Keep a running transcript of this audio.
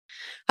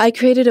I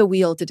created a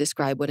wheel to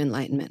describe what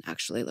enlightenment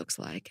actually looks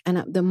like.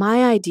 And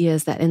my idea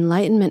is that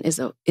enlightenment is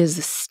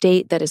a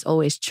state that is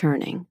always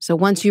churning. So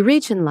once you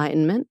reach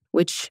enlightenment,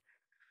 which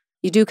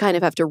you do kind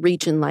of have to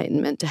reach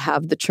enlightenment to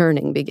have the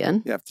churning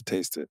begin. You have to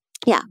taste it.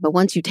 Yeah, but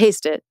once you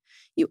taste it,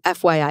 you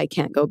FYI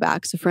can't go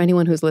back. So for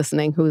anyone who's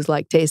listening who's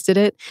like tasted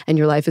it and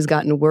your life has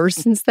gotten worse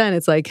since then,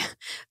 it's like,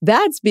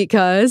 that's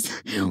because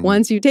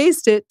once you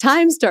taste it,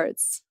 time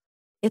starts.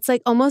 It's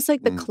like almost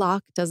like the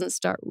clock doesn't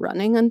start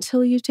running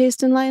until you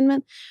taste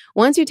enlightenment.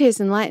 Once you taste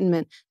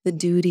enlightenment, the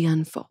duty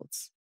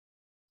unfolds.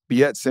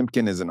 Biet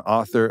Simkin is an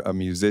author, a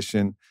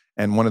musician,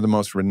 and one of the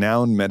most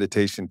renowned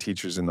meditation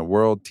teachers in the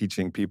world,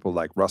 teaching people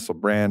like Russell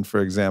Brand, for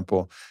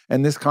example.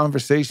 And this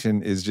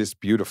conversation is just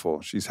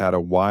beautiful. She's had a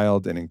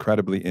wild and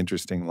incredibly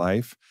interesting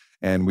life,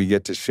 and we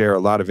get to share a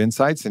lot of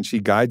insights, and she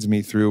guides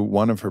me through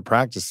one of her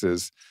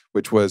practices,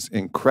 which was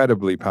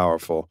incredibly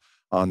powerful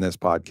on this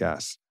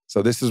podcast.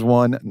 So this is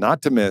one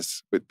not to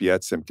miss with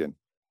Biet Simkin.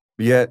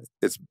 Biet,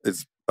 it's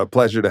a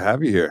pleasure to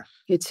have you here.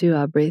 You too,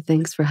 Aubrey.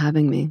 Thanks for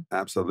having me.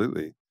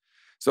 Absolutely.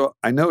 So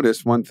I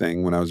noticed one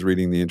thing when I was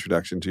reading the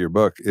introduction to your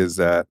book is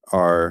that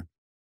our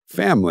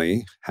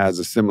family has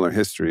a similar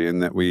history in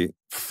that we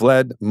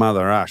fled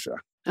Mother Russia.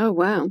 Oh,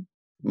 wow.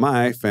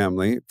 My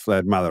family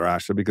fled Mother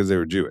Russia because they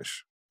were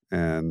Jewish.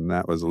 And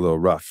that was a little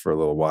rough for a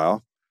little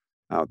while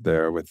out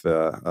there with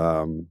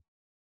the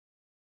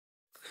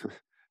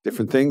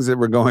different things that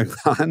were going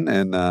on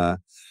and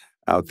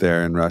out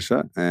there in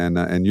Russia.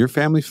 And your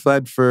family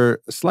fled for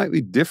a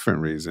slightly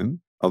different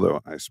reason, although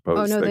I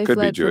suppose they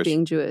could be Jewish. For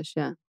being Jewish,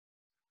 yeah.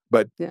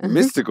 But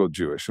mystical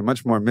Jewish,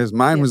 much more.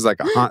 Mine was like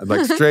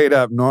like straight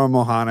up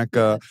normal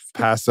Hanukkah,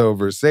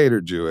 Passover, Seder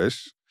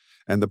Jewish,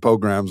 and the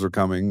pogroms were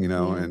coming,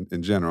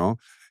 in general.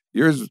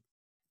 Yours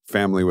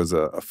family was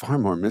a far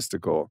more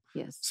mystical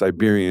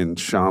Siberian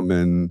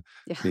shaman,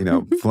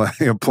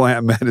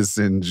 plant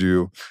medicine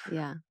Jew.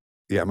 Yeah.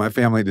 Yeah, my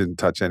family didn't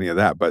touch any of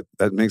that, but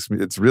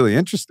it's really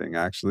interesting,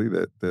 actually,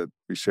 that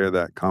we share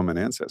that common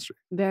ancestry.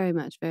 Very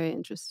much, very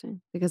interesting,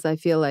 because I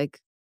feel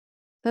like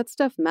that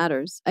stuff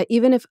matters.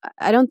 Even if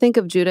I don't think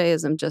of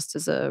Judaism just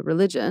as a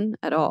religion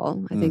at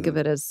all. I think of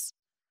it as,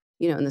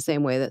 in the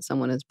same way that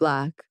someone is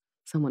Black,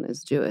 someone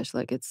is Jewish.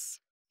 Like it's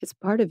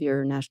part of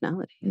your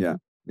nationality. Yeah,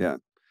 yeah.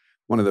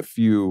 One of the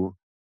few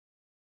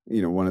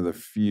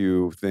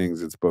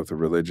things it's both a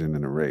religion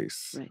and a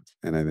race. Right.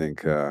 And I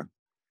think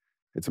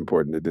it's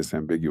important to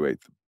disambiguate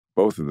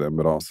both of them,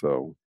 but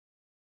also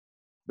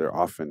they're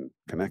often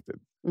connected.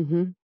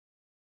 Mm-hmm.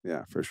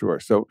 Yeah, for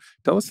sure. So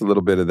tell us a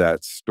little bit of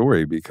that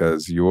story,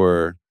 because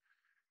your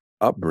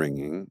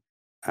upbringing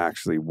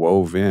actually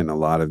wove in a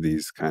lot of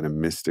these kind of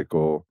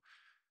mystical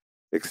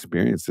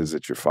experiences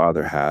that your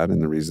father had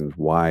and the reasons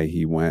why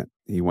he went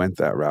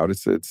that route.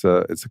 It's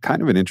a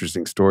kind of an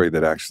interesting story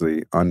that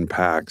actually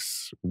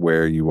unpacks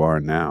where you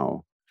are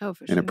now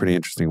in a pretty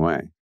interesting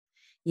way.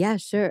 Yeah,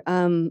 sure.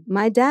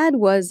 My dad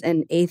was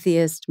an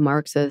atheist,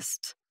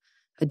 Marxist,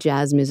 a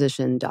jazz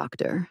musician,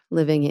 doctor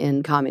living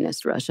in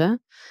communist Russia.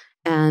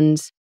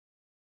 And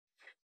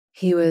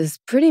he was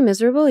pretty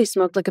miserable. He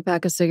smoked like a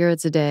pack of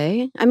cigarettes a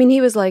day. I mean,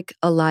 he was like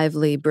a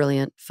lively,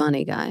 brilliant,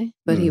 funny guy,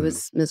 but he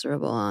was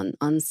miserable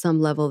on some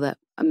level that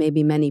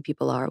maybe many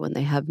people are when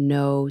they have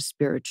no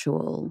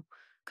spiritual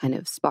kind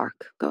of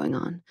spark going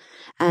on.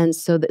 And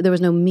so there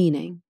was no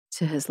meaning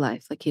to his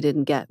life. Like he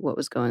didn't get what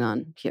was going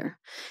on here.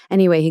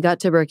 Anyway, he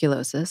got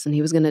tuberculosis and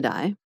he was going to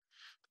die.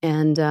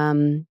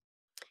 And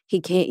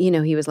he can't,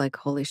 he was like,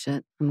 holy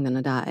shit, I'm going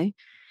to die.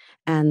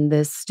 And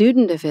this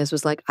student of his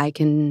was like, I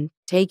can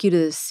take you to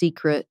this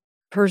secret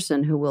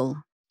person who will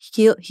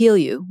heal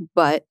you,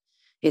 but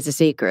it's a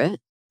secret.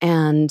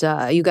 And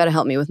you got to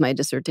help me with my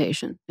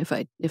dissertation if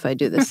I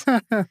do this.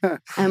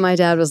 And my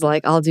dad was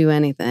like, I'll do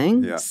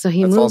anything. Yeah. So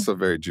he That's moved. also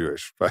very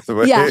Jewish, by the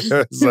way. Yeah.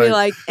 It's To be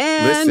like,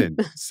 and listen,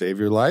 save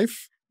your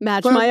life.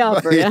 Match my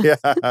offer. Yeah.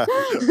 Yeah.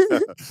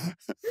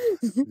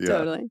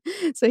 Totally.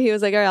 So he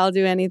was like, all right, I'll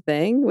do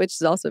anything, which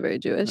is also very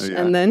Jewish.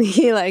 Yeah. And then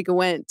he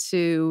went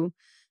to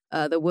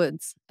the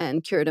woods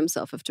and cured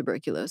himself of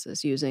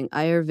tuberculosis using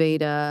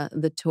Ayurveda,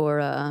 the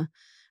Torah,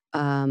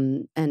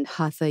 and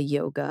Hatha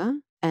yoga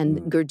and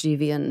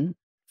Gurdjieffian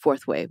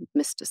fourth way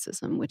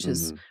mysticism, which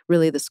is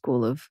really the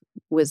school of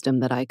wisdom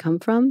that I come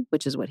from,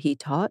 which is what he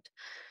taught.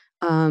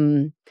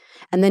 And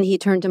then he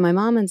turned to my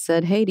mom and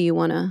said, hey, do you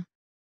want to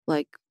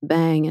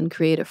bang and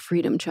create a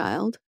freedom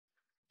child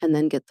and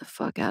then get the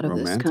fuck out of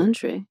this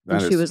country?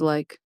 And she was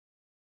like,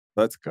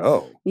 let's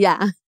go.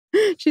 Yeah.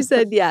 She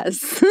said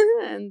yes.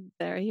 And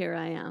here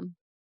I am.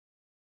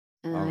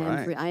 And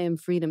I am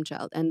freedom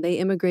child. And they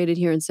immigrated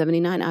here in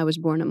 1979. I was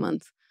born a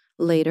month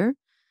later.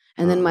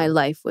 And then my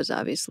life was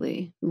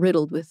obviously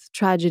riddled with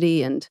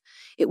tragedy. And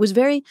it was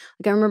very,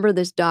 I remember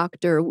this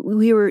doctor,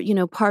 we were,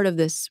 part of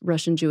this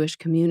Russian Jewish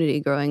community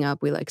growing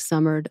up. We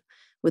summered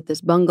with this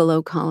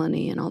bungalow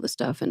colony and all the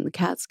stuff and the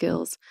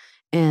Catskills.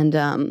 And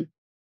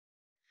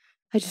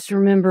I just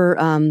remember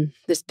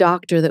this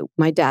doctor that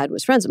my dad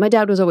was friends with. My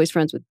dad was always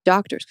friends with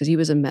doctors because he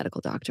was a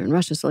medical doctor in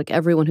Russia. So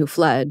everyone who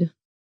fled,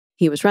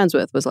 he was friends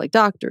with was like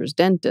doctors,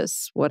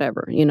 dentists,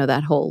 whatever,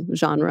 that whole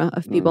genre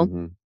of people.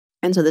 Mm-hmm.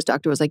 And so this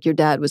doctor was like, your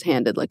dad was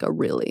handed like a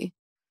really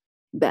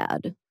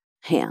bad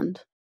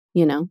hand,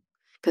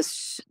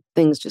 because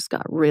things just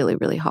got really,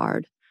 really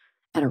hard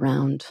at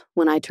around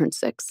when I turned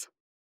 6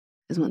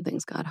 is when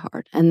things got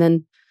hard. And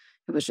then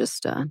it was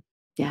just,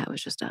 it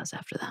was just us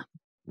after that.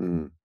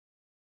 Mm.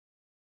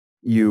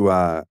 You,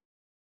 I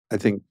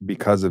think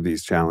because of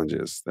these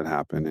challenges that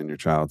happened in your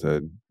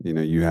childhood,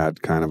 you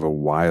had kind of a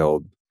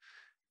wild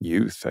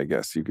youth, I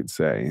guess you could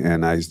say.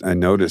 And I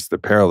noticed the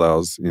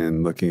parallels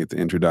in looking at the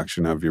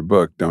introduction of your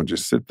book, Don't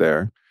Just Sit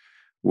There,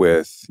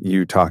 with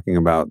you talking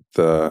about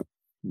the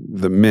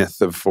myth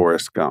of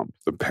Forrest Gump,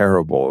 the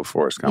parable of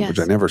Forrest Gump, which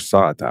I never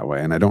saw it that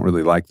way. And I don't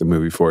really like the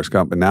movie Forrest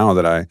Gump. But now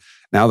that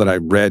I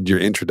read your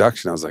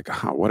introduction, I was like,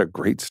 oh, what a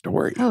great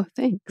story. Oh,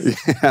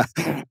 thanks.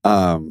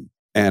 Yeah.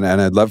 And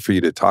I'd love for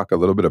you to talk a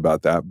little bit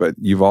about that. But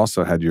you've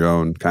also had your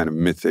own kind of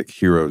mythic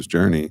hero's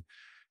journey,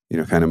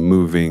 kind of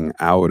moving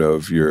out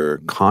of your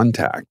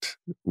contact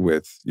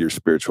with your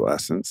spiritual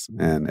essence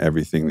and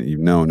everything that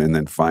you've known, and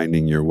then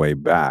finding your way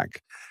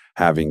back,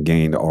 having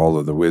gained all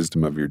of the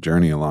wisdom of your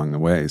journey along the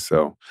way.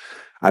 So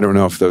I don't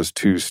know if those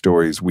two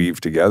stories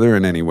weave together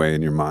in any way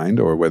in your mind,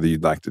 or whether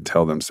you'd like to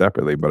tell them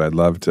separately, but I'd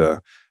love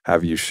to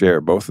have you share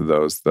both of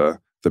those, the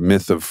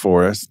myth of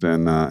Forrest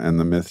and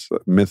the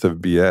myth of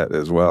Biet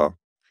as well.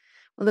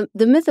 Well,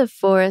 the myth of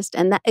Forrest,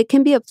 and that it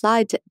can be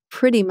applied to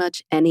pretty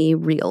much any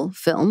real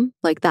film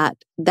like that.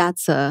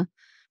 That's a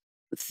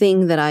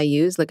thing that I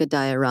use, like a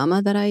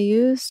diorama that I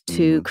use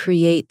to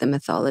create the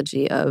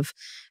mythology of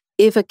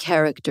if a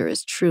character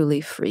is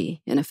truly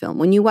free in a film.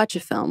 When you watch a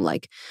film,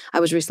 like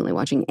I was recently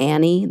watching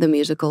Annie, the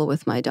musical,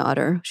 with my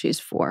daughter. She's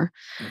 4.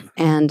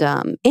 And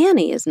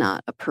Annie is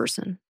not a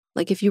person.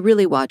 Like if you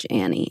really watch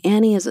Annie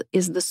is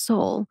the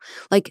soul.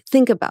 Like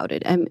think about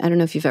it. I don't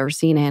know if you've ever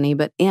seen Annie,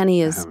 but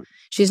Annie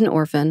she's an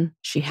orphan.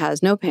 She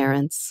has no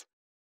parents,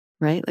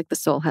 right? Like the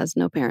soul has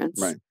no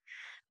parents. Right.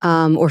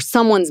 Or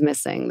someone's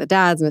missing. The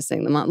dad's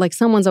missing. The mom, like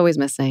someone's always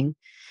missing.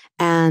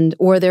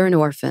 Or they're an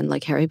orphan,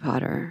 like Harry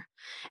Potter.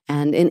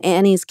 And in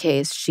Annie's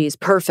case, she's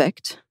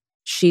perfect.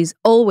 She's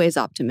always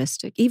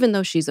optimistic, even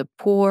though she's a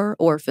poor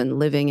orphan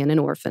living in an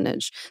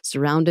orphanage,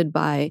 surrounded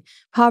by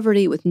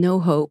poverty with no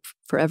hope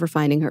for ever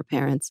finding her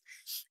parents.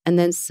 And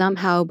then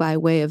somehow, by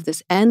way of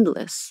this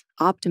endless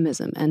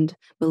optimism and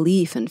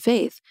belief and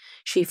faith,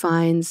 she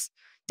finds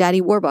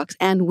Daddy Warbucks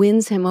and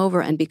wins him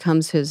over and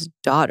becomes his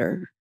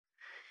daughter.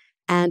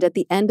 And at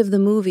the end of the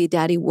movie,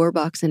 Daddy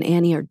Warbucks and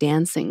Annie are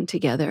dancing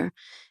together.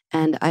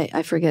 And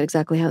I forget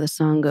exactly how the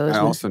song goes. I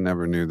also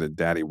never knew that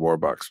Daddy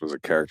Warbucks was a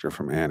character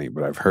from Annie,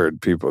 but I've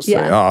heard people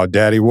say, oh,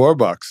 Daddy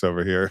Warbucks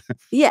over here.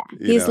 Yeah,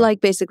 he's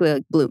like basically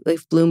like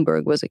if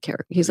Bloomberg was a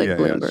character. He's like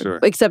Bloomberg. Sure.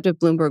 Except if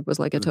Bloomberg was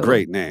like a total...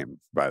 Great name,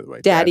 by the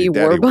way. Daddy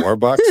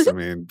Warbucks. I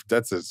mean,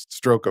 that's a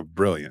stroke of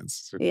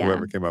brilliance. Yeah.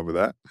 Whoever came up with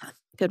that.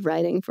 Good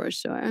writing for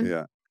sure.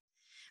 Yeah.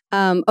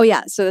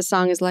 So the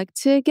song is like,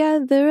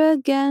 together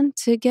again,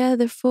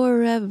 together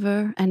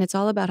forever. And it's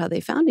all about how they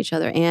found each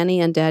other, Annie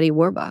and Daddy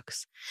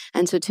Warbucks.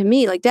 And so to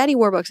me, like Daddy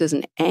Warbucks is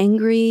an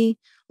angry,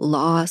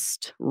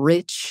 lost,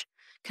 rich,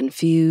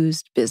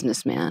 confused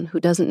businessman who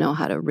doesn't know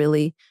how to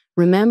really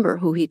remember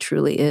who he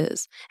truly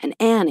is. And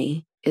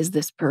Annie is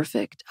this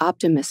perfect,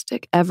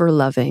 optimistic,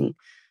 ever-loving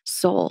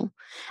soul.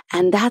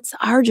 And that's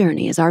our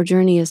journey. Our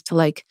journey is to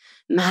like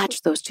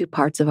match those two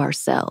parts of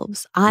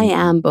ourselves. I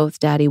am both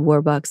Daddy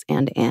Warbucks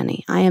and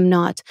Annie. I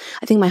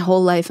think my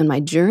whole life and my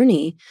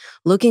journey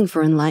looking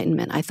for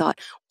enlightenment, I thought,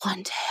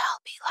 one day I'll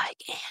be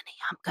like Annie.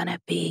 I'm going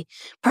to be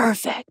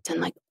perfect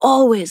and like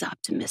always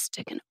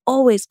optimistic and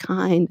always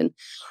kind and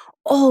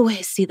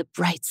always see the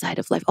bright side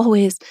of life,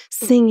 always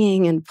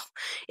singing. And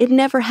it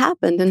never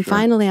happened. And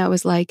finally I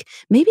was like,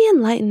 maybe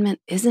enlightenment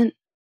isn't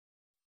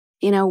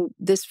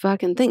this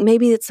fucking thing.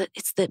 Maybe it's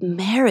the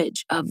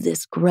marriage of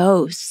this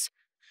gross,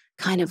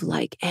 kind of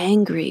like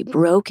angry,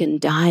 broken,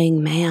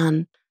 dying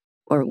man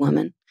or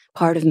woman,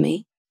 part of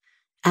me,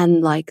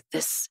 and like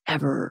this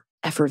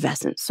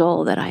effervescent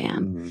soul that I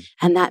am.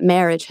 And that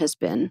marriage has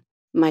been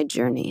my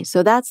journey.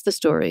 So that's the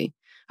story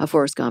of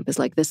Forrest Gump, is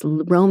like this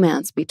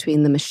romance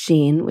between the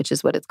machine, which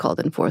is what it's called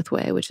in Fourth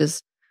Way, which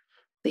is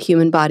the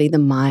human body, the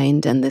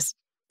mind, and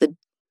the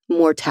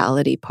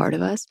mortality part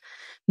of us,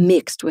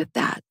 mixed with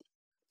that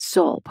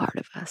soul part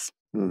of us.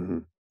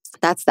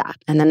 That's that.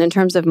 And then in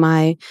terms of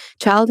my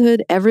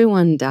childhood,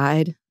 everyone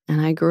died. And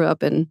I grew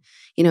up in,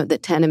 the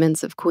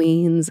tenements of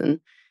Queens and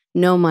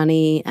no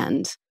money.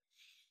 And,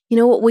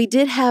 what we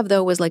did have,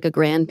 though, was like a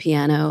grand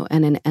piano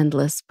and an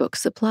endless book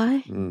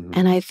supply.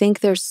 And I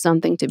think there's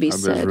something to be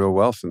said. There's real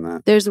wealth in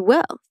that. There's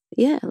wealth.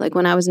 Yeah. Like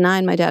when I was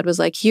 9, my dad was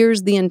like,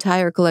 here's the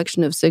entire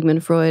collection of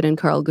Sigmund Freud and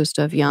Carl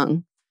Gustav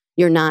Jung.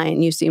 You're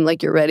 9, you seem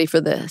like you're ready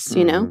for this,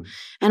 And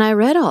I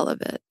read all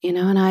of it,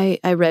 and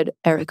I read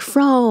Erich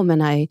Fromm,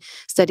 and I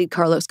studied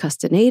Carlos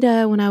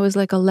Castaneda when I was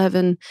like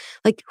 11.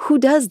 Like, who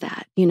does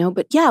that,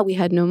 But yeah, we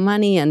had no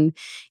money and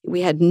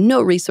we had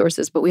no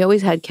resources, but we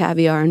always had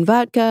caviar and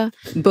vodka,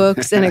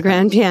 books, and a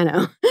grand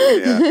piano.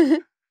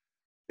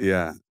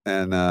 Yeah.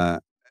 And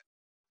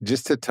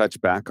just to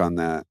touch back on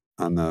that,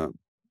 on the,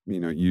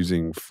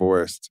 using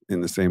forest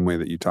in the same way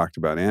that you talked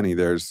about Annie,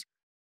 there's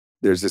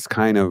this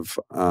kind of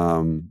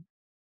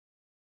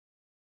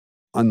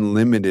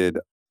unlimited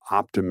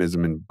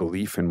optimism and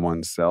belief in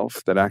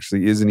oneself that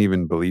actually isn't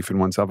even belief in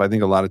oneself. I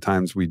think a lot of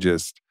times we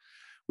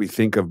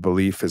think of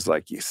belief as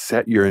like you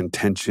set your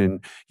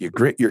intention, you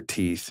grit your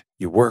teeth,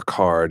 you work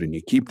hard, and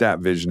you keep that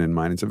vision in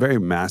mind. It's a very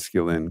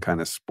masculine kind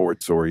of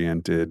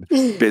sports-oriented,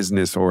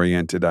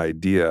 business-oriented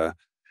idea.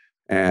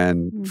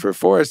 And for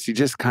Forrest, he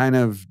just kind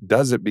of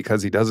does it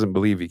because he doesn't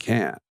believe he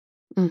can.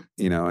 And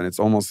it's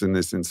almost in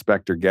this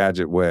Inspector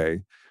Gadget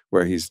way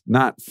where he's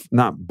not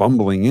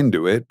bumbling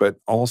into it, but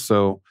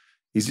also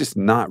he's just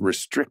not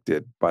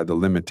restricted by the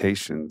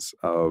limitations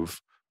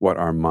of what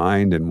our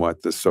mind and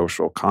what the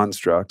social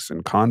constructs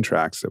and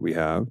contracts that we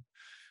have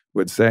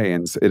would say.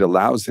 And it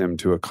allows him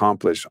to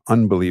accomplish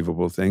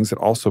unbelievable things. It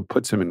also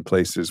puts him in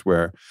places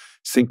where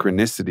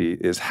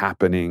synchronicity is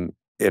happening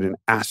in an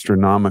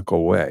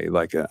astronomical way,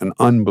 like an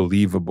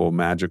unbelievable,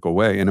 magical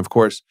way. And of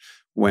course,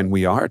 when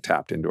we are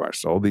tapped into our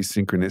soul, these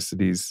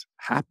synchronicities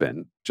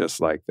happen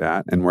just like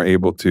that. And we're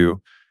able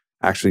to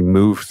actually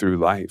move through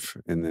life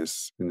in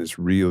this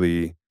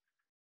really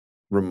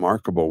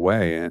remarkable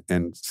way.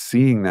 And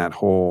seeing that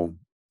whole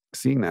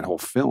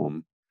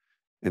film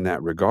in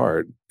that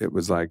regard, it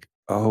was like,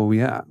 oh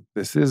yeah,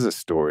 this is the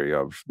story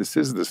of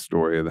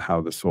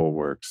how the soul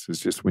works.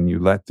 It's just when you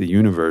let the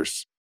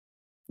universe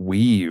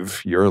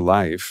weave your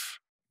life,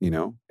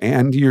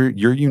 and you're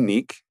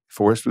unique.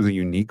 Forrest was a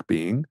unique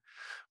being,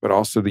 but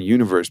also the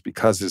universe,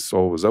 because his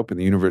soul was open,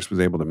 the universe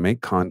was able to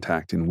make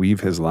contact and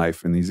weave his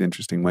life in these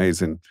interesting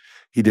ways. And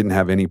he didn't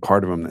have any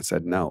part of him that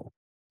said no.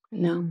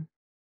 No.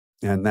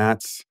 And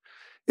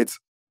it's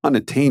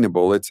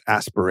unattainable. It's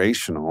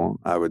aspirational,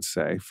 I would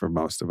say, for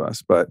most of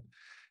us. But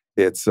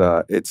it's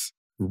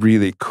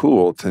really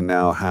cool to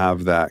now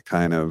have that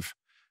kind of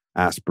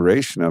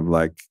aspiration of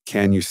like,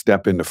 can you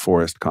step into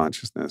Forrest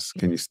consciousness?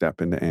 Can you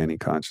step into Annie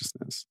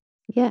consciousness?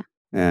 Yeah.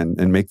 And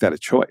make that a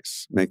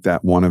choice. Make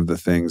that one of the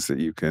things that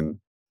you can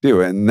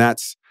do. And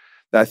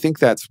I think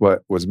that's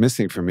what was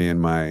missing for me in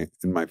my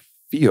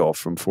feel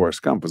from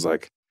Forrest Gump, was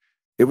like,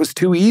 it was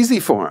too easy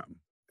for him.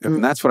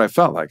 And that's what I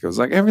felt like. It was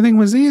like everything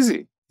was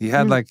easy. He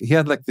had like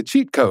the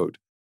cheat code.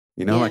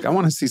 Like I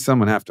want to see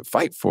someone have to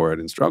fight for it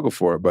and struggle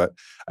for it, but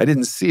I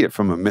didn't see it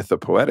from a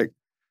mythopoetic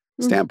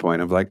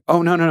standpoint of like,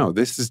 oh, no.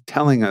 This is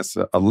telling us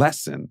a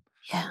lesson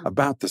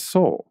about the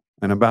soul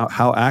and about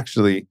how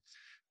actually,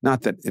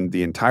 not that in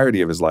the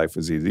entirety of his life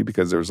was easy,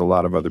 because there was a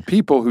lot of other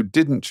people who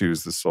didn't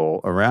choose the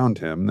soul around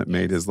him that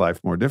made his life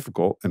more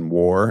difficult, and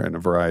war and a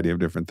variety of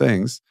different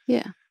things.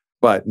 Yeah.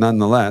 But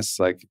nonetheless,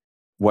 like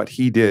what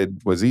he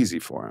did was easy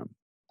for him.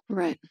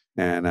 Right.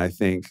 And I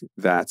think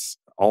that's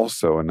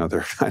also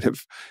another kind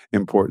of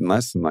important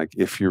lesson. Like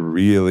if you're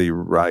really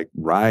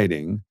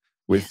riding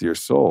with your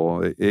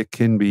soul, it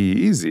can be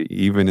easy,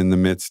 even in the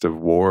midst of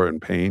war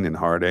and pain and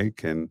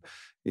heartache and,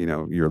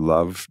 your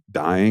love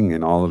dying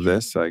and all of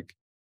this. Like,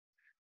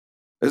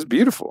 it's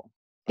beautiful.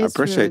 I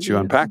appreciate you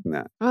unpacking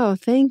that. Oh,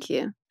 thank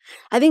you.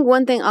 I think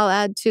one thing I'll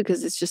add too,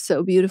 because it's just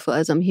so beautiful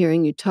as I'm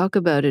hearing you talk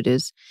about it,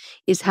 is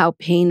how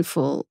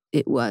painful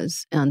it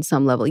was on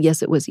some level.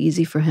 Yes, it was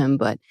easy for him,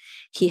 but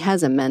he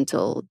has a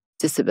mental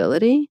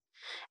disability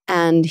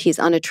and he's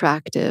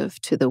unattractive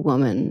to the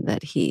woman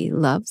that he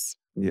loves.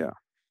 Yeah.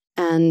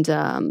 And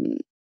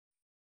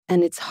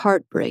it's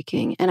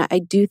heartbreaking. And I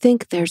do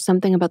think there's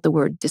something about the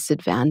word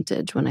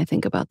disadvantage when I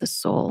think about the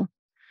soul.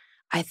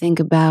 I think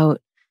about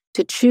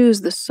to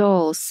choose the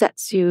soul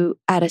sets you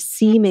at a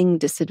seeming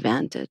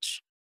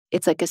disadvantage.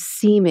 It's like a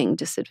seeming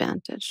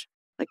disadvantage.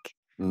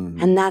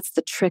 And that's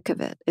the trick of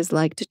it, is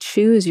like to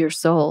choose your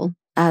soul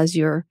as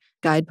your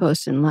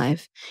guidepost in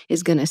life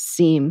is going to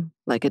seem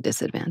like a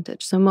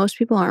disadvantage. So most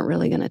people aren't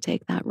really going to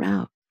take that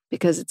route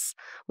because it's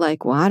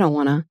like, well, I don't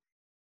want to,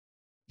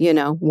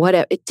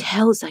 whatever. It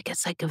tells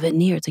it's like a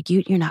veneer. It's like,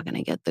 you're not going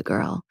to get the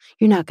girl.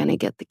 You're not going to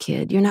get the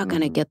kid. You're not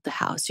going to get the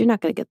house. You're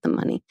not going to get the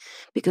money,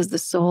 because the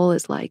soul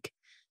is like,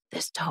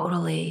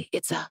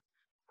 it's a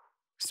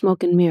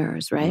smoke and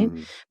mirrors, right?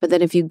 But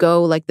then if you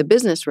go like the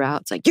business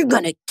route, it's like, you're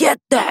going to get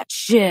that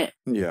shit.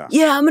 Yeah.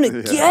 Yeah, I'm going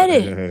to get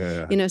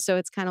it. Yeah. So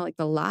it's kind of like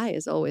the lie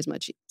is always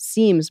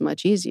seems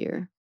much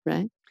easier,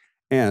 right?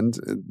 And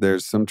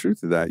there's some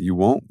truth to that. You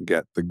won't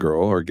get the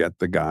girl or get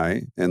the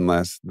guy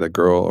unless the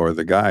girl or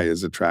the guy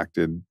is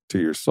attracted to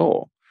your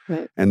soul.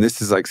 Right. And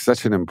this is like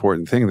such an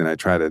important thing that I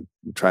try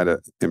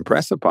to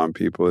impress upon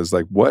people is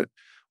like, what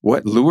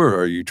lure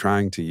are you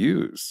trying to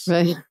use?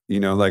 Right.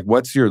 Like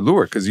what's your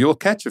lure? Because you'll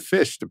catch a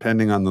fish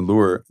depending on the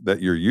lure that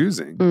you're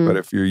using. But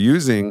if you're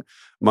using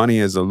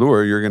money as a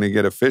lure, you're going to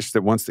get a fish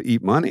that wants to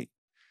eat money.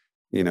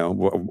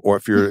 Or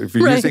if you're right.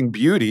 using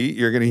beauty,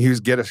 you're going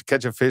to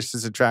catch a fish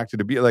that's attracted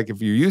to beauty. Like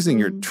if you're using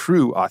your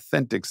true,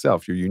 authentic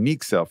self, your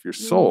unique self, your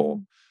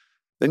soul,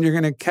 then you're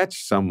going to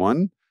catch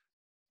someone,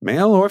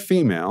 male or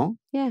female,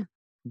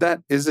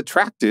 that is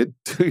attracted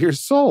to your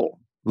soul.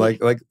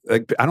 Like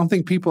I don't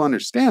think people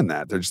understand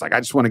that. They're just like, I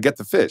just want to get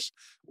the fish.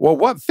 well,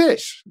 what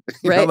fish?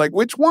 Right. Like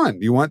which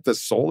one? You want the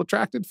soul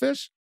attracted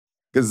fish?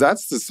 Because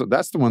that's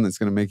the one that's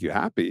going to make you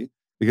happy.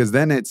 Because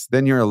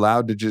then you're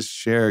allowed to just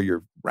share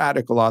your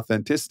radical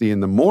authenticity.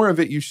 And the more of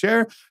it you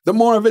share, the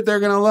more of it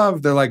they're going to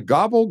love. They're like,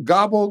 gobble,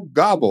 gobble,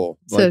 gobble.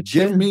 So like,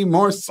 true. give me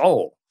more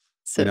soul.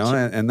 So true.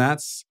 And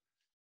that's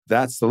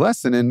the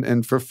lesson.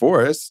 And for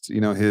Forrest,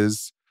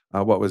 his,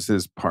 what was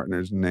his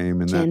partner's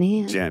name?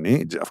 Jenny.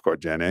 Jenny. Of course,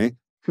 Jenny.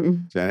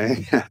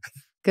 Jenny.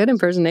 Good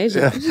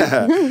impersonation.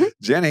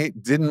 Jenny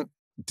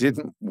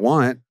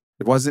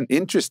wasn't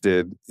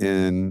interested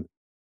in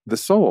the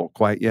soul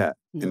quite yet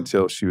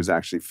until she was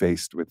actually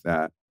faced with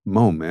that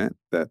moment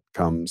that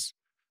comes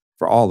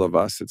for all of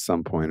us at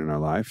some point in our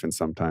life, and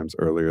sometimes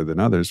earlier than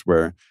others,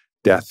 where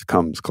death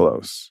comes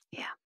close.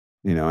 Yeah.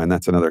 And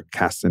that's another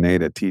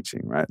Castaneda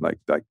teaching, right? Like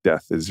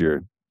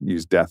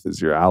use death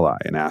as your ally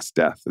and ask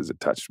death, has it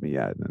touched me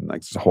yet? And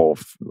like this whole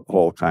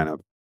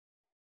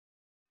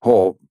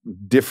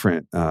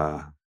different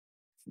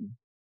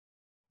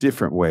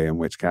way in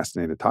which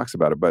Castaneda talks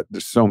about it. But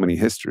there's so many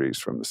histories,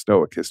 from the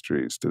Stoic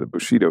histories to the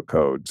Bushido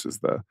codes, is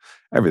the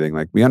everything.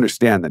 Like we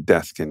understand that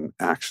death can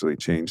actually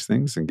change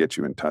things and get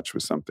you in touch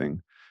with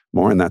something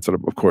more. And that's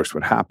of course,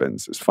 what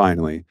happens is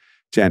finally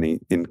Jenny,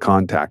 in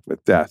contact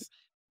with death,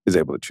 is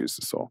able to choose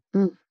the soul.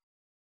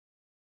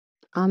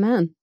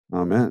 Amen.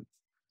 Amen.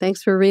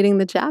 Thanks for reading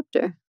the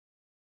chapter.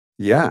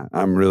 Yeah,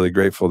 I'm really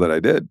grateful that I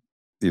did,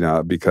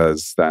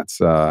 because that's,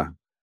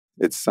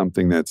 it's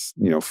something that's,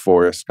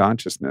 forest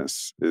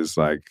consciousness is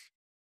like,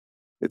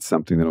 it's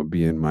something that'll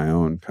be in my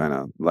own kind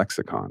of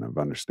lexicon of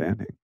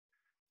understanding.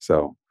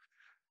 So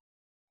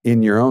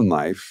in your own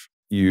life,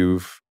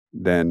 you've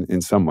then in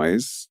some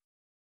ways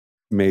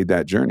made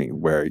that journey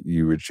where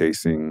you were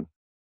chasing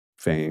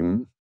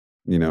fame,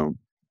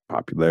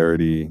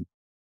 popularity,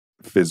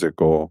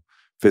 physical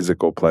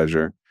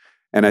pleasure.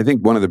 And I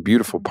think one of the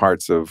beautiful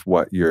parts of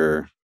what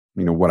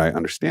what I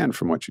understand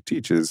from what you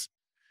teach is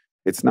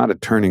it's not a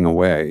turning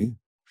away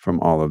from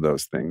all of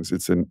those things.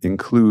 It's an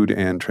include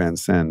and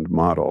transcend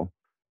model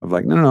of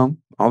like, no,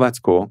 all that's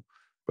cool,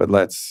 but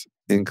let's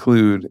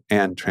include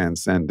and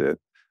transcend it,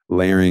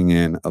 layering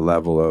in a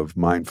level of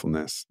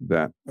mindfulness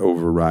that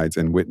overrides,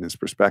 and witness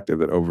perspective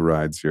that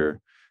overrides your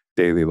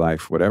daily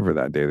life, whatever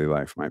that daily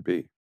life might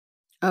be.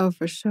 Oh,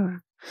 for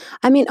sure.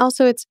 I mean,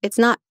 also it's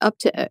not up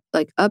to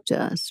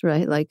us,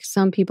 right? Like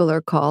some people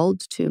are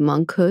called to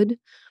monkhood.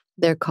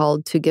 They're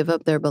called to give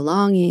up their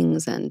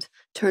belongings and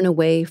turn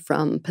away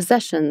from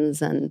possessions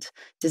and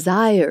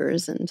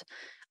desires. And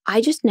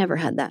I just never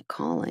had that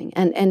calling.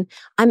 And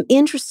I'm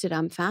interested,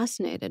 I'm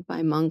fascinated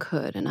by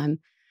monkhood. And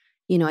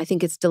I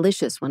think it's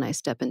delicious when I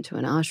step into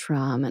an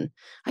ashram and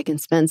I can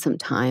spend some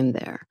time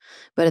there.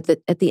 But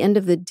at the end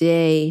of the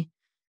day,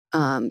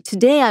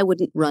 today I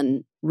wouldn't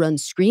run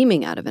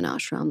screaming out of an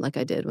ashram like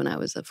I did when I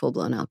was a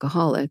full-blown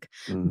alcoholic.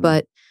 Mm-hmm.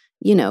 But,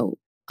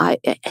 I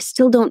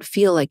still don't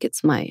feel like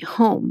it's my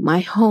home.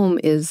 My home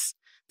is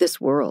this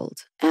world,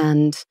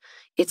 and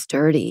it's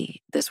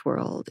dirty, this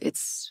world.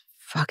 It's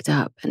fucked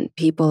up, and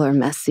people are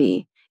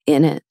messy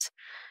in it.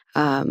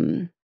 I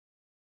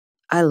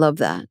love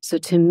that. So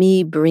to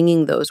me,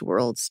 bringing those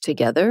worlds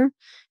together,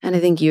 and I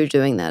think you're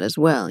doing that as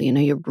well.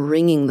 You're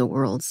bringing the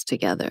worlds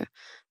together.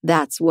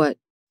 That's what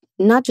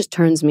not just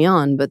turns me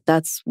on, but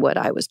that's what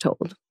I was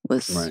told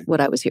was what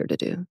I was here to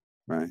do.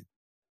 Right.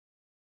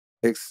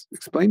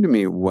 Explain to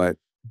me what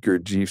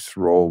Gurdjieff's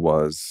role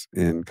was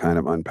in kind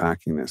of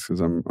unpacking this, because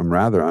I'm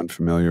rather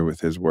unfamiliar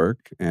with his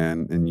work,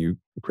 and you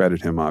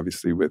credit him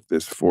obviously with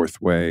this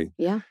fourth way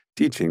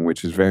teaching,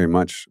 which is very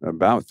much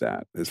about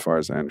that, as far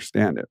as I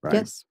understand it, right?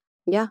 Yes.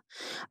 Yeah.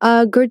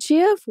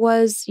 Gurdjieff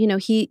was,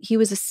 he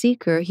was a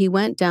seeker. He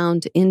went down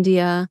to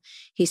India.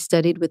 He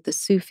studied with the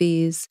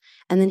Sufis,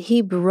 and then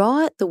he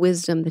brought the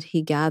wisdom that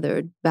he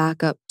gathered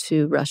back up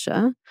to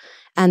Russia,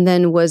 and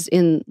then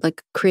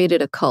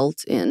created a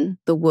cult in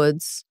the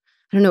woods.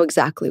 I don't know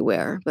exactly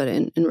where, but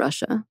in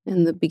Russia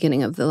in the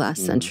beginning of the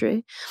last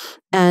century.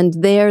 And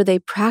there they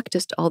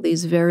practiced all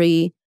these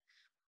very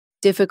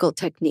difficult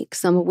techniques,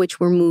 some of which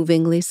were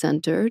movingly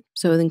centered.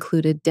 So it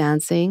included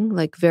dancing,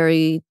 like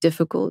very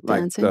difficult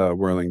dancing. Like the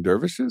whirling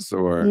dervishes,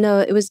 or? No,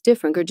 it was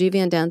different.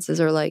 Gurdjieffian dances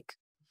are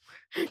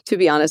to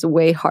be honest,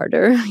 way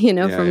harder,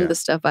 from the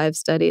stuff I've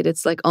studied.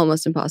 It's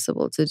almost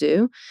impossible to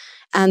do.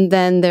 And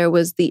then there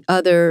was the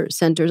other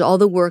centers. All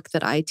the work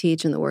that I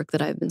teach and the work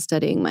that I've been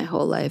studying my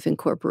whole life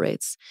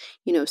incorporates,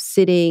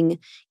 sitting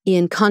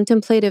in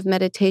contemplative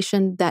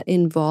meditation that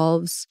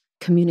involves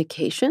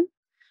communication,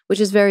 which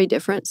is very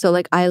different. So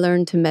I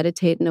learned to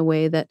meditate in a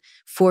way that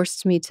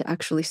forced me to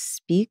actually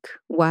speak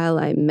while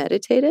I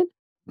meditated.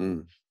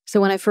 So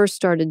when I first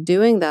started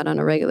doing that on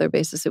a regular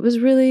basis, it was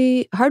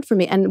really hard for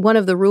me. And one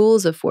of the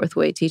rules of fourth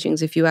way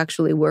teachings, if you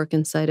actually work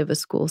inside of a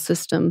school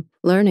system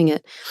learning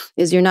it,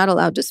 is you're not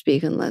allowed to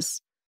speak unless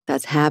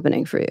that's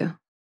happening for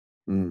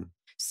you.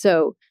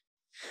 So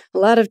a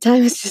lot of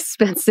time is just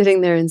spent sitting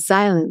there in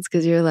silence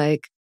because you're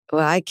like,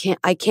 well, I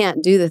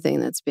can't do the thing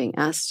that's being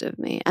asked of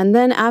me. And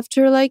then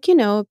after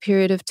a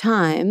period of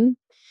time,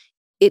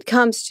 it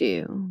comes to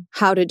you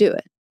how to do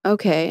it.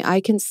 okay,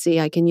 I can see,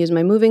 I can use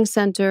my moving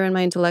center and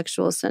my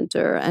intellectual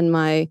center and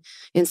my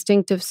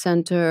instinctive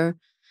center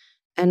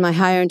and my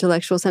higher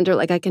intellectual center.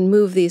 Like I can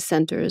move these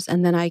centers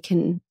and then I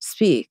can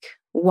speak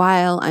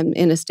while I'm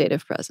in a state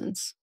of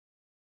presence.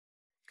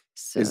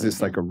 So, Is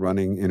this like a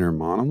running inner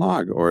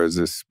monologue, or is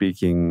this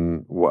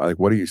speaking?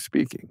 What are you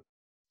speaking?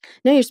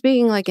 No, you're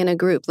speaking like in a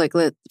group. Like,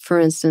 for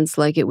instance,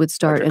 like it would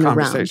start Like a in a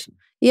round. conversation.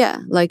 Yeah,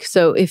 like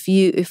so. If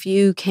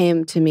you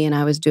came to me and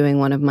I was doing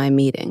one of my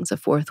meetings,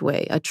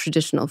 a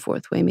traditional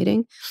fourth way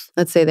meeting,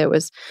 let's say there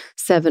was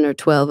 7 or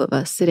 12 of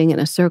us sitting in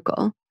a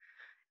circle.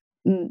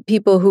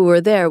 People who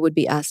were there would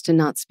be asked to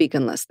not speak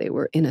unless they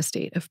were in a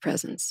state of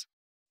presence.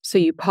 So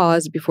you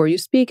pause before you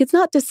speak. It's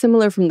not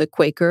dissimilar from the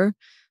Quaker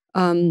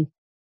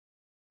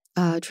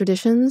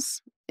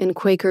traditions in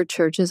Quaker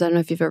churches. I don't know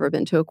if you've ever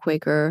been to a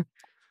Quaker.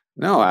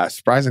 No,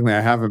 surprisingly,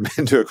 I haven't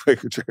been to a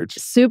Quaker church.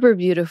 Super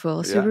beautiful,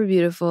 Yeah. super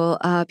beautiful.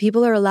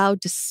 People are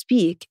allowed to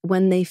speak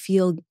when they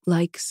feel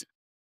like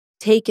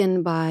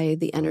taken by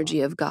the energy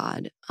of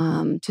God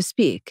to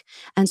speak.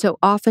 And so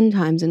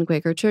oftentimes in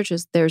Quaker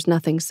churches, there's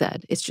nothing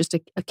said. It's just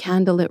a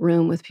candlelit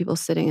room with people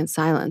sitting in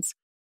silence.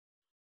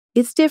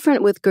 It's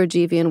different with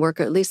Gurdjieffian work,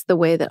 or at least the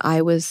way that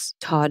I was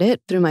taught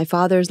it through my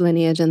father's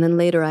lineage. And then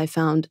later I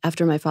found,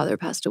 after my father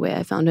passed away,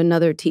 I found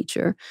another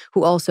teacher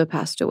who also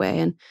passed away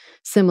and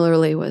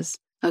similarly was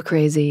a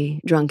crazy,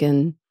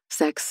 drunken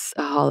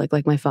sexaholic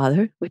like my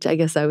father, which I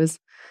guess that's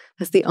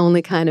the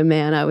only kind of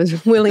man I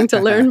was willing to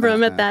learn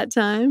from at that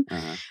time.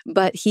 Uh-huh.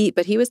 But he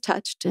was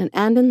touched and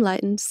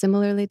enlightened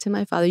similarly to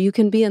my father. You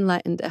can be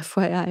enlightened,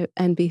 FYI,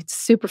 and be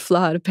super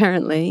flawed,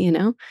 apparently,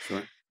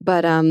 Sure.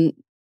 But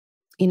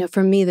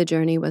for me, the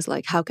journey was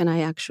like, how can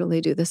I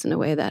actually do this in a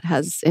way that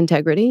has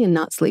integrity and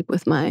not sleep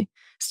with my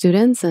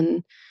students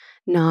and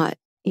not,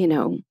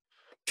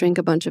 drink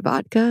a bunch of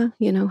vodka?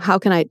 How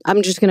can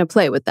I'm just going to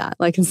play with that,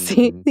 like, and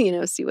see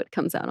what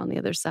comes out on the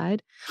other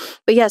side.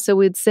 But yeah, so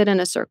we'd sit in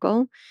a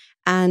circle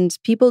and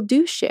people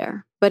do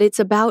share, but it's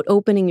about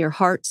opening your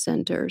heart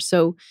center.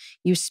 So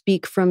you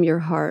speak from your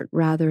heart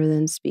rather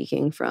than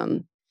speaking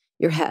from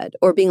your head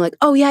or being like,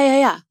 oh,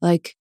 yeah.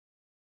 Like,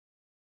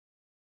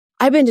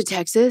 I've been to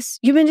Texas.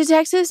 You've been to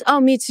Texas? Oh,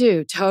 me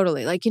too.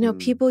 Totally. Like,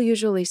 people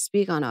usually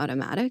speak on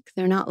automatic.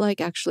 They're not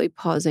like actually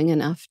pausing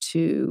enough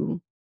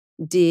to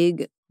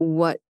dig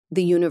what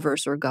the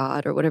universe or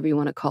God or whatever you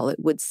want to call it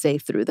would say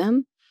through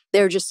them.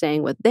 They're just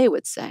saying what they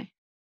would say.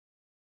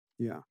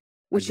 Yeah.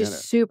 Which is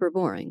super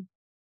boring.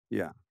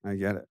 Yeah, I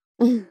get it.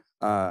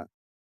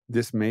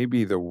 This may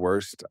be the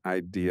worst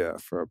idea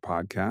for a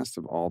podcast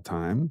of all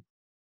time,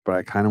 but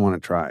I kind of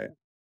want to try it.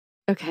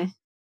 Okay.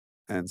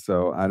 And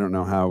so I don't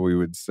know how we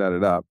would set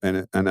it up.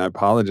 And I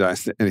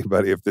apologize to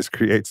anybody if this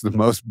creates the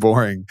most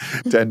boring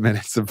 10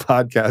 minutes of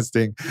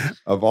podcasting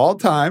of all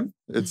time.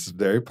 It's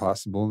very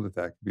possible that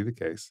could be the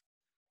case.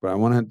 But I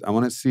want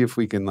to see if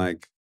we can I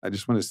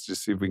just want to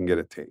just see if we can get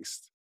a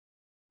taste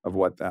of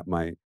what that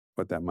might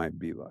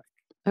be like.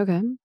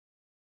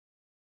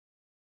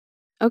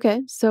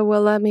 Okay. So,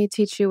 let me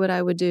teach you what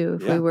I would do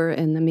if we were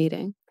in the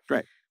meeting.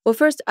 Great. Well,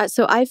 first,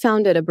 so I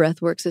founded a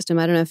breathwork system.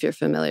 I don't know if you're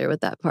familiar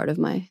with that part of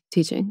my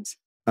teachings.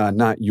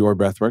 Not your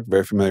breathwork.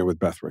 Very familiar with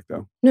breathwork,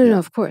 though. No,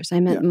 of course. I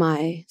meant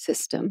my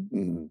system.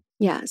 Mm-hmm.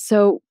 Yeah.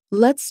 So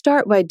let's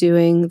start by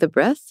doing the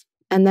breath,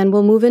 and then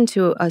we'll move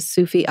into a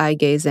Sufi eye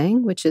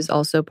gazing, which is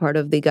also part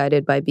of the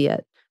guided by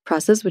Biet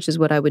process, which is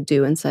what I would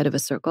do inside of a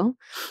circle,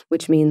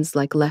 which means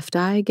like left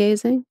eye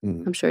gazing.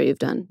 Mm-hmm. I'm sure you've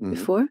done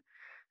before.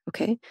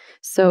 Okay.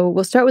 So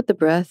we'll start with the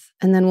breath,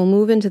 and then we'll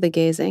move into the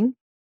gazing,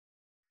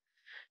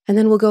 and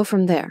then we'll go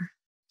from there.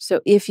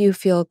 So if you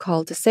feel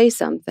called to say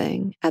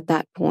something at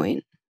that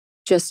point,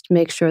 just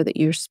make sure that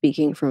you're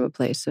speaking from a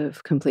place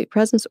of complete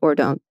presence or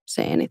don't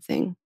say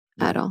anything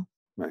at all.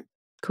 Right.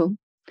 Cool.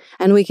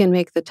 And we can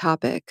make the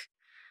topic,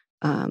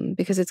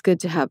 because it's good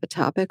to have a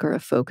topic or a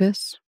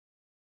focus.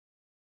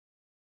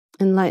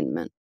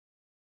 Enlightenment.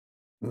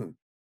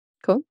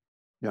 Cool?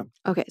 Yeah.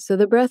 Okay, so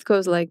the breath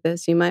goes like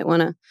this. You might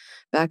want to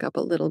back up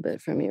a little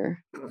bit from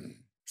your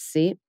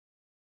seat.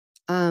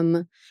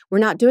 We're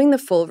not doing the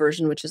full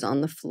version, which is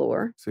on the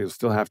floor. So you'll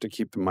still have to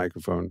keep the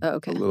microphone a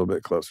little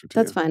bit closer to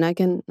That's you. fine.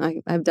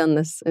 I've done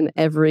this in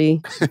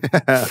every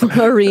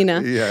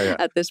arena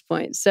at this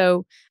point.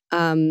 So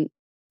we're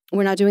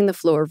not doing the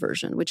floor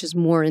version, which is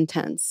more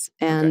intense.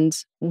 And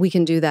we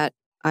can do that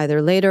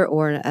either later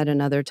or at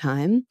another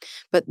time.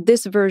 But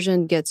this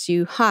version gets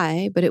you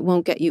high, but it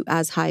won't get you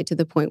as high to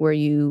the point where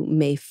you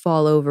may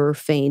fall over,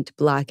 faint,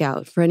 black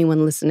out. For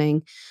anyone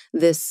listening,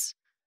 this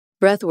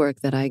breath work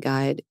that I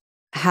guide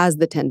has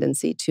the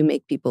tendency to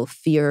make people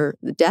fear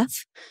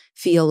death,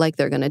 feel like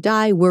they're going to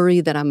die, worry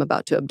that I'm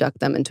about to abduct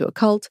them into a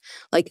cult.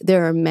 Like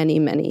there are many,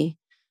 many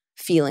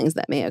feelings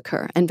that may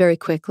occur and very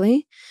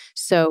quickly.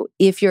 So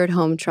if you're at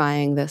home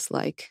trying this,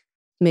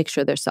 make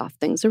sure there's soft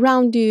things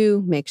around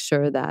you, make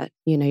sure that,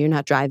 you're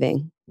not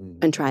driving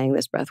and trying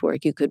this breath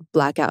work. You could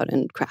black out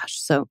and crash.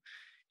 So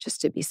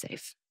just to be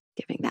safe,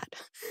 giving that.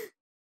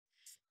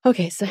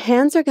 Okay, so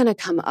hands are going to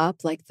come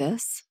up like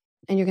this,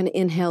 and you're going to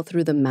inhale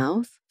through the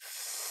mouth.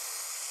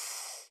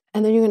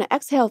 And then you're going to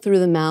exhale through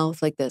the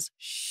mouth like this.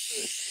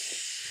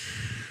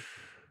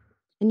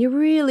 And you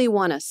really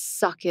want to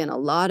suck in a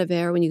lot of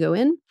air when you go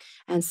in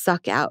and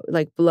suck out,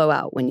 like blow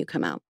out when you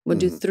come out. We'll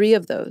do 3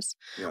 of those.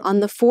 Yeah. On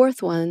the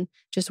 4th one,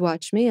 just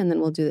watch me and then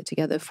we'll do it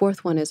together. The 4th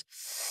one is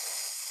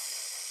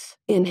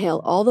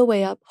inhale all the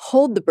way up,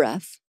 hold the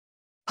breath,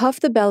 puff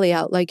the belly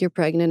out like you're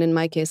pregnant. In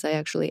my case, I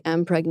actually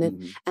am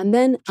pregnant. And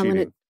then I'm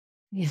going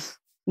to,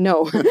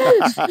 no.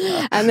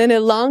 And then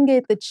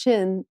elongate the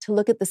chin to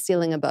look at the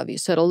ceiling above you.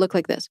 So it'll look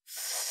like this.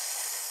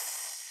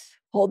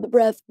 Hold the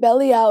breath,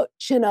 belly out,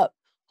 chin up.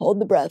 Hold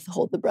the breath,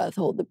 hold the breath,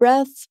 hold the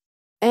breath.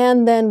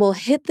 And then we'll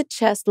hit the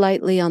chest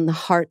lightly on the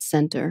heart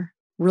center,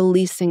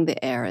 releasing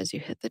the air as you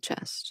hit the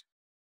chest.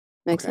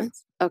 Make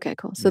sense? Okay,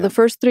 cool. So the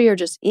first 3 are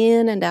just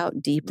in and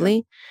out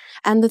deeply.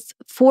 And the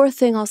 4th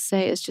thing I'll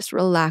say is just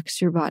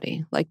relax your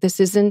body. Like this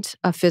isn't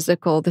a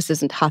physical, this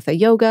isn't hatha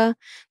yoga.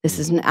 This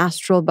is an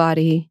astral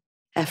body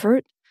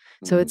effort.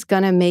 So it's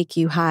going to make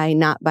you high,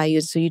 not by you.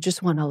 So you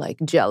just want to like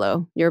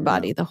jello your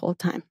body the whole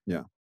time.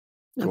 Yeah.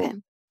 Okay.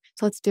 Cool.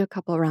 So let's do a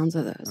couple of rounds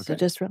of those. Okay. So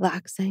just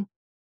relaxing.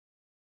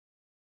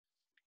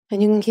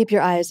 And you can keep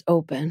your eyes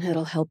open.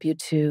 It'll help you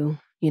to,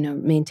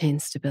 maintain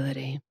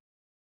stability.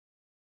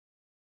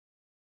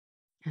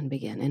 And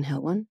begin.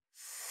 Inhale 1.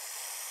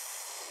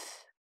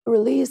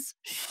 Release.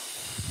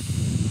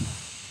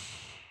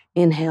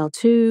 Inhale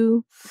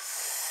 2.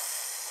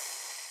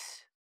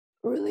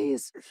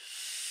 Release.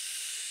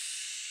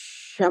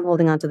 I'm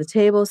holding onto the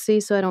table, see,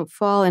 so I don't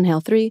fall.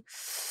 Inhale 3.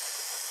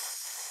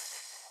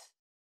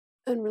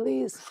 And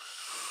release.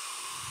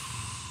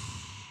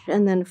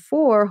 And then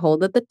 4,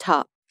 hold at the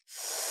top.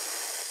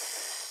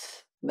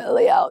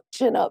 Belly out,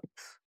 chin up.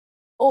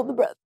 Hold the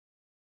breath.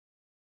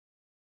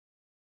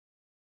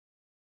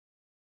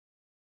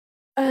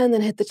 And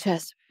then hit the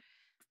chest.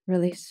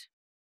 Release.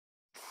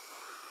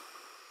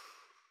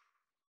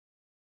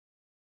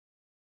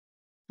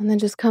 And then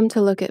just come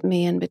to look at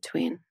me in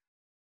between.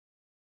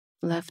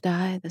 Left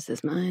eye, this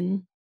is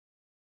mine.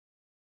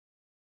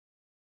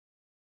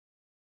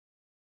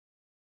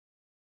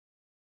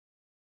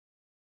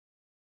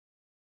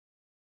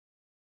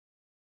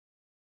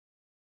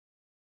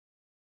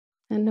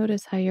 And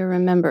notice how you're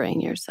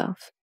remembering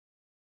yourself.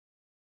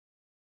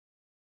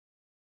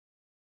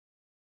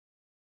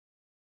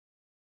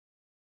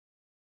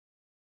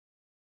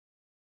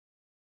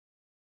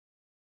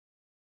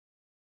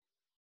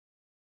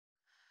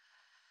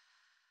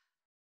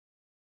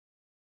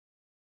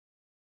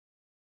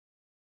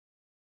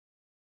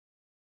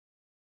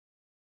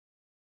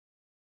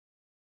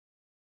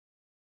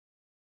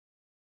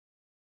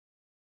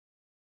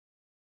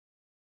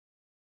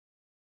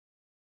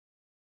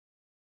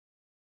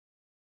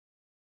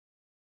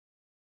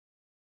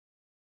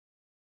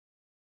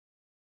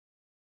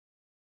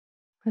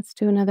 Let's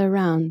do another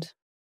round.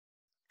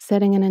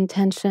 Setting an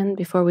intention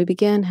before we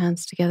begin,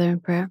 hands together in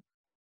prayer.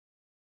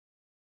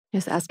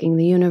 Just asking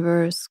the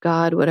universe,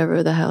 God,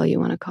 whatever the hell you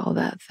want to call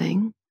that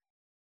thing,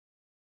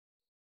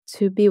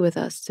 to be with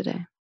us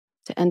today,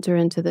 to enter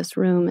into this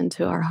room,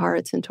 into our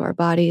hearts, into our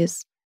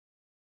bodies,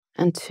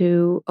 and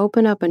to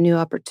open up a new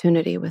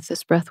opportunity with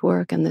this breath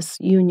work and this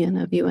union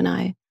of you and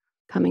I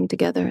coming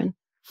together and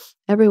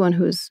everyone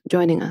who's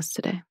joining us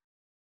today.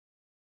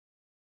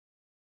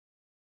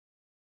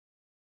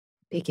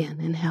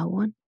 Begin. Inhale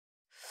 1.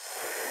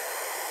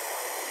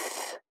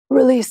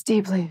 Release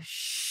deeply.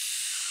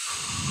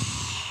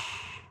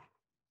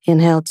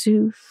 Inhale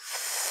 2.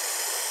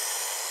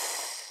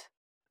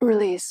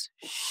 Release.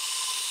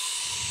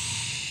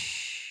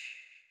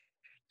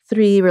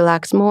 3,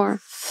 relax more.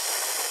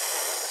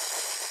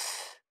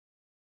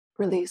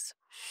 Release.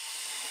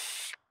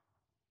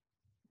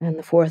 And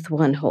the 4th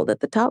one, hold at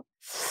the top.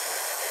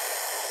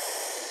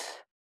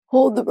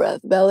 Hold the breath,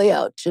 belly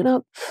out, chin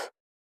up.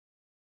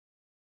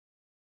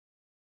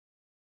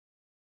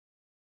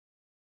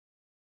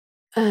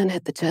 And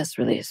hit the chest,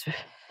 release.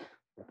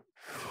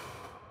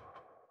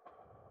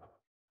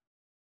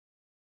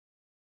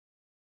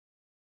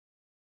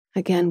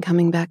 Again,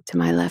 coming back to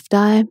my left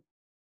eye.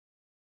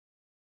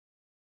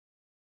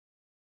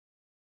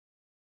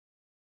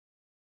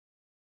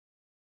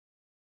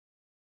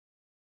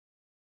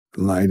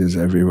 Light is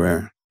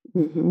everywhere,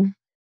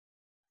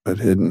 but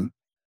hidden.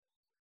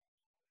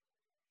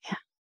 Yeah.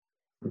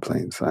 In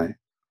plain sight.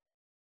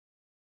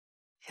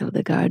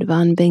 Hildegard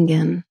von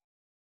Bingen.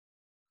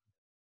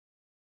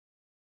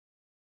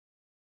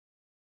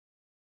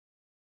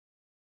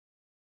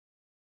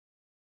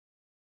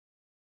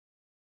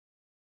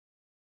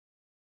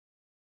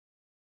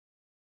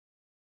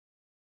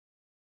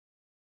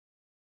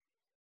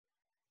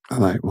 The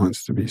light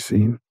wants to be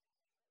seen.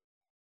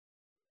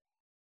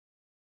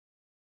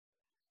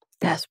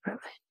 Desperately.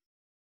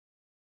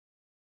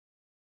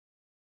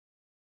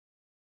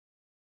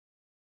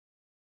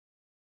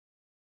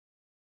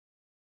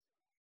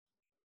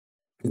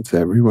 It's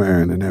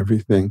everywhere and in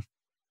everything.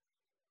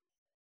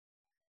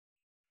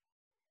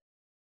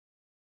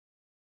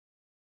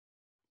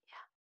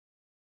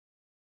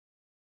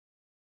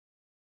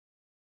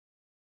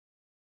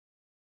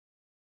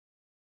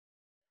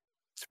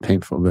 It's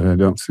painful that I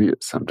don't see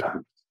it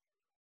sometimes.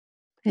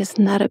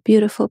 Isn't that a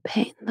beautiful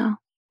pain, though?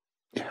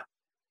 Yeah.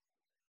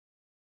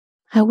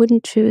 I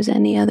wouldn't choose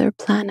any other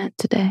planet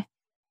today.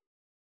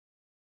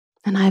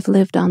 And I've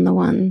lived on the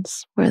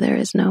ones where there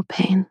is no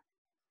pain.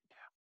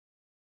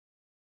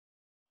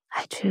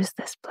 I choose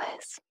this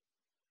place.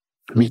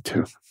 Me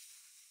too.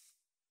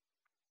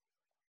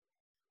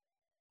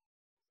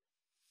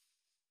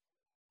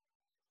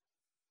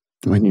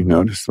 When you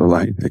notice the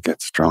light, it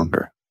gets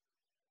stronger.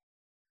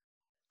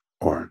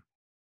 Or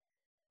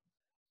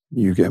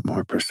you get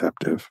more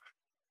perceptive.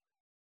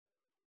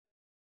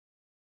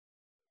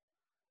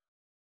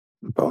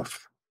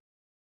 Both.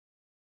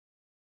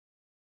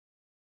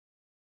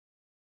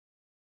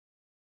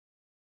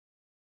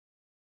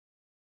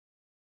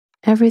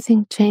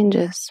 Everything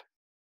changes.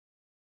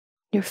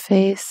 Your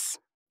face,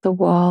 the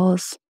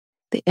walls,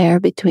 the air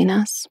between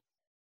us.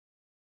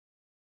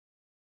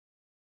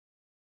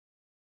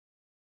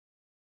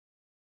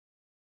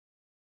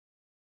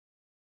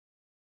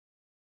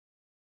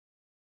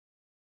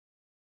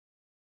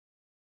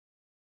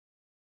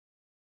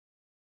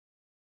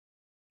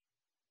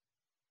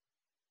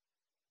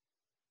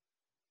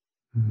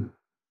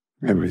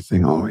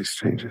 Everything always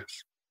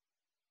changes.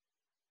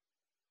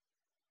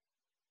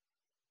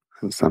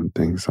 And some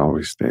things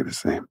always stay the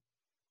same.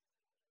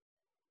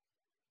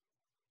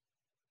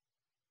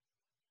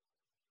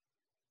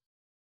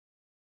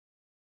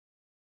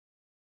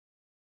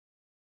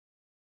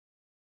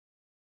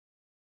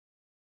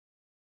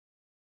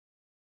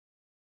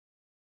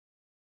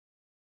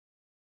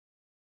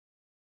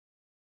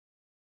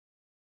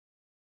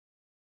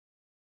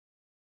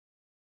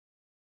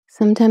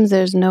 Sometimes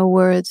there's no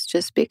words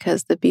just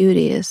because the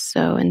beauty is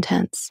so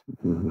intense.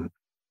 Mm-hmm.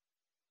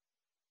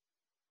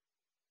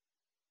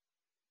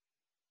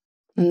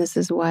 And this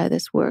is why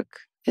this work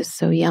is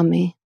so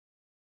yummy,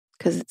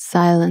 because it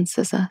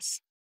silences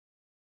us,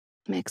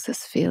 makes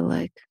us feel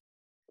like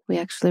we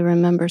actually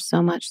remember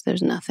so much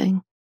there's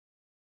nothing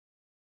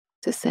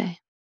to say.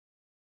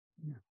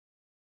 Yeah.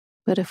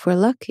 But if we're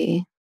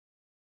lucky,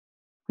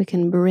 we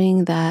can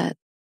bring that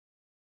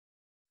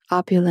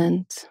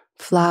opulent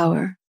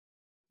flower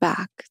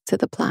back to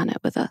the planet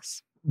with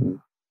us. Mm.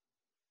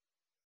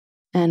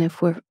 And if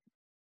we're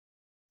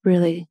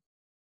really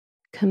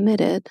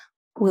committed,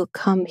 we'll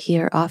come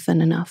here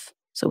often enough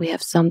so we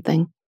have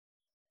something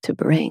to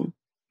bring.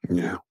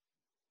 Yeah.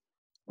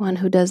 One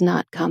who does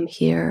not come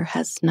here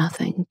has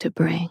nothing to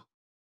bring.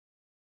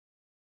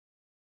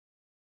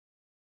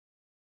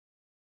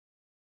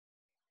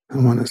 I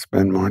want to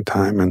spend more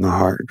time in the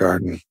heart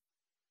garden,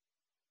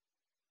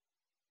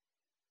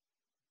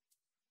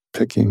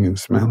 picking and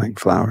smelling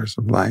flowers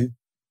of light.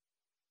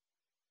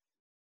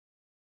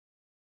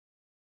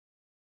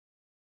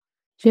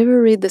 Did you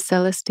ever read the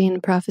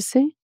Celestine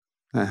Prophecy?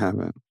 I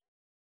haven't.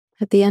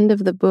 At the end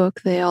of the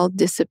book, they all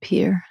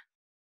disappear.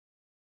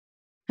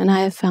 And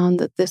I have found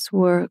that this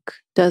work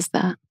does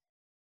that.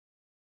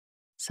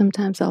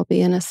 Sometimes I'll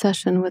be in a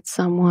session with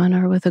someone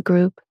or with a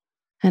group,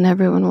 and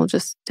everyone will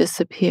just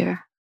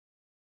disappear.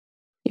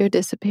 You're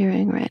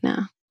disappearing right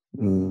now.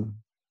 Mm.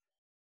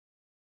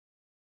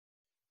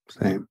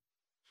 Same.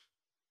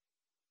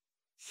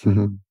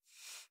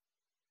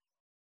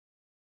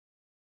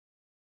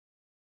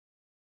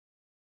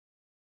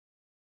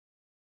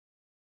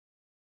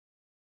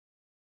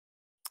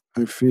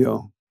 I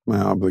feel my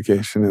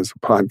obligation as a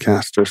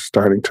podcaster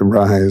starting to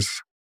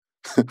rise.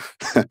 And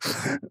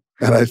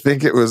I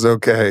think it was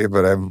okay,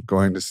 but I'm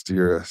going to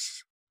steer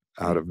us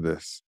out of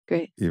this.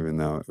 Great. Even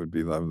though it would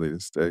be lovely to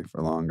stay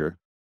for longer.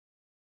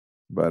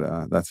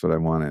 But that's what I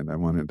wanted. I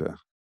wanted to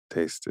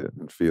taste it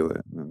and feel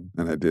it.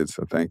 And I did.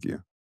 So thank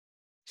you.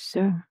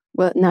 Sure.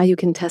 Well, now you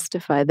can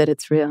testify that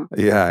it's real.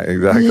 Yeah,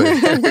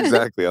 exactly.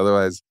 Exactly.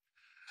 Otherwise,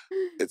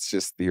 it's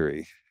just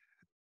theory,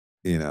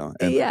 And,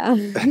 yeah.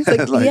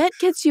 It's like, yet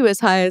gets you as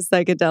high as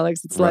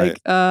psychedelics. It's right.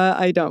 like,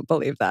 I don't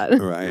believe that.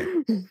 Right.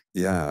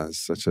 Yeah. It's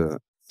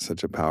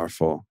such a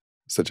powerful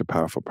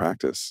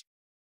practice.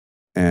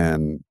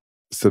 And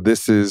so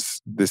this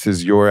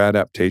is your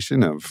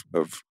adaptation of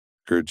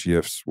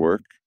Gurdjieff's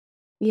work.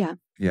 Yeah.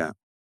 Yeah.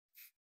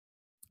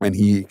 And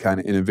he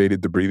kind of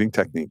innovated the breathing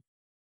technique.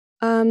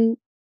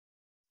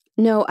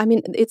 No, I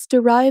mean, it's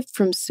derived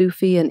from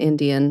Sufi and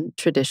Indian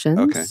traditions.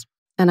 Okay.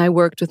 And I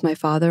worked with my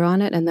father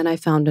on it. And then I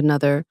found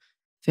another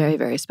very,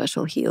 very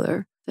special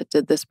healer that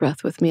did this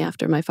breath with me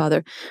after my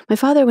father. My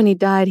father, when he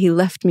died, he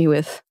left me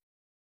with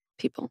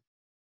people.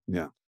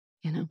 Yeah.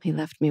 He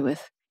left me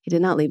with, he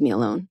did not leave me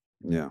alone.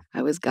 Yeah.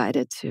 I was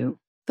guided to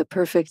the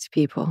perfect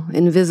people,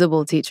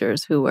 invisible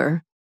teachers who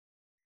were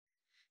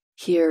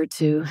here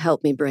to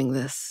help me bring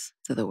this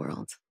to the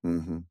world.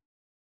 Mm-hmm.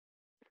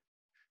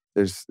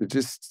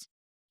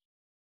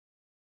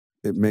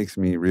 It makes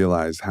me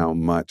realize how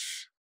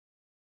much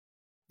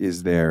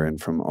is there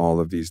and from all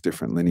of these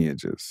different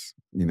lineages,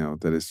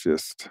 that it's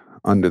just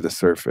under the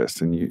surface,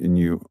 and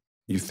you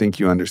think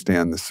you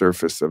understand the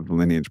surface of the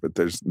lineage, but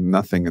there's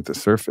nothing at the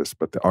surface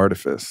but the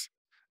artifice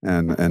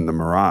and the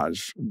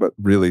mirage. But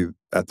really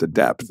at the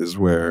depth is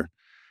where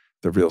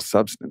the real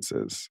substance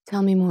is.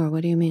 Tell me more.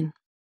 What do you mean?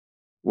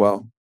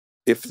 well,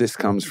 if this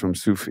comes from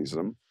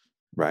Sufism,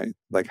 right?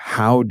 Like,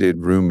 how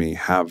did Rumi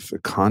have the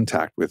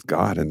contact with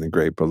God and the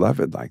great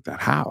beloved like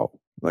that? How?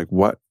 Like,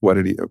 what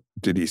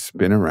did he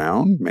spin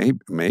around?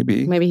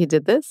 Maybe Maybe he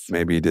did this.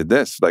 Maybe he did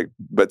this. Like,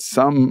 but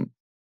some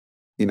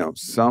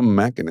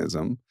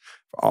mechanism,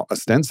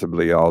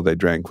 ostensibly all they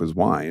drank was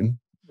wine.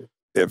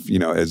 If,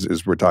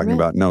 as we're talking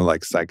about, no,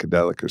 like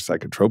psychedelic or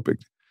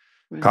psychotropic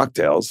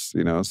cocktails,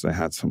 so they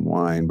had some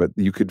wine, but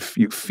you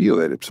feel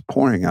it. It's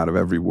pouring out of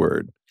every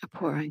word.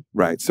 Pouring.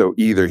 Right. So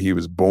either he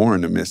was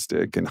born a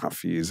mystic and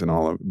Hafiz and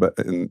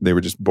and they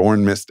were just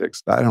born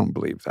mystics. I don't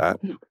believe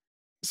that. No.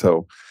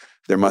 So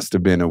there must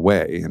have been a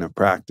way and a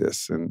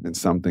practice and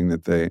something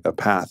a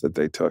path that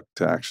they took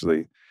to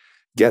actually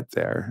get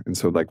there. And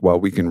so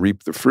we can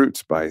reap the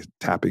fruits by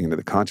tapping into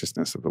the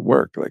consciousness of the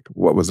work. Like,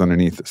 what was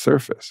underneath the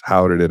surface?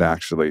 How did it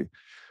actually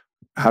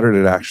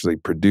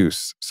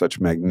produce such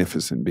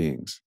magnificent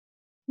beings?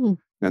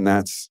 And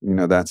that's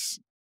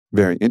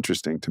very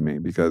interesting to me,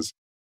 because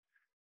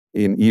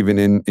even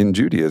in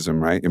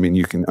Judaism, right? I mean,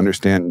 you can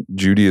understand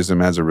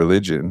Judaism as a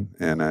religion,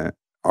 and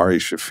Ari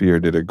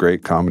Shafir did a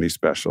great comedy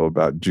special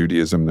about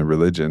Judaism, the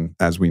religion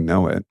as we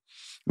know it.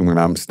 And when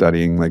I'm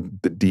studying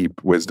the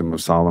deep wisdom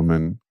of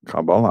Solomon,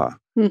 Kabbalah,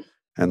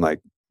 and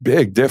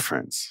big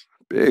difference.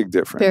 Very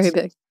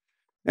big.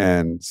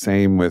 And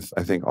same with,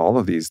 I think, all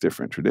of these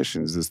different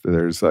traditions is that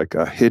there's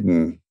a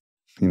hidden,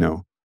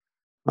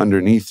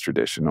 underneath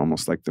tradition,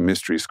 almost like the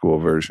mystery school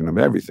version of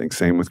everything.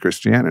 Same with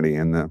Christianity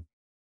and the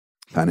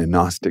kind of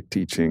Gnostic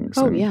teachings.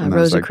 And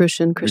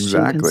Rosicrucian,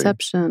 Christian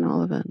conception,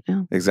 all of it.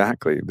 Yeah.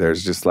 Exactly.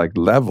 There's just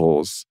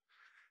levels,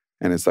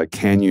 and it's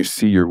can you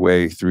see your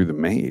way through the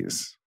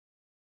maze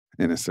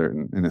in a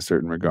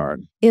certain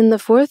regard? In the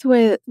fourth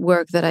way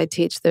work that I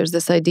teach, there's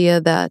this idea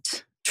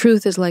that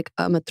truth is like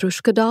a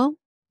Matryoshka doll.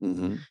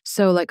 Mm-hmm.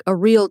 So a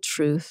real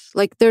truth,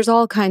 there's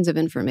all kinds of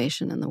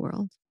information in the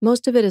world.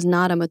 Most of it is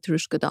not a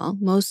Matryoshka doll.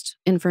 Most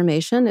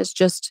information is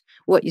just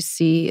what you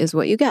see is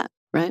what you get,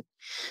 right?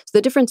 So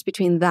the difference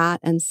between that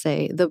and,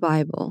 say, the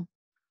Bible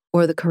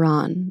or the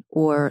Quran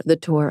or the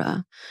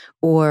Torah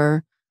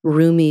or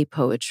Rumi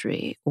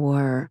poetry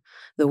or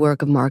the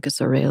work of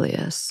Marcus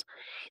Aurelius,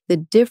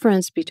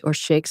 or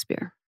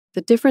Shakespeare,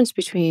 the difference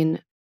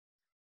between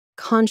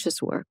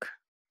conscious work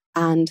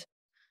and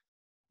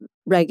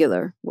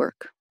regular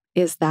work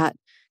is that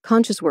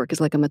conscious work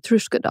is like a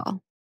Matryoshka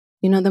doll.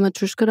 You know the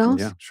Matryoshka dolls?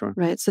 Yeah, sure.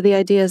 Right. So the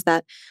idea is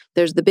that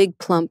there's the big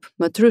plump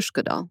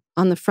Matryoshka doll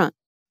on the front.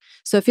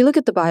 So if you look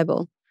at the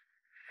Bible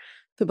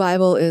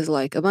is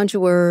a bunch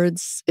of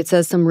words. It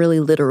says some really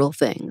literal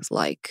things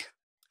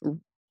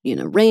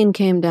rain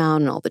came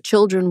down and all the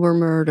children were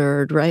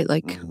murdered, right?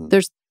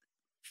 There's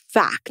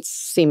facts,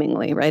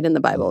 seemingly, right, in the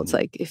Bible. It's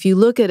if you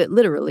look at it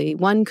literally,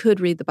 one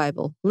could read the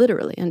Bible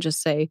literally and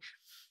just say,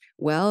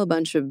 well, a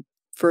bunch of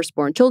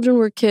firstborn children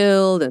were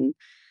killed and,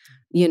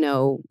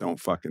 don't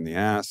fuck in the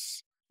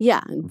ass.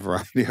 Yeah.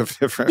 Variety of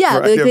different. Yeah,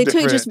 they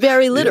take just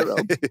very literal.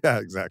 Yeah,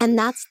 exactly. And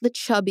that's the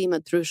chubby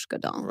Matryoshka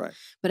doll. Right.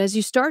 But as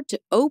you start to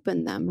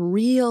open them,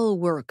 real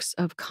works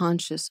of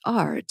conscious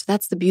art,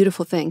 that's the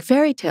beautiful thing.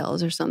 Fairy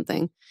tales or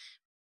something.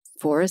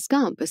 Forrest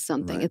Gump is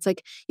something. Right.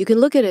 It's you can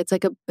look at it.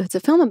 It's a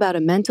film about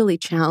a mentally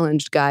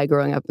challenged guy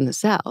growing up in the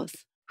South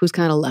who's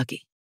kind of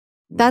lucky.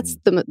 That's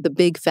the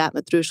big fat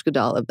Matryoshka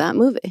doll of that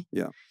movie.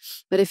 Yeah.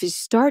 But if you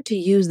start to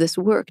use this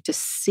work to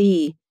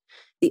see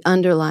the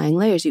underlying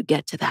layers, you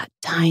get to that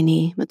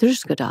tiny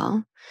Matryoshka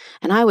doll.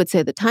 And I would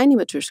say the tiny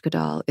Matryoshka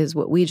doll is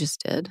what we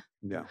just did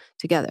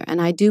together. And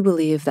I do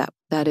believe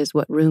that is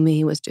what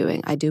Rumi was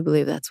doing. I do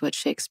believe that's what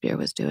Shakespeare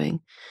was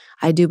doing.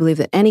 I do believe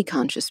that any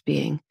conscious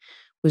being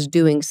was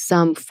doing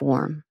some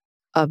form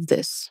of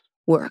this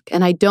work.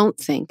 And I don't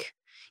think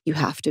you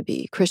have to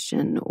be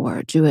Christian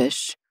or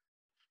Jewish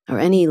or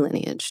any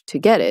lineage to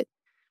get it.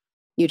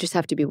 You just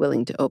have to be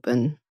willing to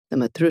open the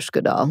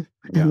Matryoshka doll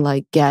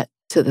and get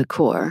to the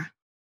core.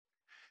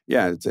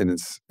 Yeah,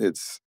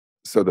 it's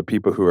so the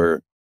people who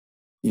are,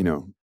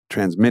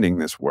 transmitting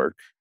this work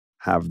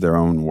have their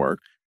own work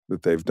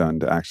that they've done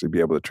to actually be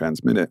able to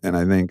transmit it. And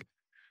I think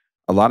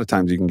a lot of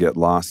times you can get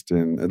lost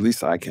in, at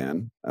least I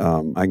can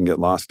get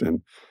lost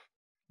in,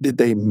 did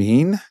they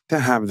mean to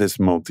have this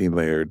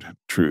multi-layered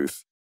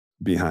truth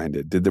behind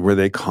it? Were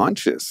they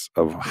conscious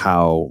of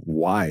how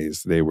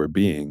wise they were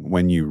being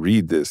when you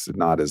read this,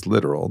 not as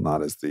literal,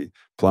 not as the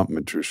plump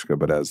Matryoshka,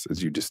 but as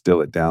you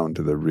distill it down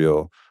to the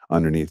real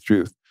underneath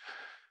truth?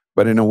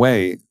 But in a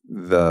way,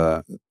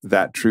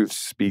 that truth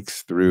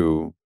speaks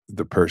through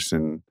the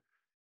person,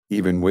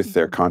 even with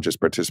their conscious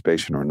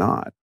participation or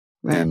not.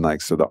 Right.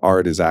 And so the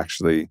art is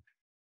actually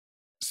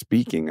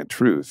speaking a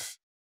truth,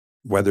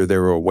 whether they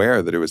were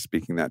aware that it was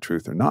speaking that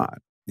truth or not,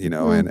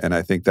 and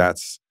I think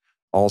that's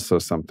also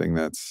something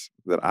that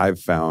I've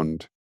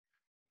found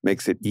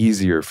makes it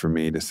easier for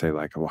me to say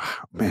wow,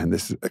 man,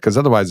 this is, because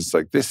otherwise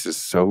it's this is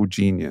so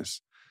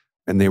genius.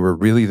 And they were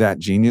really that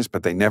genius,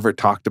 but they never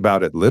talked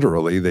about it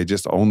literally. They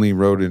just only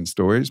wrote in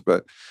stories,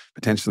 but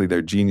potentially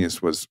their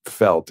genius was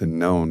felt and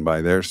known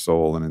by their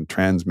soul and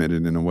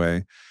transmitted in a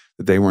way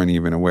that they weren't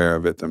even aware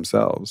of it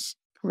themselves.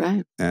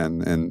 Right.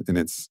 And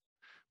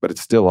but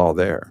it's still all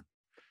there.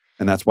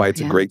 And that's why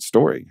it's a great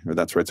story, or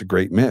that's why it's a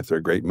great myth or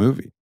a great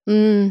movie.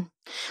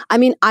 I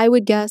mean, I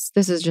would guess,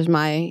 this is just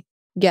my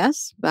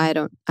guess,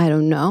 but I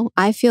don't know.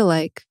 I feel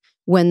like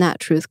when that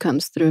truth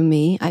comes through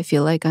me, I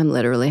feel like I'm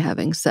literally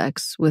having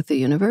sex with the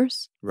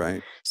universe.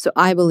 Right. So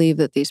I believe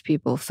that these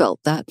people felt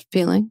that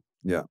feeling.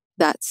 Yeah.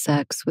 That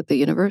sex with the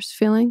universe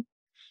feeling.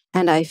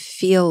 And I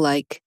feel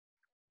like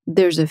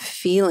there's a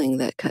feeling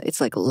that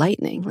it's like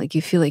lightning. Like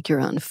you feel like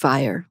you're on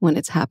fire when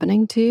it's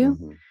happening to you.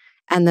 Mm-hmm.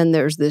 And then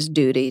there's this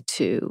duty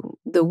to,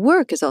 the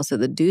work is also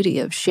the duty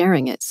of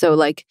sharing it. So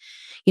like,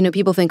 you know,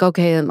 people think,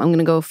 okay, I'm going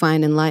to go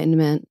find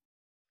enlightenment.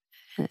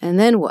 And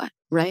then what,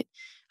 right?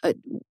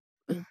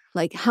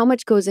 Like how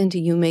much goes into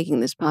you making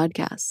this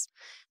podcast?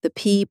 The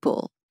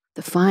people,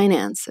 the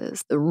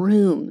finances, the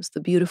rooms, the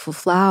beautiful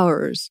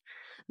flowers,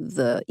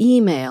 the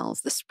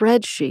emails, the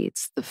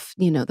spreadsheets,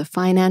 the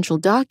financial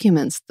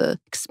documents, the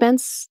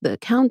expense, the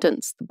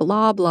accountants, the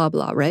blah, blah,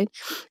 blah, right?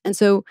 And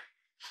so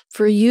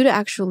for you to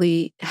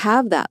actually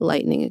have that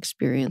lightning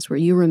experience where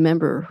you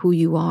remember who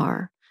you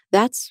are,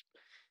 that's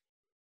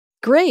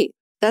great.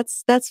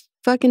 That's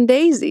fucking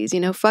daisies,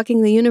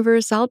 fucking the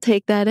universe. I'll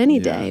take that any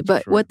day.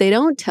 But what they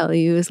don't tell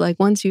you is like,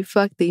 once you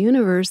fuck the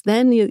universe,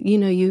 then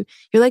you're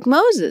like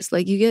Moses,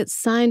 like you get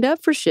signed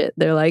up for shit.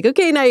 They're like,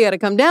 okay, now you got to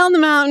come down the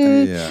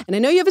mountain. Yeah. And I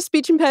know you have a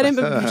speech impediment,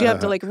 but you have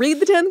to like read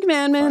the 10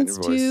 commandments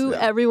to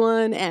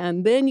everyone.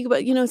 And then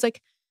it's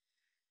like,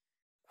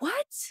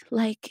 what?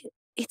 Like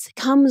it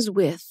comes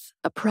with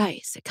a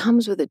price. It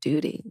comes with a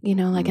duty,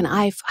 like, and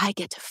I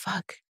get to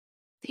fuck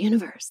the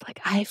universe.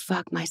 Like I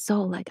fuck my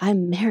soul. Like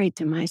I'm married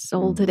to my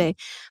soul today.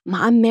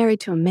 I'm married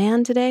to a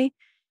man today.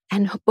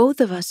 And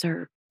both of us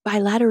are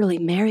bilaterally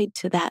married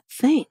to that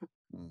thing.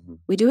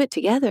 We do it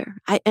together.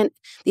 And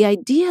the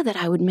idea that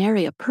I would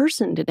marry a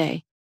person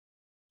today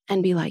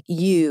and be like,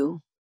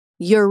 you're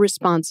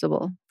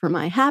responsible for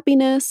my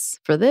happiness,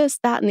 for this,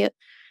 that, and the other,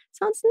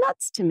 sounds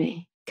nuts to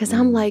me. Because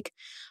I'm like,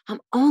 I'm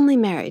only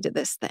married to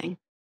this thing.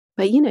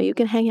 But you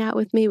can hang out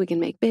with me. We can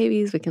make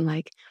babies. We can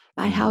like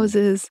buy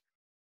houses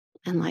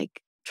and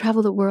like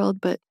travel the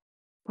world, but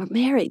we're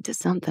married to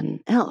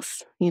something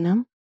else,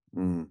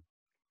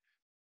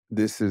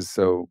 This is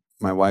so,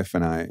 my wife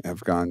and I have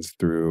gone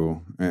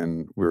through,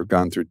 and we've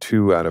gone through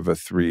 2 out of a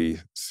 3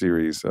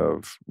 series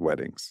of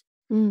weddings.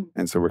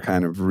 And so we're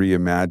kind of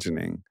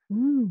reimagining,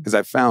 because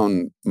I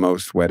found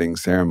most wedding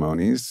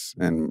ceremonies,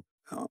 and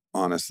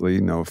honestly,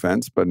 no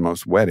offense, but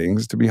most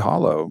weddings to be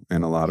hollow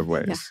in a lot of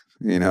ways.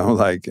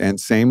 And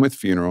same with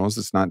funerals.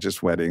 It's not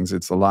just weddings.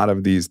 It's a lot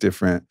of these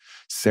different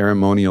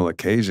ceremonial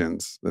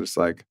occasions that it's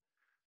like,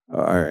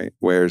 all right,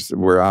 we're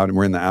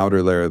in the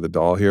outer layer of the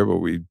doll here, but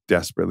we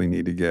desperately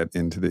need to get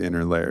into the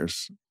inner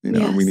layers.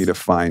 We need to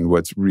find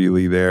what's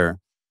really there.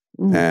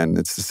 And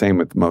it's the same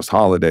with most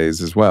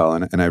holidays as well.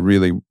 And I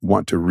really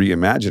want to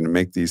reimagine and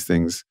make these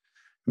things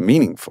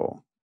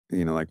meaningful.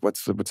 Like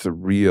what's the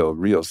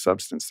real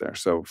substance there?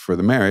 So for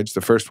the marriage,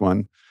 the first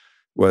one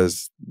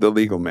was the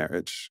legal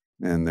marriage.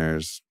 And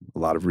there's a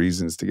lot of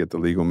reasons to get the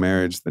legal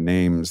marriage, the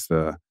names,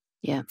 the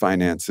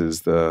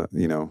finances,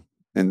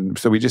 and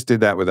so we just did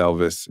that with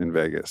Elvis in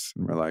Vegas.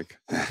 And we're like,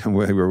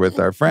 we were with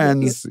our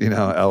friends,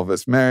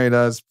 Elvis married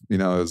us, it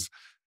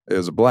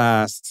was a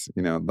blast,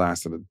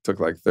 it took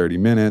like 30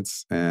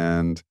 minutes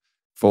and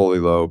full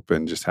elope,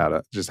 and just had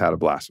a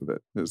blast with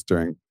it. It was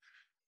during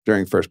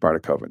first part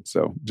of COVID.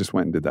 So just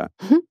went and did that.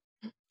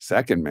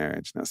 Second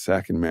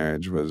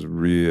marriage was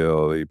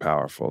really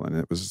powerful. And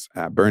it was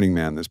at Burning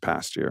Man this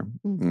past year.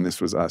 And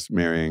this was us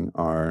marrying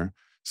our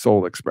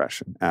soul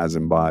expression as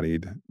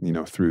embodied,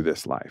 through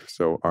this life.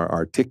 So our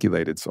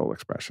articulated soul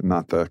expression,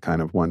 not the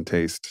kind of one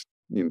taste,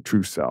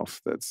 true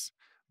self that's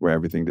where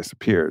everything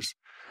disappears,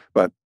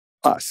 but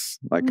us,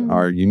 like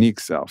our unique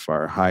self,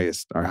 our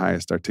highest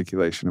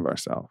articulation of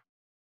ourself.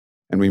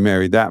 And we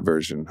married that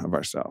version of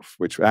ourself,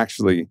 which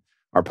actually,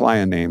 our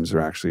playa names are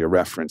actually a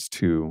reference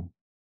to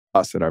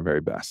us at our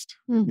very best,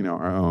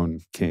 our own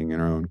king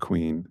and our own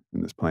queen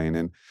in this plane.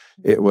 And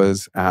it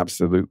was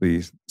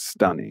absolutely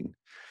stunning.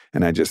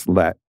 And I just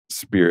let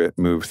spirit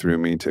move through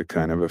me to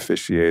kind of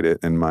officiate it.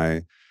 And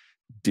my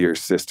dear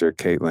sister,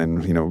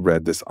 Caitlin,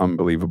 read this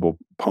unbelievable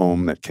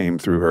poem that came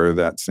through her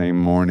that same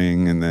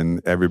morning. And then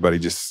everybody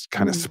just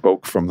kind of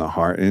spoke from the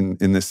heart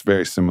in this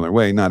very similar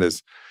way, not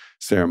as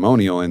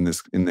ceremonial in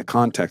the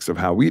context of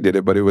how we did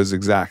it, but it was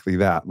exactly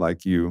that.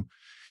 Like you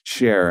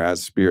share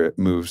as spirit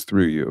moves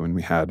through you. And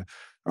we had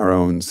our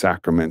own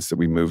sacraments that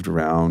we moved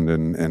around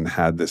and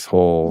had this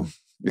whole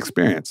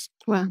experience.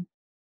 Wow.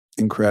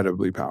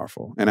 Incredibly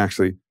powerful, and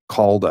actually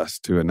called us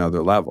to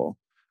another level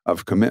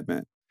of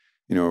commitment.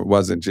 It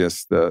wasn't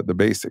just the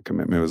basic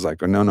commitment. It was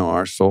like, oh, no,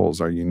 our souls,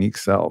 our unique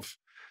self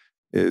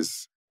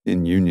is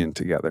in union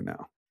together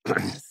now.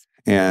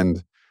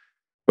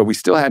 But we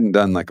still hadn't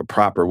done like a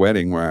proper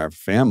wedding where our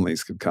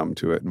families could come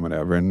to it and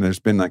whatever. And there's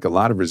been like a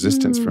lot of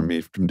resistance from me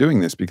from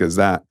doing this, because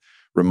that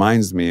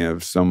reminds me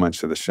of so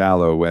much of the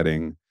shallow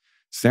wedding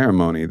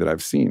ceremony that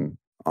I've seen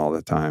all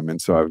the time.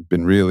 And so I've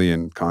been really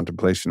in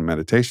contemplation and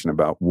meditation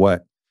about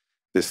what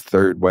this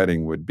third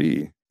wedding would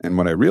be. And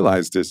what I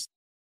realized is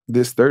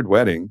this third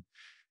wedding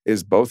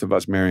is both of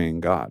us marrying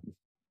God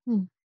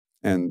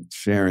and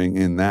sharing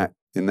in that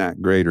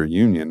greater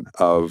union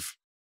of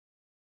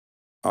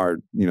our,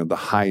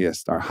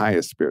 our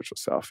highest spiritual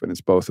self. And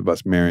it's both of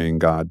us marrying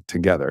God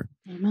together.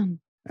 Amen.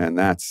 And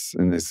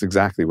it's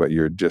exactly what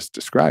you're just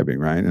describing,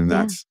 right? And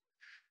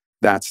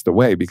that's the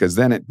way, because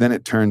then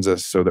it turns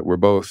us so that we're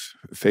both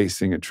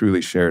facing a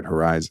truly shared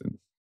horizon.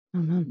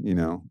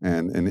 Amen.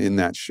 And in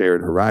that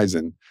shared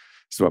horizon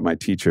is what my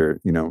teacher,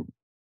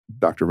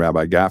 Dr.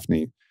 Rabbi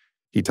Gaffney,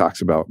 he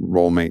talks about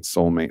role mate,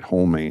 soulmate,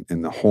 whole mate.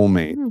 And the whole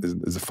mate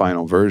is the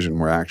final version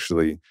where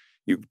actually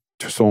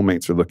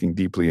soulmates are looking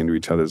deeply into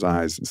each other's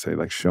eyes and say,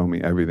 like, show me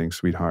everything,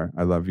 sweetheart.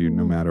 I love you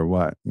no matter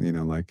what.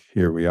 Like,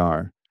 here we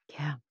are.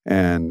 Yeah.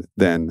 And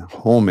then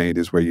whole mate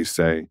is where you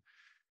say,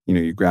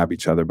 you grab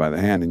each other by the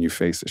hand and you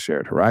face a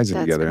shared horizon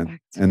together.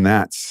 Correct. And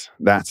that's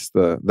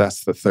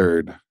the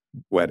third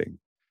wedding.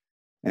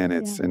 And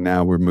and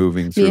now we're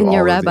moving through. Me and all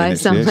your of the rabbi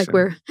sound like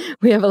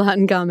we have a lot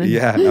in common.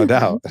 Yeah, no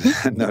doubt.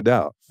 No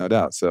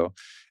doubt. So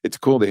it's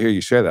cool to hear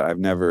you share that.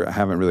 I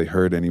haven't really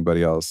heard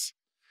anybody else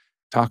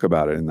talk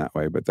about it in that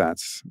way, but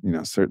that's,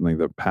 certainly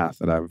the path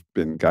that I've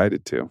been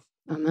guided to.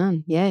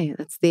 Amen. Yay.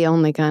 That's the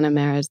only kind of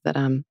marriage that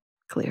I'm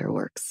clear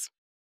works.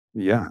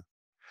 Yeah.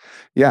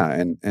 Yeah.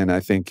 And I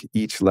think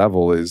each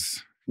level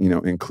is,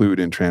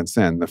 include and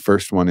transcend. The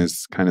first one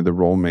is kind of the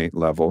role mate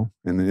level.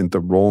 And then at the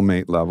role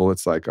mate level,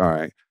 it's like, all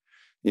right,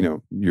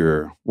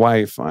 you're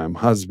wife, I'm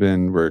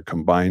husband, we're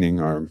combining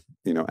our,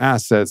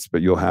 assets,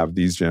 but you'll have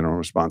these general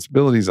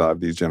responsibilities. I'll have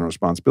these general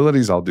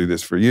responsibilities. I'll do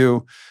this for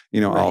you.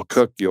 Right. I'll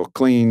cook, you'll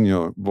clean,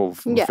 we'll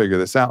figure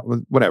this out,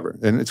 whatever.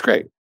 And it's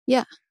great.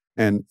 Yeah.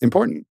 And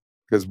important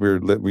because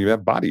we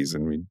have bodies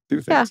and we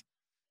do things. Yeah.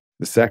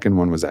 The second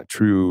one was that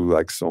true,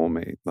 like,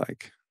 soulmate,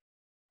 like,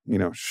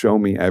 show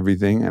me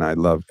everything and I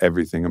love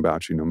everything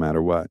about you no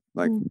matter what.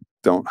 Like,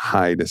 don't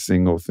hide a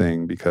single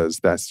thing, because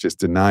that's just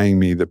denying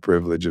me the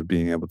privilege of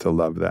being able to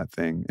love that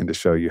thing and to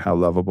show you how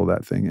lovable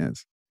that thing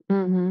is.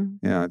 Mm-hmm.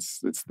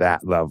 It's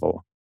that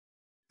level.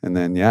 And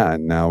then,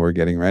 and now we're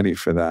getting ready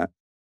for that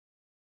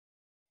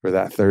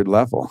third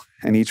level.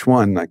 And each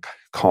one, like,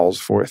 calls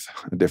forth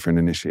a different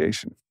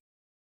initiation.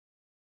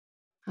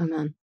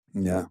 Amen.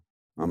 Yeah.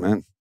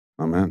 Amen.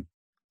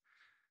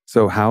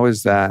 So how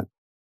is that?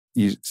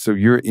 So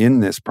you're in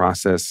this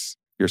process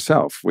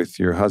yourself with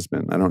your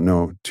husband. I don't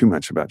know too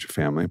much about your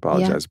family.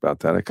 Apologize about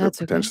that. I could have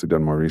potentially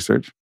done more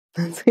research.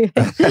 That's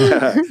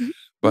okay.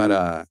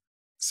 But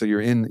so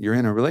you're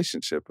in a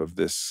relationship of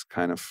this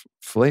kind of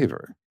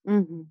flavor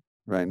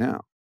right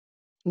now.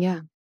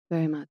 Yeah,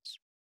 very much.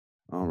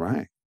 All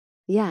right.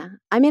 Yeah.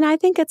 I mean, I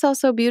think it's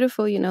also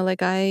beautiful,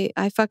 like I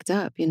fucked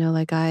up,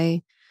 like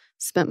I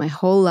spent my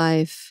whole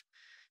life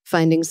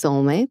finding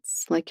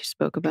soulmates, like you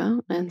spoke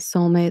about. And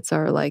soulmates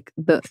are like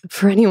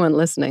for anyone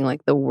listening,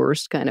 like the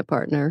worst kind of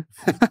partner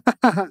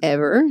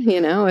ever,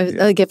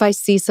 Like if I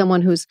see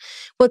someone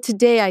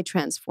today I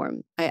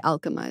alchemize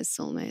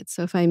soulmates.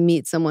 So if I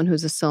meet someone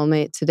who's a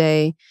soulmate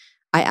today,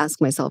 I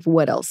ask myself,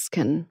 what else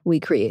can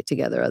we create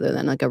together other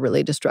than like a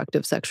really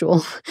destructive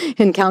sexual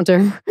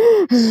encounter?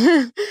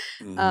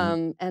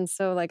 And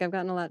so like I've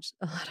gotten a lot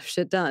of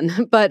shit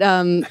done. But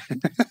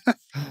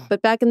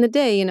but back in the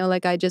day,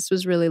 like I just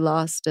was really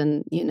lost,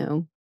 and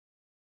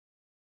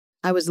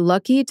I was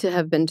lucky to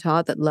have been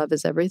taught that love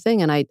is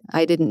everything, and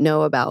I didn't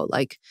know about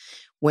like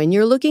when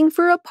you're looking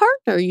for a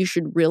partner, you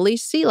should really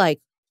see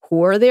like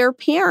who are their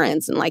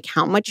parents and like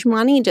how much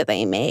money do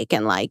they make,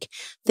 and like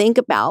think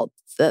about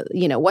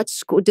what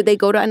school did they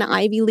go to, an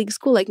Ivy League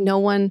school? Like no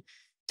one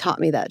taught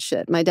me that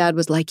shit. My dad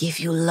was like, if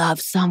you love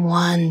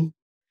someone,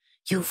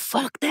 you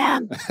fuck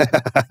them.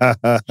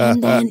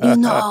 And then,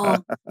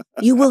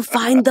 you will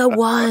find the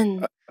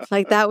one.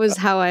 Like that was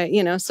how I,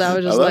 so I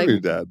was just I love your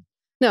dad.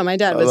 No, my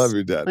dad was. I love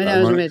your dad. My dad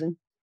was amazing.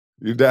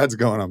 Your dad's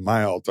going on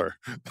my altar.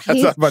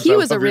 He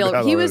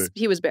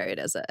was buried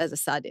as a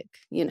tzaddik,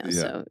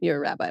 so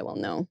your rabbi will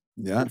know.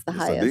 Yeah. It's the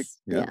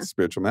highest. Yeah.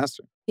 Spiritual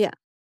master. Yeah.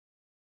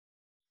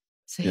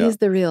 So he's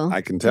the real. I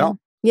can tell.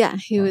 Yeah,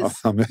 he was.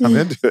 I'm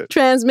into it.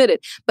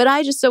 Transmitted. But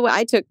I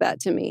took that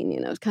to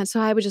mean, so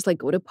I would just like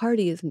go to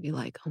parties and be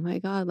like, oh my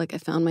God, like I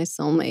found my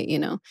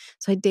soulmate,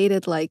 So I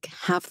dated like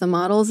half the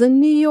models in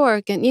New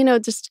York, and,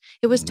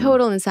 it was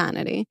total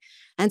insanity.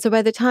 And so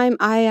by the time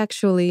I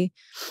actually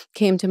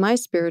came to my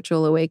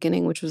spiritual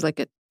awakening, which was like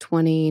at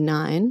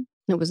 29,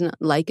 it was not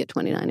like at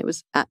 29, it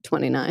was at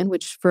 29,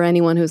 which for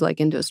anyone who's like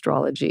into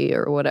astrology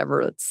or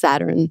whatever,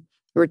 Saturn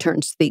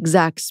returns to the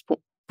exact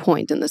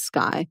point in the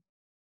sky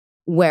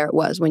where it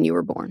was when you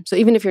were born. So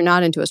even if you're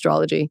not into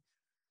astrology,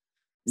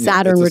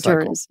 Saturn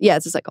returns. Yeah,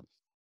 it's a cycle.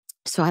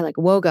 So I like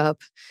woke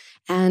up,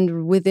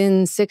 and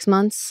within 6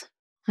 months,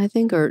 I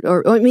think,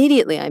 or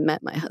immediately I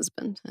met my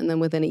husband. And then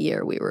within a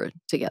year we were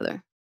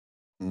together.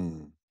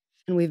 And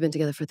we've been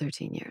together for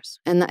 13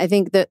 years. And I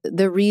think that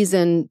the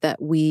reason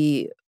that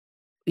we,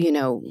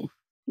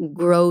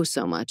 grow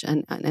so much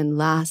and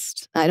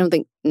last, I don't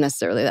think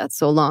necessarily that's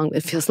so long.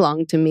 It feels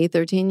long to me,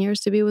 13 years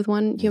to be with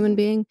one human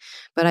being.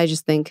 But I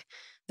just think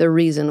the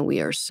reason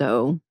we are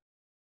so,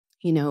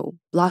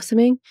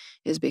 blossoming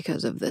is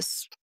because of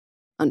this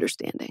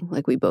understanding.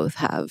 Like we both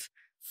have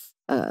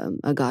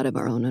a God of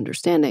our own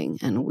understanding,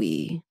 and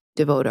we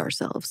devote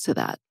ourselves to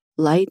that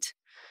light,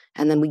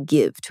 and then we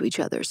give to each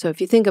other. So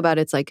if you think about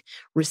it, it's like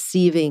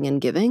receiving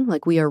and giving.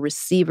 Like we are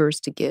receivers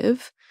to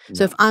give.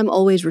 So if I'm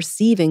always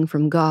receiving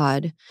from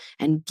God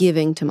and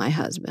giving to my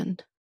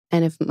husband,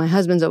 and if my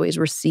husband's always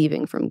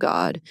receiving from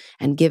God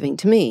and giving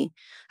to me,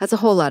 that's a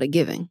whole lot of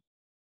giving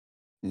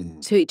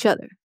to each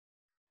other,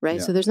 right?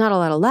 Yeah. So there's not a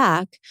lot of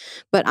lack,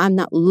 but I'm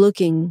not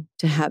looking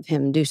to have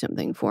him do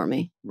something for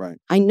me. Right.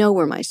 I know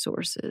where my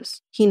source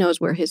is. He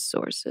knows where his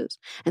source is.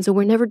 And so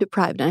we're never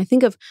deprived. And I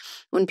think of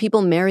when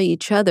people marry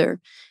each other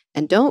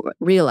and don't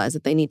realize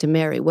that they need to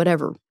marry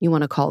whatever you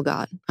want to call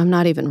God. I'm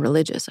not even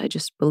religious. I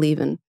just believe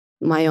in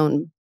my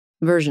own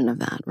version of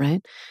that,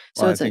 right?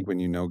 So Well, I it's think when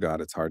you know God,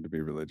 it's hard to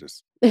be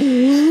religious.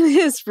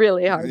 it's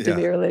really hard to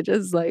be Yeah.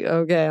 religious. Like,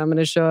 okay, I'm going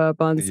to show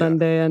up on Yeah.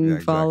 Sunday and Yeah,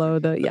 exactly. follow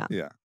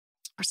Yeah.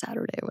 or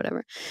Saturday or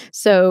whatever.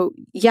 So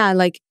yeah,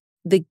 like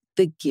the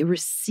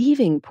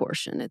receiving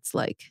portion, it's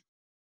like,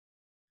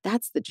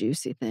 that's the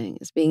juicy thing,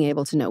 is being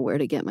able to know where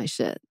to get my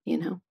shit,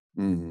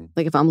 Mm-hmm.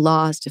 Like if I'm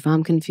lost, if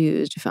I'm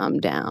confused, if I'm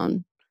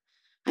down,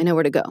 I know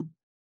where to go.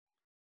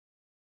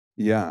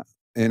 Yeah.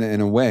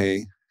 In a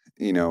way,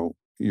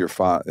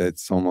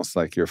 it's almost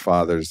like your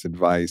father's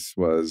advice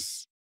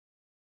was,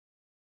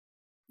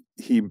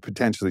 he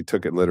potentially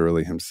took it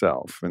literally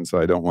himself. And so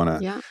I don't want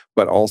to, Yeah.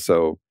 but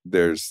also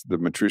there's the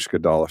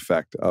Matryoshka doll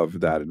effect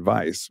of that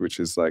advice, which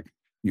is like,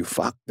 you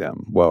fuck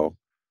them. Well,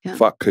 Yeah.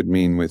 fuck could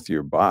mean with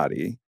your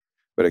body,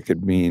 but it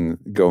could mean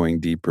going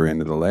deeper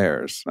into the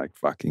layers, like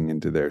fucking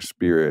into their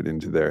spirit,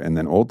 and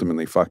then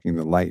ultimately fucking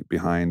the light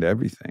behind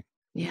everything.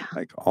 Yeah.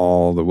 Like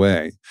all the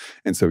way.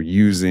 And so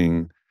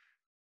using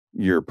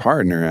your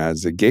partner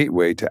as a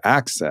gateway to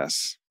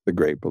access the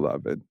great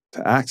beloved,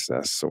 to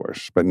access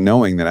source, but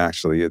knowing that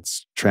actually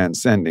it's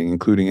transcending,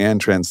 including and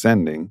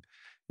transcending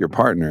your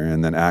partner.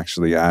 And then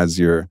actually as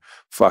you're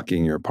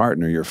fucking your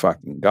partner, you're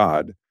fucking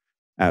God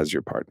as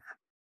your partner.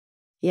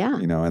 Yeah.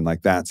 And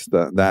like that's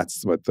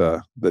what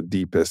the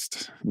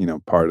deepest,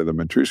 part of the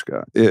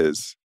Matryoshka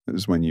is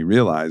when you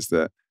realize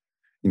that,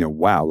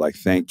 wow, like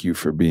thank you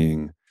for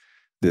being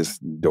this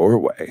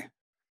doorway,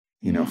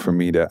 for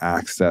me to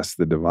access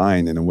the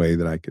divine in a way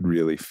that I could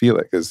really feel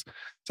it. Because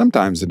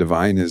sometimes the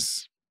divine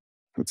it's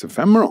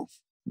ephemeral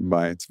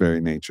by its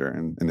very nature,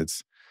 and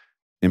it's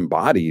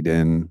embodied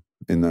in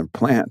the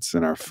plants,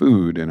 in our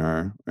food, in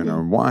our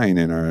wine,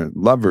 in our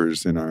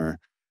lovers, in our,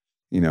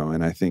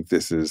 and I think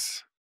this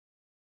is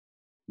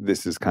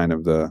kind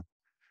of the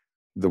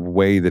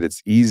way that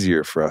it's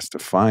easier for us to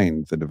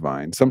find the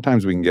divine.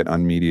 Sometimes we can get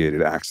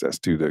unmediated access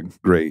to the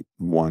great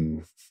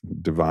one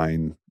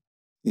divine,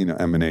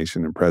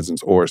 emanation and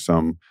presence, or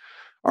some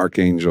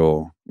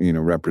archangel,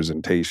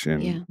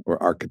 representation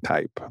or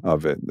archetype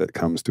of it that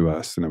comes to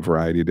us in a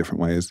variety of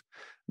different ways.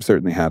 I've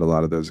certainly had a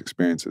lot of those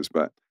experiences,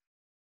 but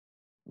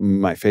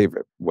my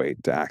favorite way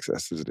to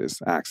access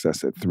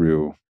it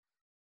through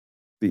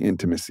the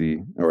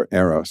intimacy or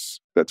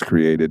eros that's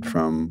created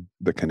from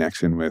the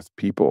connection with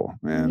people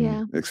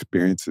and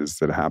experiences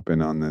that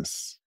happen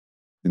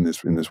in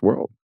this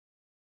world.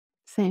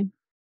 Same.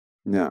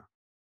 Yeah.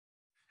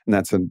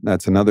 And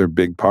that's another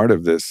big part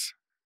of this,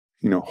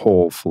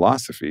 whole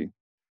philosophy,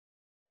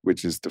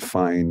 which is to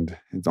find,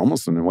 it's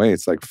almost in a way,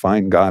 it's like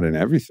find God in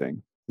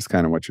everything. It's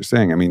kind of what you're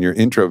saying. I mean, your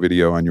intro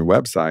video on your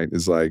website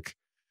is like,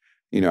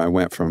 I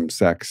went from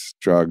sex,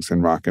 drugs,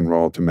 and rock and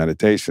roll to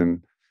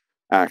meditation.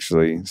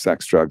 Actually,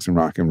 sex, drugs, and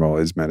rock and roll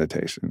is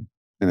meditation.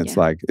 And it's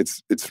like,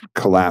 it's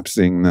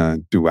collapsing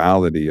the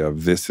duality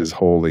of this is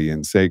holy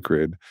and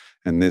sacred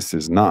and this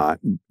is not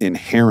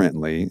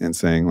inherently, and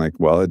saying like,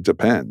 well, it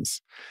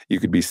depends. You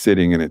could be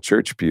sitting in a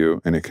church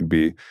pew and it could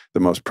be the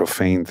most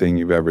profane thing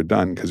you've ever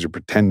done because you're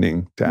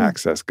pretending to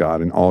access God,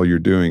 and all you're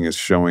doing is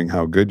showing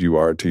how good you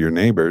are to your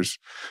neighbors,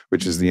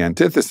 which is the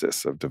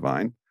antithesis of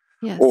divine.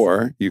 Yes.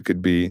 Or you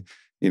could be,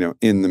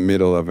 in the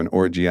middle of an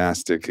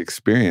orgiastic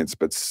experience,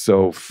 but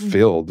so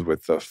filled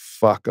with the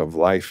fuck of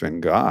life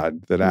and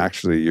God that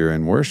actually you're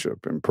in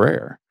worship and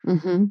prayer.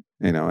 Mm-hmm.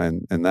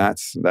 And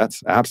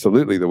that's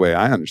absolutely the way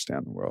I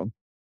understand the world.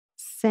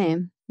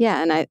 Same.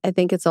 Yeah. And I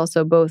think it's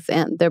also both,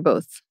 and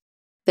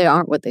they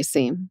aren't what they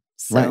seem.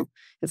 So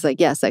it's like,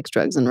 sex,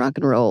 drugs, and rock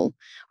and roll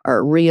are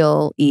a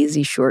real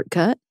easy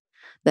shortcut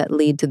that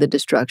lead to the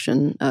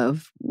destruction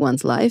of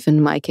one's life.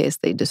 In my case,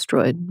 they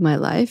destroyed my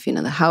life.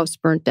 The house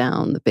burnt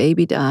down, the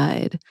baby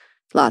died,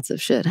 lots of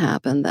shit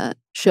happened that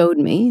showed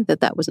me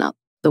that was not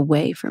the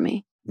way for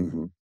me.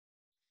 Mm-hmm.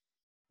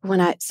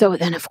 So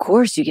then of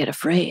course you get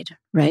afraid,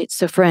 right?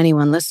 So for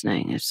anyone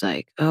listening, it's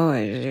like, oh,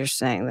 you're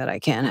saying that I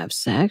can't have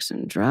sex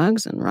and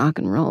drugs and rock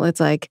and roll. It's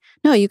like,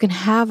 no, you can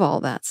have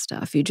all that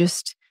stuff. You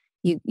just,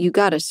 you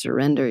got to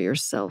surrender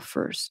yourself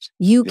first.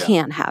 You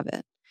can't have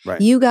it.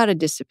 Right. You got to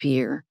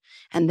disappear,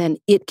 and then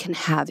it can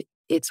have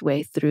its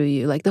way through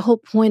you. Like the whole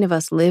point of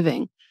us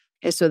living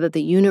is so that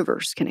the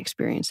universe can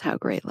experience how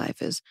great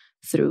life is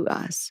through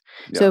us.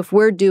 Yeah. So if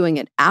we're doing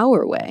it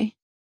our way,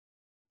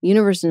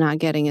 universe is not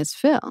getting its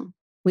fill.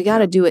 We got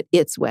to do it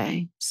its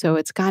way. So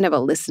it's kind of a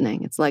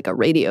listening. It's like a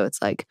radio.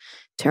 It's like,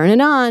 turn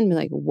it on. Be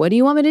like, what do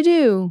you want me to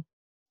do?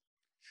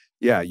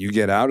 Yeah, you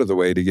get out of the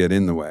way to get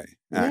in the way,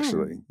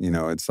 actually.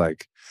 It's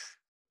like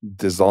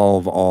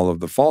dissolve all of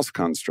the false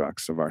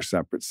constructs of our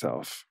separate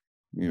self,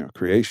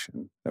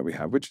 creation that we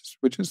have, which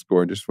is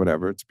gorgeous,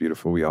 whatever. It's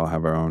beautiful. We all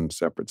have our own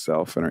separate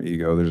self and our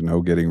ego. There's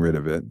no getting rid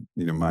of it.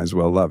 Might as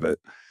well love it.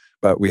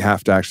 But we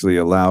have to actually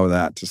allow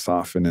that to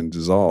soften and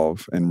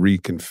dissolve and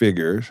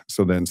reconfigure.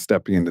 So then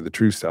stepping into the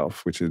true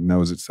self, which it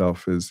knows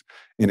itself is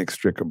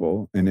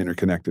inextricable and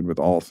interconnected with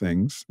all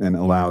things and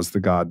allows the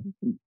God,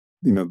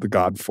 the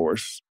God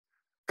force,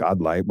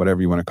 God light,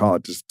 whatever you want to call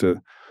it, just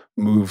to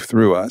move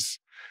through us.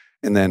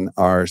 And then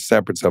our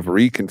separate self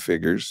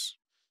reconfigures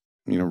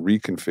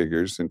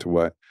into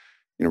what,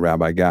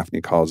 Rabbi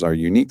Gaffney calls our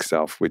unique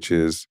self, which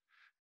is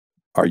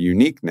our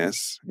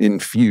uniqueness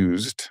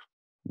infused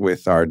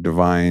with our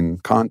divine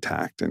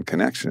contact and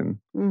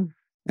connection.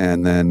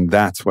 And then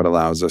that's what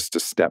allows us to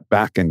step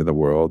back into the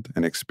world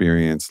and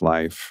experience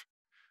life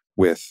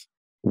with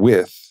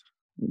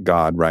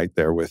God right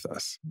there with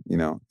us,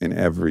 in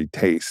every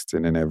taste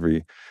and in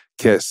every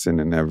kiss and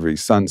in every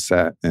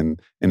sunset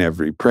and in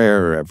every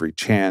prayer or every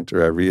chant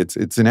or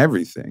it's in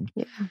everything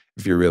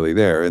if you're really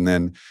there. And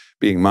then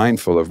being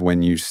mindful of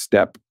when you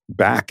step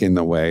back in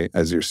the way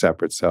as your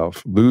separate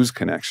self, lose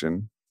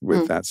connection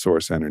with that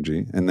source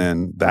energy. And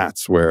then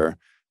that's where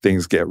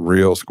things get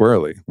real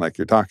squirrely, like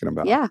you're talking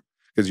about. Yeah.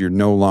 Because you're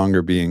no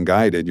longer being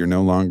guided. You're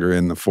no longer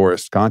in the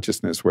forest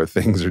consciousness where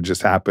things are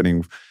just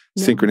happening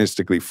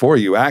synchronistically for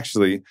you.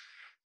 Actually,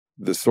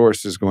 the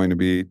source is going to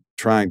be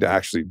trying to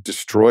actually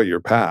destroy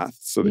your path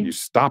so that you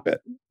stop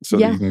it, so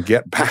that you can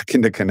get back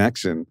into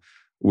connection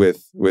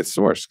with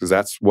source. Because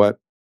that's what,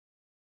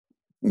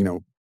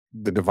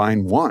 the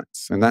divine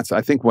wants. And that's,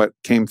 I think, what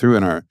came through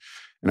in our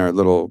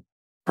little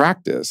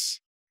practice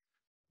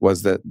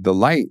was that the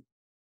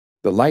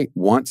light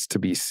wants to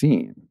be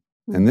seen.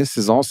 And this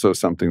is also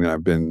something that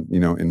I've been,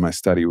 in my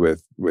study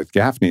with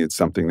Gaffney, it's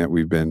something that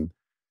we've been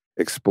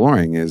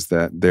exploring, is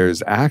that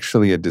there's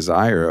actually a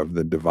desire of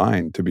the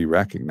divine to be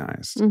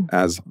recognized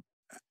as,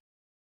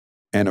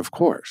 and of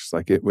course,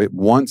 like it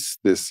wants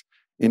this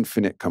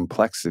infinite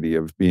complexity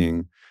of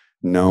being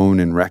known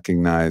and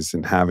recognized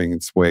and having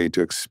its way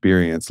to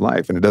experience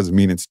life. And it doesn't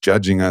mean it's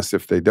judging us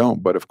if they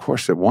don't, but of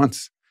course it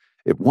wants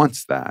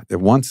that. It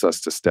wants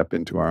us to step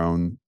into our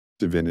own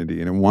divinity,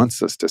 and it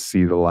wants us to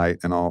see the light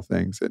in all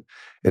things.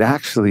 It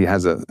actually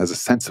has a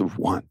sense of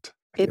want.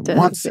 It does,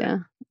 wants it.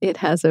 It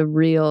has a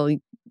real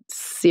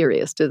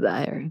serious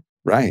desire.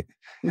 Right.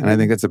 And I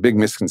think that's a big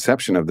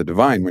misconception of the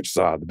divine, which is,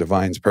 the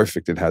divine's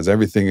perfect. It has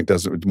everything. It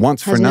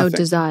wants for nothing. No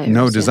desire.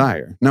 No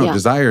desire. No,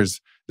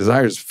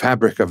 desire's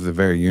fabric of the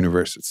very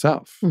universe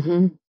itself.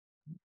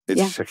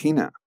 It's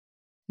Shekinah.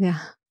 Yeah.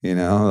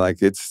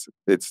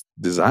 It's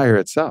desire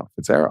itself.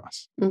 It's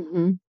eros.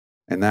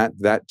 And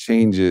that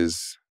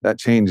changes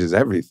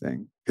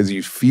everything, because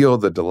you feel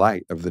the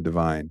delight of the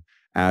divine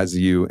as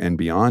you and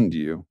beyond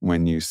you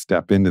when you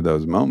step into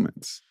those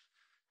moments.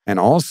 And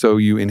also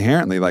you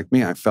inherently, like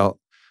me, I felt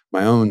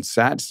my own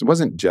sadness. It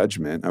wasn't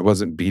judgment. I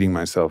wasn't beating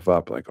myself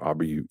up like,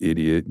 Aubrey, you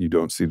idiot, you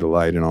don't see the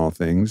light in all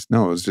things.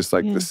 No, it was just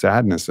like the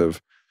sadness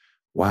of,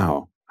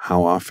 wow,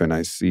 how often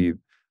I see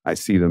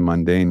the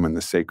mundane when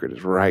the sacred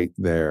is right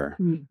there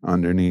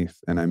underneath,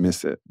 and I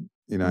miss it.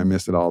 I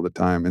miss it all the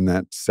time. And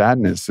that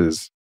sadness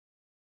is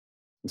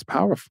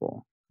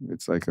powerful.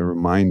 It's like a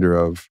reminder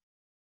of,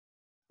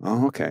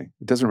 oh, okay,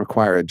 it doesn't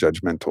require a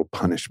judgmental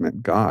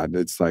punishment God.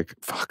 It's like,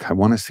 fuck, I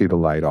want to see the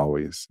light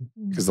always,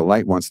 because the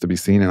light wants to be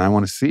seen and I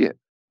want to see it.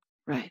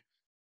 Right.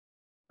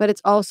 But it's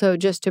also,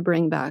 just to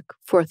bring back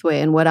fourth way,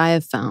 and what I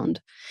have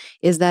found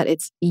is that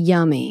it's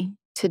yummy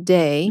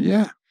today.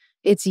 Yeah.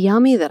 It's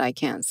yummy that I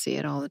can't see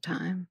it all the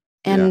time.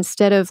 And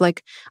instead of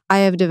I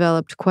have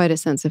developed quite a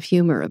sense of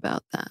humor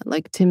about that.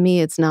 To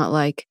me, it's not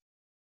like,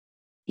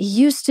 it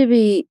used to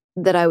be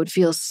that I would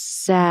feel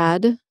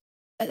sad.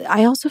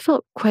 I also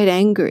felt quite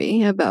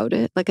angry about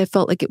it. I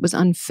felt like it was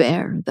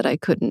unfair that I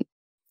couldn't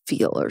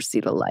feel or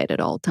see the light at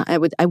all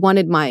times. I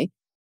wanted my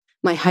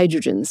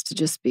hydrogens to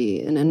just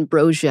be in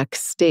ambrosiac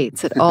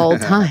states at all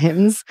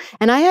times.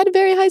 And I had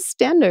very high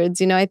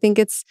standards. I think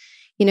it's,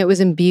 it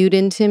was imbued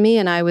into me,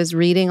 and I was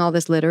reading all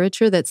this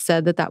literature that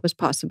said that was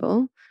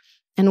possible.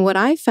 And what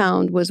I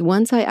found was,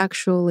 once I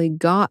actually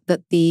got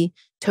that the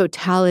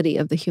totality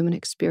of the human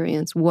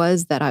experience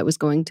was that I was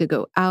going to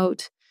go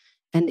out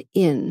and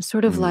in,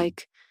 sort of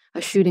like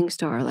a shooting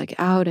star,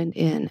 out and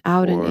in,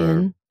 out and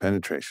in.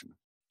 Penetration.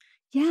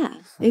 Yeah,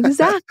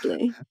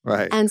 exactly.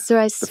 Right. And so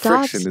I stopped. The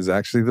friction is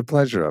actually the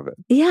pleasure of it.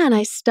 Yeah, and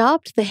I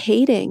stopped the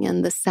hating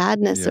and the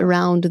sadness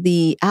around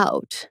the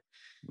out.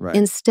 Right.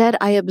 Instead,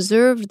 I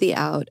observed the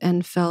out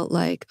and felt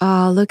like,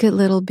 look at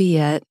little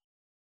Biet.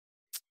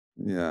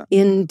 Yeah.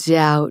 In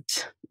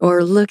doubt.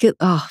 Or look at,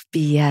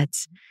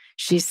 Biet.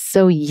 She's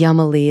so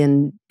yummily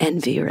in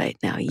envy right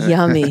now.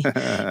 Yummy.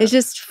 It's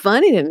just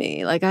funny to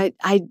me.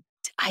 I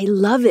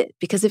love it,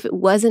 because if it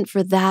wasn't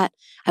for that,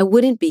 I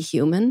wouldn't be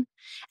human.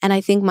 And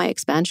I think my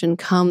expansion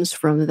comes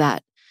from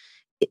that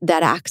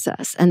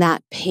access and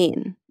that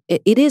pain.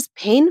 It is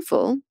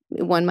painful.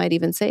 One might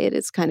even say it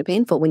is kind of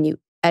painful when you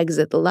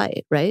exit the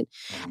light, right?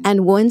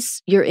 And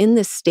once you're in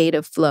this state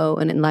of flow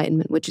and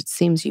enlightenment, which it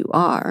seems you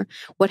are,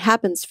 what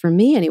happens for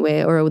me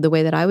anyway, or the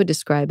way that I would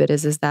describe it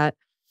is that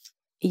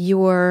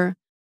you're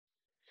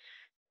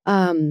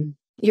in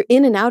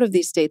and out of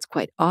these states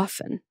quite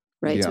often,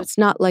 right? Yeah. So it's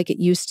not like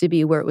it used to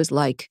be where it was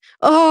like,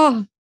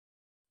 oh,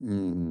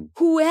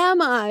 who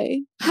am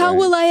I? How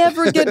will I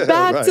ever get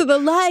back to the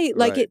light?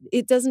 Like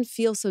it doesn't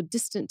feel so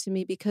distant to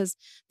me because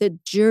the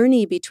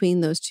journey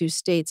between those two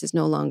states is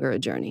no longer a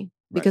journey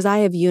because I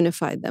have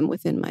unified them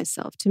within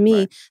myself. To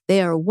me,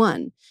 they are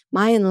one.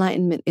 My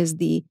enlightenment is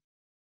the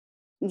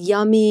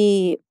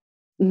yummy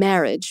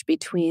marriage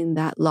between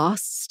that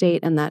lost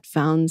state and that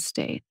found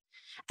state.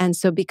 And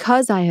so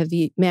because I have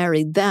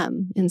married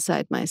them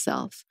inside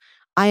myself,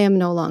 I am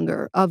no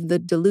longer of the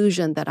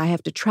delusion that I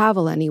have to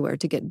travel anywhere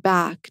to get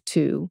back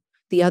to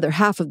the other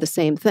half of the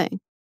same thing.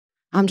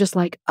 I'm just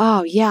like,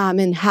 oh yeah, I'm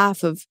in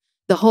half of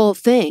the whole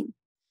thing.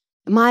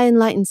 My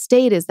enlightened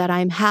state is that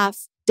I'm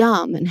half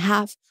dumb and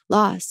half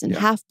lost and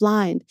half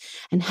blind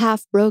and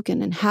half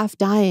broken and half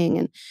dying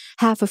and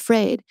half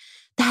afraid.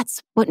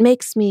 That's what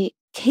makes me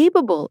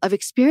capable of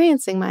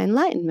experiencing my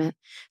enlightenment.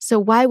 So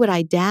why would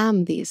I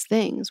damn these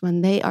things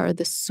when they are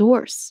the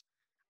source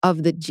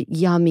of the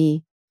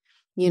yummy,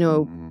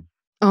 oh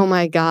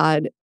my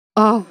God.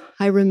 Oh,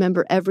 I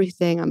remember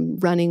everything. I'm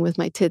running with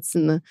my tits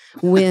in the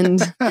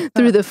wind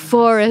through the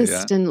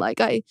forest. And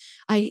like,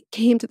 I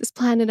came to this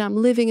planet. I'm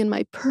living in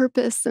my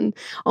purpose. And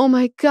oh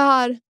my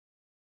God,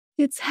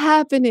 it's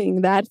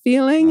happening. That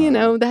feeling,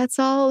 that's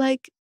all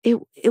like, it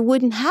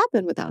wouldn't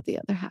happen without the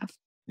other half.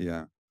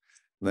 Yeah.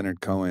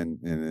 Leonard Cohen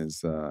in his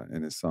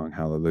song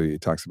Hallelujah, he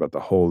talks about the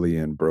holy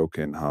and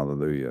broken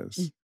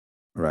hallelujahs.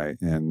 Right.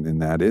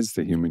 And that is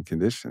the human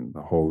condition,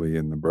 the holy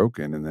and the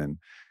broken. And then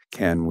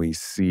can we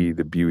see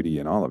the beauty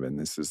in all of it? And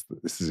this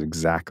is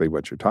exactly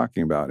what you're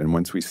talking about. And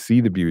once we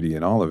see the beauty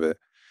in all of it,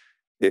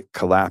 it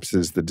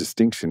collapses the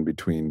distinction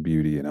between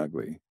beauty and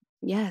ugly.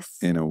 Yes.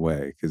 In a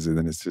way. Because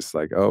then it's just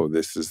like, oh,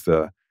 this is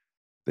the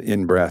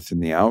in-breath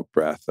and the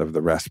out-breath of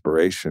the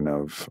respiration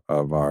of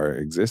our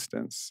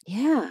existence.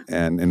 Yeah.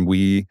 And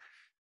we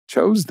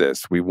chose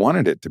this. We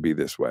wanted it to be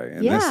this way.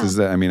 And this is,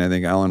 I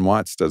think Alan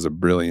Watts does a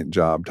brilliant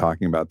job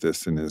talking about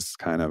this in his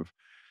kind of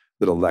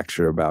little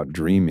lecture about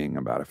dreaming,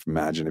 about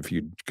imagine if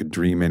you could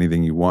dream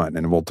anything you want.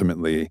 And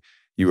ultimately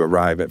you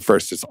arrive at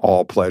first, it's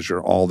all pleasure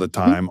all the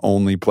time,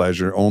 only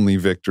pleasure, only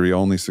victory,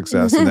 only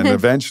success. And then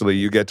eventually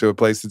you get to a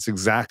place that's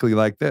exactly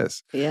like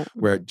this,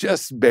 where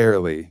just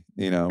barely,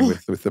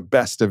 with the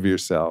best of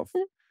yourself,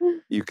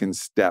 you can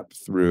step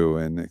through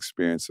and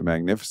experience the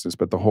magnificence.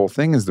 But the whole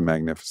thing is the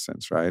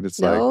magnificence, right? It's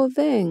the whole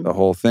thing. The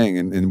whole thing.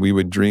 And we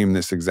would dream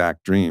this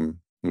exact dream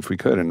if we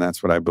could. And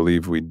that's what I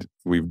believe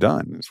we've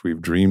done, is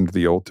we've dreamed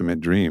the ultimate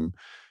dream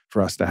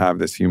for us to have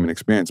this human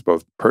experience,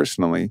 both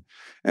personally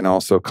and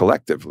also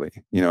collectively.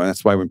 And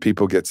that's why when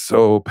people get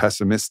so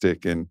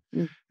pessimistic and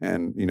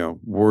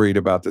worried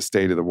about the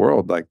state of the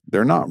world, like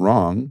they're not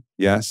wrong.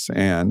 Yes,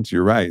 and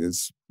you're right.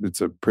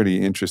 It's a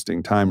pretty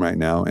interesting time right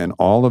now. And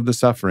all of the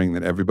suffering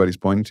that everybody's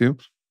pointing to,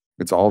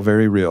 it's all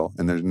very real.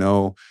 And there's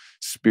no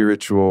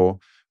spiritual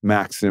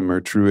maxim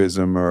or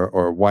truism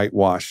or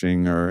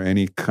whitewashing or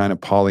any kind of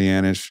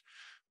Pollyannish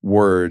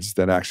words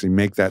that actually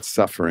make that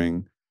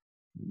suffering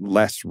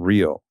less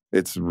real.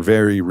 It's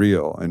very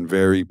real and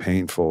very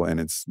painful, and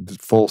it's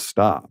full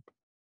stop.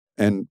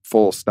 And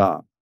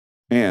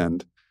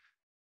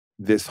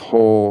this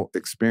whole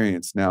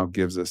experience now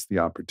gives us the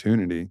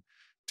opportunity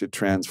to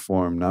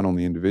transform not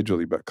only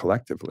individually, but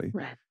collectively.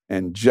 Right.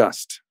 And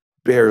just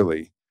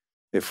barely,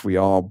 if we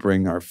all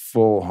bring our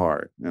full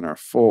heart and our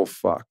full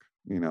fuck,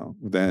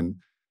 then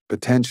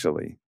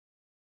potentially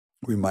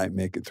we might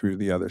make it through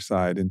the other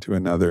side into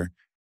another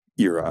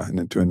era and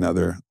into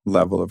another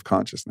level of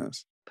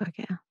consciousness. Fuck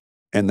yeah.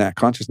 And that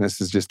consciousness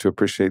is just to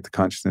appreciate the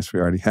consciousness we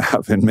already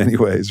have in many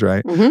ways,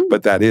 right? Mm-hmm.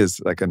 But that is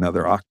like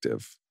another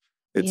octave.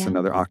 It's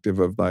another octave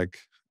of like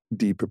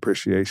deep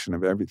appreciation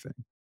of everything.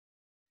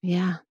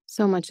 Yeah.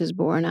 So much is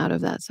born out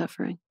of that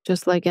suffering.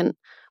 Just like in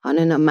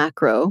a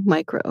micro,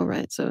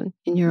 right? So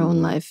in your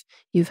own life,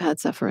 you've had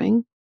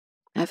suffering.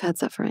 I've had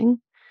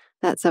suffering.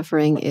 That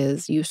suffering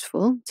is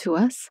useful to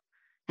us.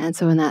 And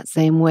so in that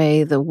same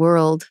way, the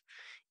world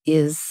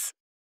is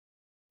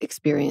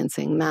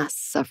experiencing mass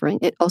suffering.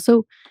 It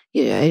also,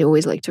 I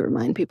always like to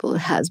remind people,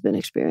 it has been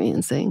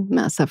experiencing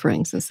mass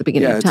suffering since the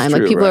beginning of time. True,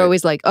 like people right? are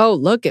always like, oh,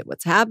 look at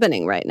what's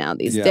happening right now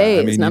these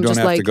days. And I'm you don't just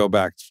have like, to go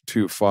back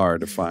too far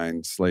to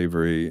find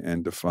slavery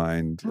and to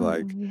find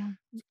a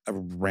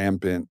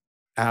rampant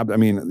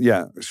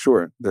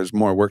sure. There's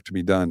more work to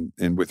be done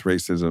with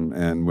racism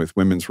and with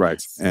women's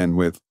rights and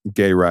with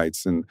gay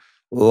rights and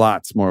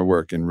lots more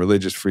work in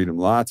religious freedom,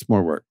 lots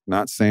more work.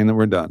 Not saying that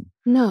we're done.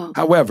 No.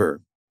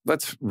 However,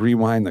 let's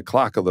rewind the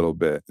clock a little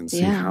bit and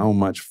see how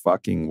much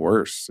fucking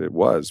worse it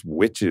was.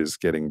 Witches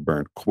getting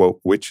burned, quote,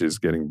 witches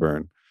getting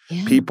burned.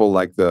 Yeah. People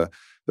like the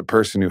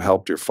person who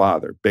helped your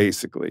father,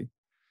 basically,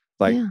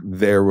 Like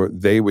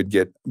they would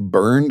get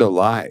burned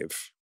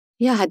alive.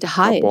 Yeah, had to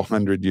hide. A couple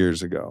hundred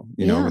years ago,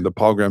 you know, when the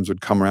pogroms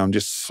would come around,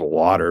 just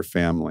slaughter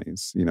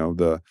families, you know,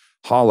 the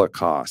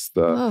Holocaust,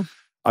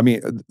 I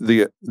mean,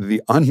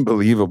 the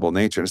unbelievable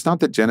nature. And it's not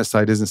that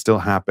genocide isn't still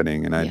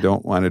happening. And I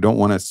don't want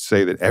to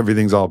say that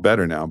everything's all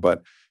better now,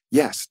 but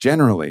yes,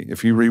 generally,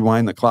 if you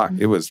rewind the clock,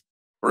 it was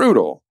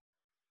brutal,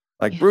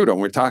 like brutal.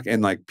 And we're talking,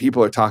 and like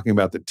people are talking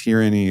about the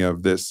tyranny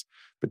of this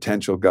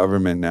potential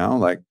government now.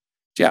 Like,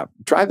 yeah,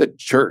 try the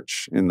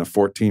church in the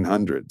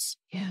 1400s.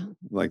 Yeah.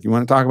 Like, you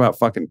want to talk about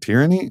fucking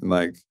tyranny?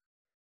 Like,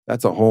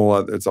 it's a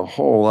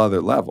whole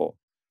other level.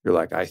 You're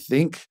like, I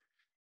think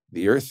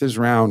the earth is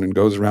round and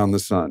goes around the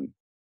sun.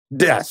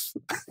 Death.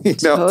 You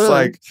know, totally. It's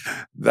like,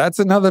 that's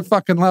another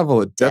fucking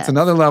level. That's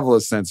another level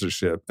of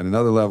censorship and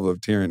another level of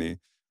tyranny,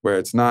 where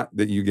it's not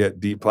that you get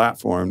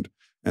deplatformed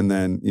and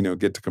then, you know,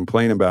 get to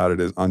complain about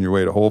it on your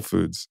way to Whole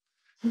Foods.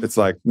 It's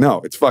like,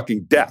 no, it's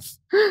fucking death.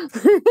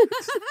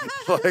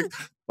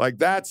 like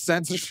that's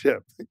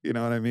censorship. You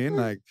know what I mean?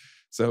 Like,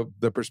 so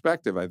the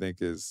perspective, I think,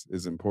 is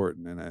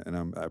important,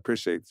 and I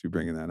appreciate you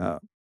bringing that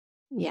up.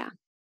 Yeah,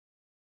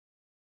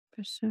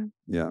 for sure.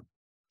 Yeah.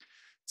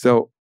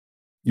 So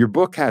your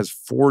book has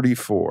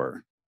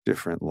 44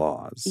 different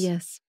laws.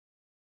 Yes.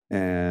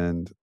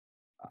 And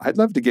I'd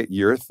love to get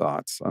your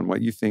thoughts on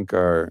what you think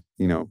are,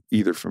 you know,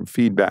 either from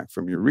feedback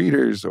from your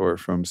readers or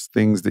from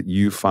things that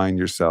you find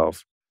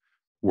yourself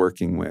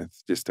working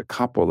with. Just a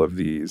couple of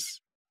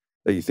these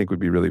that you think would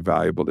be really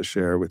valuable to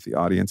share with the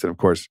audience. And of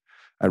course,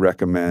 I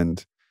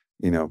recommend,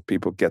 you know,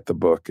 people get the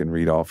book and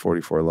read all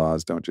 44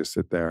 laws. Don't just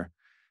sit there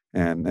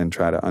and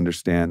try to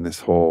understand this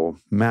whole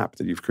map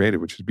that you've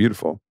created, which is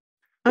beautiful.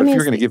 But if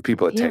you're going to give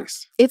people a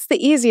taste. It's the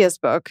easiest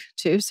book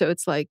too. So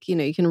it's like, you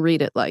know, you can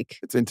read it like.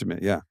 It's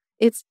intimate, yeah.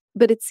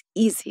 But it's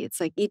easy.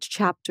 It's like each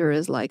chapter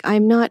is like,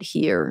 I'm not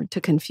here to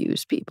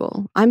confuse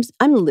people. I'm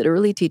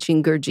literally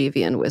teaching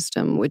Gurdjieffian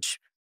wisdom, which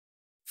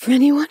for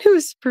anyone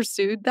who's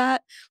pursued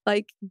that,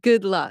 like,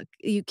 good luck.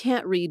 You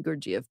can't read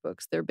Gurdjieff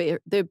books.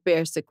 They're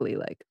basically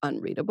like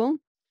unreadable.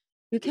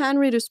 You can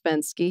read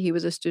Uspensky. He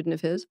was a student of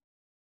his.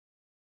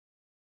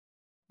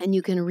 And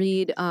you can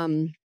read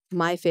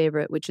my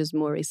favorite, which is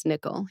Maurice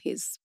Nicoll.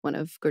 He's one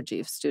of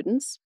Gurdjieff's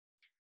students.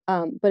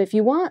 But if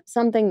you want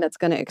something that's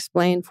going to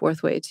explain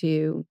fourth way to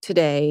you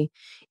today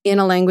in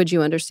a language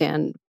you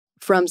understand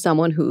from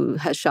someone who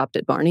has shopped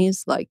at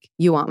Barney's, like,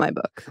 you want my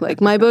book.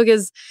 Like, my book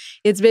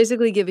it's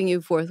basically giving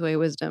you fourth way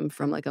wisdom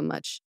from like a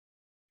much,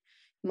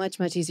 much,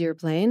 much easier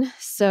plane.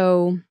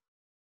 So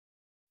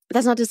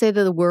that's not to say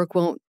that the work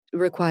won't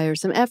require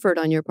some effort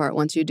on your part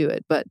once you do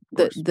it, but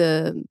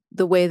the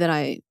way that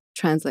I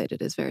translate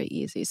it is very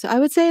easy. So I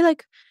would say,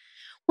 like,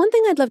 one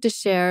thing I'd love to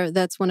share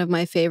that's one of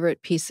my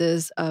favorite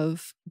pieces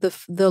of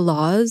the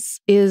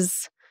laws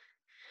is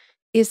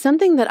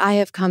something that I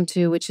have come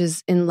to, which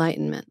is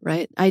enlightenment,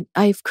 right?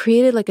 I've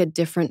created like a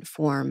different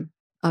form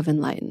of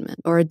enlightenment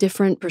or a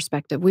different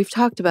perspective. We've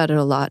talked about it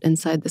a lot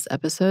inside this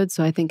episode,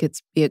 so I think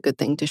it's be a good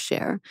thing to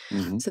share.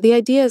 Mm-hmm. So the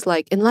idea is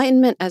like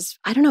enlightenment, as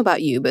I don't know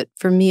about you, but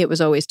for me, it was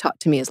always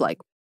taught to me as like,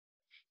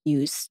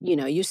 you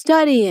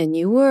study and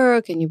you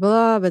work and you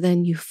blah, but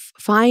then you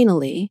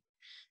finally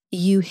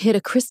you hit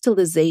a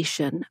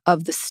crystallization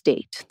of the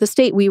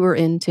state we were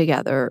in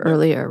together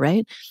earlier,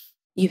 right?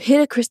 You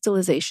hit a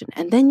crystallization,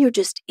 and then you're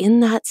just in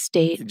that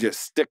state. You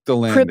just stick the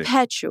landing.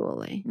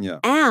 Perpetually. Yeah.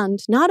 And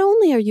not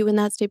only are you in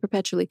that state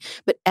perpetually,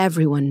 but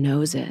everyone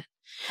knows it.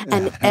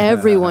 And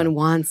everyone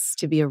wants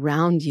to be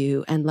around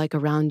you and like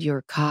around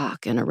your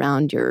cock and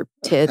around your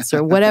tits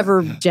or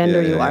whatever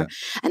gender you are.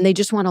 And they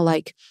just want to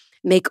like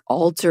make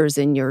altars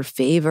in your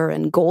favor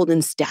and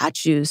golden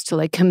statues to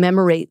like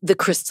commemorate the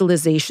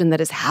crystallization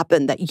that has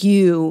happened, that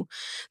you,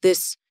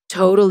 this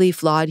totally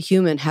flawed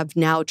human, have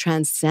now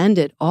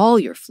transcended all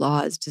your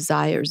flaws,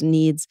 desires,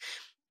 needs,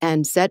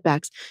 and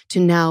setbacks to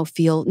now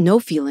feel no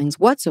feelings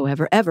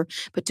whatsoever, ever,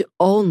 but to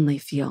only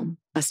feel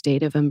a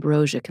state of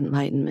ambrosic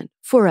enlightenment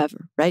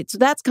forever, right? So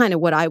that's kind of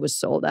what I was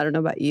sold. I don't know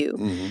about you.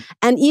 Mm-hmm.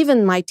 And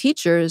even my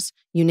teachers,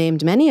 you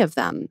named many of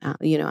them,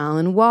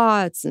 Alan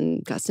Watts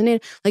and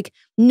Castaneda, like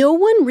no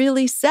one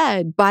really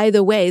said, by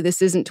the way,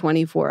 this isn't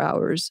 24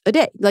 hours a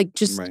day. Like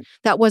just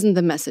that wasn't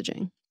the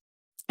messaging.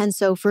 And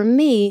so for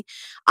me,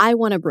 I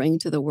want to bring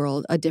to the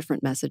world a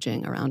different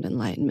messaging around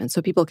enlightenment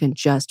so people can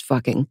just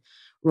fucking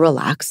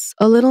relax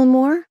a little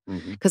more.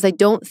 Because I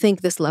don't think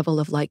this level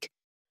of like,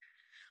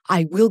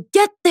 I will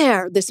get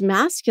there, this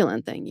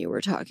masculine thing you were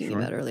talking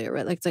about earlier,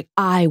 right? Like it's like,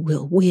 I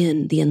will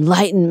win the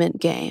enlightenment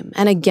game.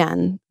 And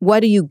again, what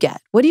do you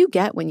get? What do you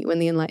get when you win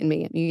the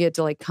enlightenment game? You get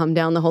to like come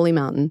down the holy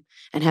mountain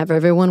and have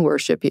everyone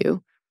worship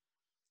you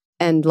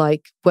and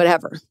like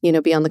whatever,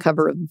 be on the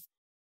cover of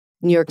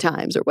New York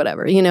Times or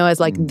whatever, as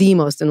like the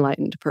most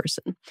enlightened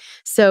person.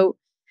 So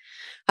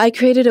I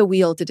created a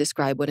wheel to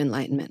describe what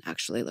enlightenment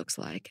actually looks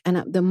like.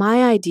 And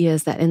my idea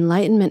is that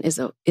enlightenment is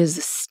a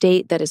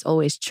state that is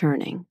always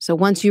churning. So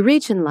once you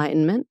reach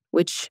enlightenment,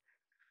 which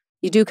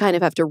you do kind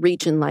of have to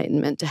reach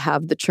enlightenment to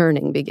have the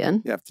churning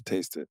begin. You have to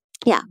taste it.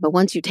 Yeah, but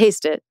once you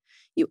taste it,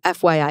 you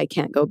FYI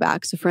can't go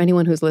back. So for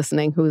anyone who's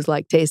listening, who's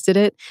like tasted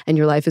it and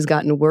your life has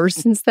gotten worse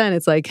since then,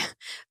 it's like,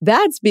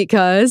 that's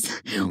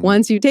because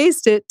once you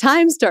taste it,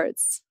 time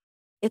starts.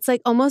 It's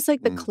like almost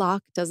like the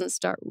clock doesn't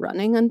start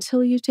running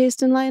until you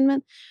taste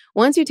enlightenment.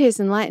 Once you taste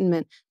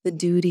enlightenment, the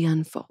duty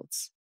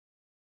unfolds.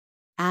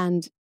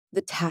 And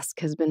the task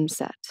has been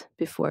set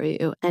before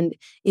you. And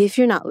if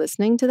you're not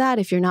listening to that,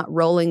 if you're not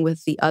rolling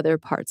with the other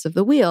parts of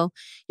the wheel,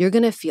 you're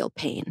going to feel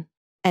pain.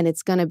 And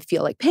it's going to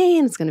feel like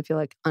pain. It's going to feel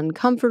like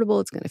uncomfortable.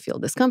 It's going to feel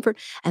discomfort.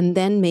 And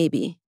then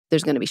maybe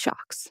there's going to be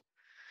shocks,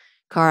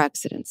 car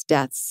accidents,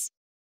 deaths,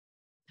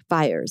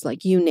 fires,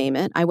 like you name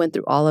it. I went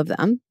through all of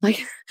them,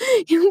 like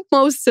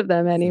most of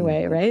them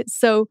anyway, right?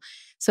 So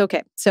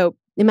okay. So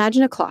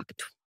imagine a clock,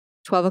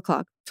 12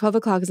 o'clock. 12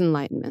 o'clock is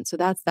enlightenment. So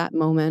that's that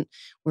moment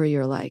where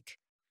you're like,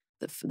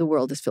 the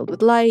world is filled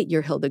with light.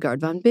 You're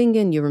Hildegard von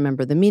Bingen. You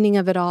remember the meaning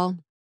of it all.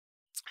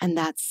 And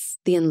that's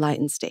the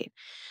enlightened state.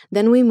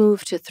 Then we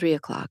move to 3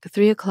 o'clock.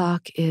 3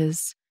 o'clock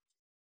is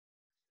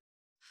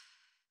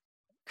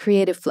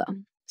creative flow.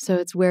 So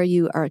it's where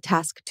you are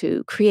tasked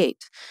to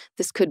create.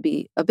 This could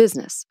be a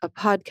business, a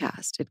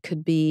podcast. It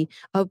could be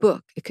a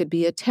book. It could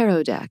be a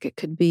tarot deck. It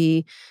could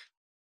be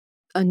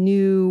a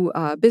new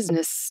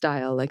business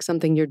style, like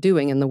something you're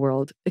doing in the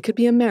world. It could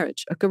be a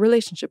marriage, a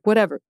relationship,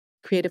 whatever.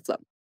 Creative flow.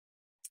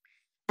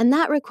 And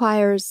that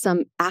requires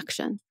some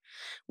action.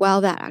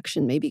 While that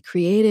action may be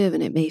creative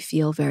and it may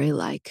feel very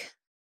like,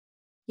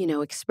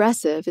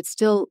 expressive, it's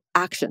still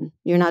action.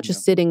 You're not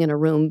just sitting in a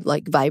room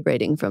like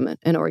vibrating from an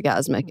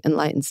orgasmic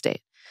enlightened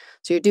state.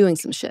 So you're doing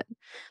some shit.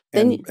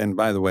 And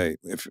by the way,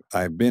 if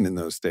I've been in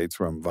those states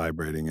where I'm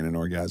vibrating in an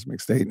orgasmic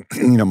state,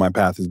 my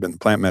path has been the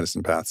plant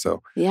medicine path.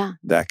 So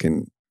that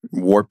can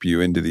warp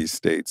you into these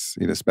states,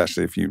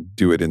 especially if you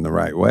do it in the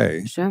right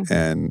way. Sure.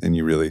 And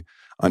you really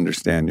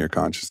understand your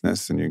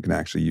consciousness and you can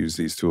actually use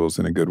these tools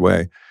in a good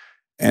way.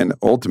 And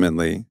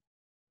ultimately,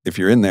 if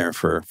you're in there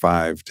for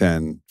 5,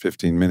 10,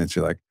 15 minutes,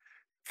 you're like,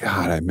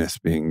 God, I miss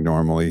being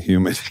normally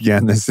human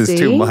again. This is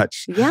too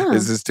much. Yeah.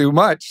 This is too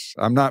much.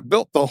 I'm not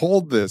built to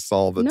hold this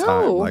all the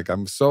time. Like,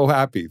 I'm so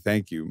happy.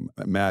 Thank you.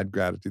 Mad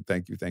gratitude.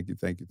 Thank you. Thank you.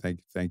 Thank you. Thank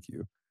you. Thank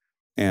you.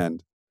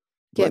 And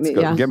get me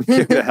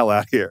the hell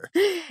out of here.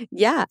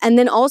 Yeah. And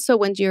then also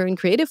when you're in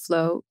creative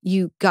flow,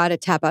 you got to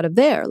tap out of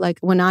there. Like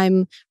when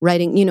I'm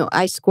writing,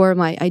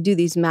 I do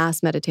these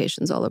mass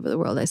meditations all over the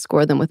world. I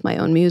score them with my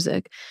own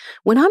music.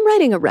 When I'm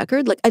writing a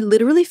record, like I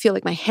literally feel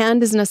like my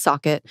hand is in a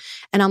socket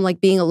and I'm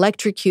like being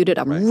electrocuted.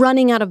 I'm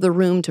running out of the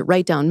room to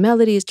write down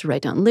melodies, to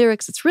write down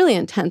lyrics. It's really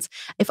intense.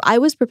 If I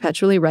was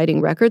perpetually writing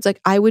records, like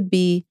I would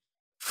be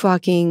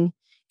fucking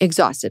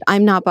exhausted.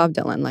 I'm not Bob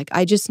Dylan. Like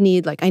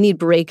I need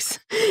breaks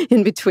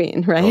in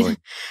between, right? Totally.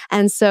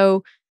 And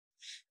so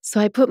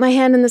I put my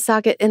hand in the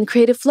socket and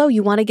creative flow.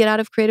 You want to get out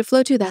of creative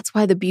flow too. That's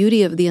why the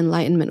beauty of the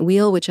enlightenment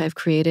wheel, which I've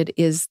created,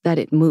 is that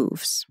it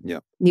moves.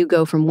 Yeah. You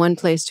go from one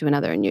place to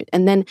another.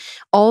 And then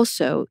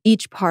also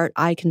each part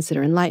I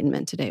consider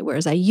enlightenment today.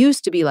 Whereas I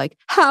used to be like,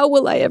 how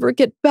will I ever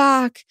get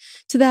back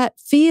to that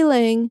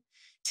feeling?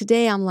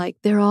 Today I'm like,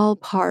 they're all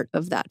part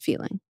of that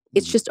feeling.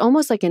 It's just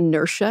almost like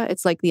inertia.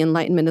 It's like the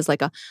enlightenment is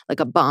like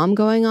a bomb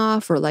going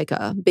off or like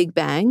a big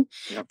bang.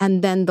 Yep.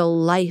 And then the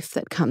life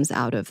that comes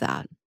out of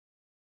that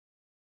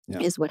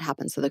is what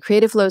happens. So the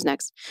creative flow is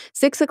next.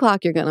 6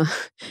 o'clock, you're gonna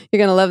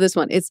love this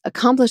one. It's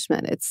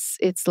accomplishment.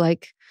 It's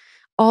like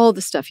all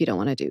the stuff you don't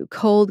want to do.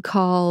 Cold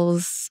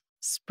calls,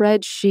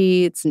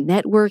 spreadsheets,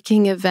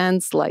 networking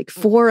events, like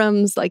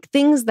forums, like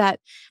things that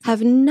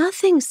have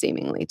nothing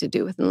seemingly to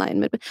do with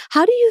enlightenment. But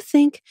how do you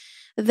think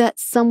that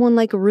someone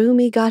like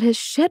Rumi got his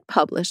shit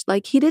published?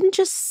 Like he didn't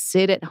just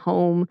sit at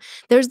home.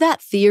 There's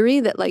that theory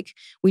that like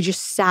we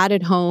just sat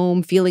at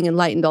home feeling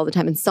enlightened all the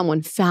time and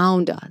someone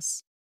found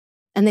us.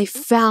 And they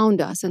found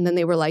us and then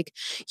they were like,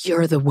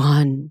 you're the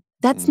one.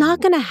 That's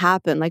not going to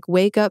happen. Like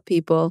wake up,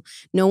 people.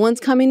 No one's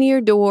coming to your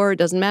door. It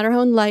doesn't matter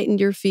how enlightened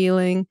you're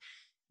feeling.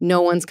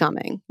 No one's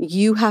coming.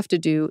 You have to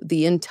do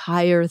the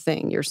entire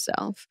thing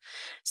yourself.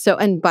 So,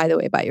 and by the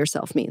way, by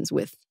yourself means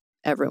with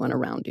everyone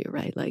around you,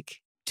 right? Like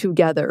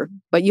together,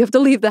 but you have to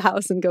leave the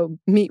house and go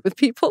meet with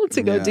people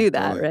to go do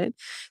that, totally. Right?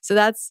 So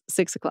that's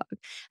 6 o'clock.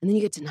 And then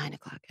you get to 9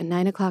 o'clock. And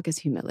 9 o'clock is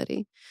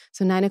humility.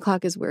 So 9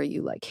 o'clock is where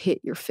you like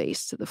hit your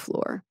face to the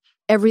floor.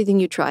 Everything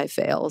you try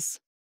fails.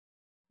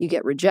 You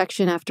get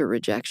rejection after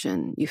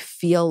rejection. You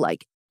feel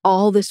like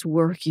all this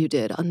work you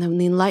did and then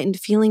the enlightened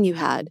feeling you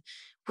had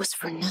was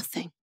for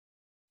nothing.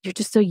 You're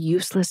just a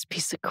useless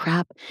piece of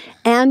crap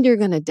and you're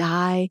going to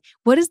die.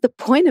 What is the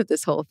point of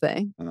this whole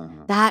thing?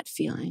 That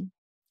feeling.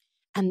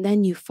 And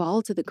then you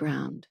fall to the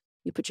ground.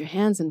 You put your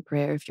hands in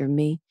prayer if you're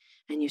me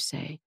and you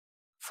say,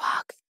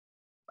 fuck,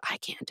 I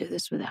can't do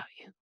this without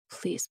you.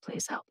 Please,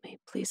 please help me.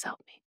 Please help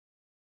me.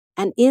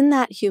 And in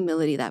that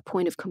humility, that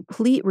point of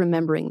complete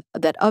remembering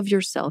that of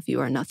yourself you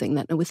are nothing,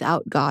 that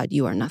without God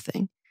you are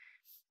nothing,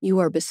 you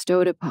are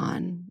bestowed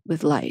upon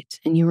with light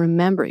and you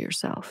remember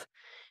yourself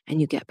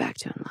and you get back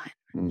to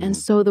enlightenment. And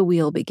so the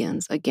wheel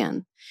begins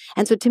again.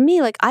 And so to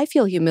me, like I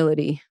feel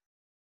humility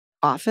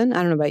often. I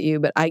don't know about you,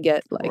 but I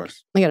get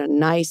a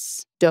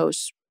nice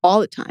dose all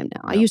the time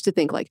now. I Yeah. used to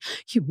think like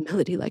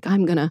humility, like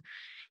I'm going to,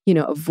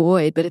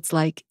 avoid, but it's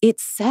like, it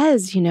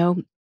says,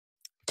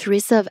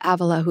 Teresa of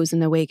Avila, who's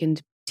an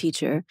awakened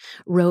teacher,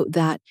 wrote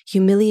that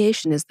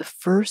humiliation is the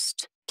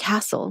first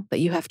castle that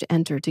you have to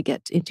enter to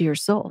get into your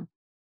soul.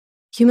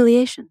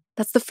 Humiliation.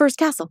 That's the first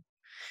castle.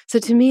 So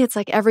to me, it's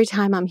like every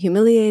time I'm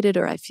humiliated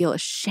or I feel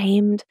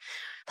ashamed,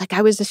 like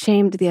I was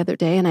ashamed the other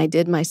day and I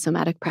did my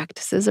somatic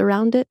practices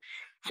around it.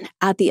 And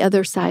at the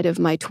other side of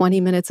my 20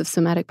 minutes of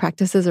somatic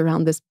practices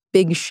around this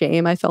big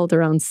shame I felt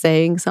around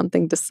saying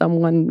something to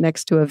someone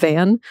next to a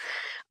van,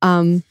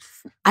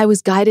 I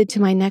was guided to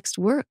my next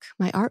work,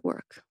 my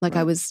artwork. Like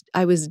I was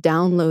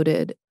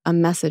downloaded a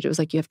message. It was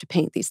like, you have to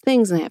paint these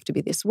things and they have to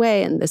be this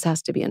way and this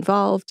has to be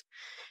involved.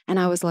 And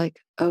I was like,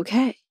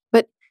 okay.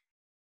 But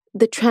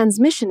the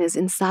transmission is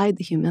inside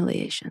the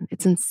humiliation.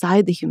 It's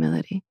inside the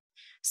humility.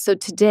 So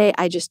today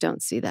I just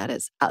don't see that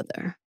as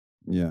other.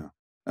 Yeah.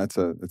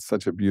 It's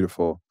such a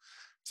beautiful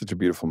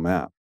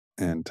map,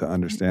 and to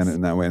understand it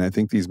in that way. And I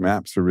think these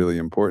maps are really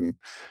important.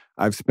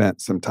 I've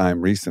spent some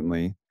time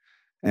recently,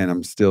 and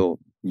I'm still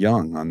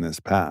young on this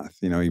path,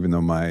 even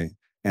though my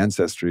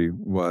ancestry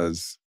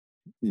was,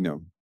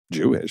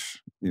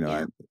 Jewish,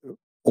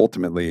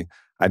 ultimately,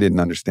 I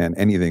didn't understand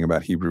anything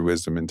about Hebrew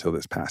wisdom until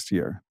this past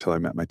year, till I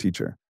met my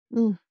teacher.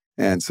 Mm.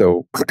 And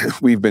so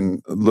we've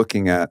been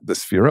looking at the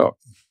Sfirot,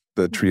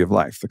 the tree of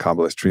life, the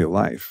Kabbalist tree of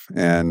life.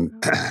 And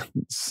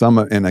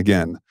and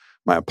again,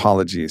 my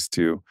apologies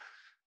to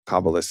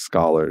Kabbalist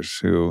scholars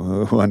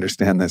who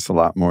understand this a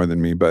lot more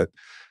than me, but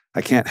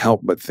I can't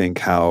help but think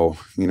how,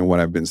 what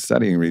I've been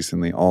studying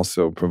recently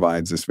also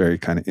provides this very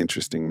kind of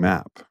interesting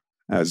map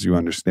as you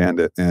understand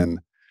it. And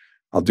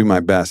I'll do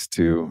my best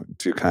to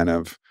kind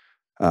of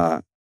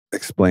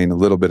explain a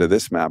little bit of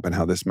this map and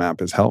how this map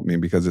has helped me,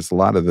 because it's a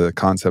lot of the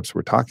concepts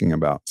we're talking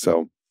about.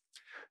 So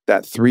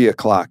that 3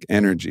 o'clock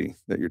energy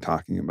that you're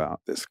talking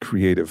about, this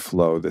creative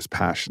flow, this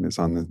passion, is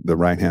on the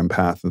right-hand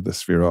path of the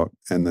Sfirot.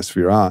 And the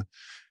Sfirah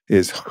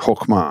is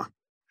Chokmah.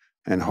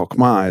 And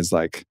Chokmah is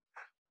like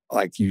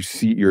you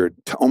see, you're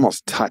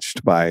almost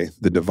touched by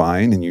the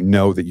divine, and you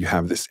know that you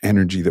have this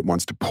energy that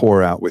wants to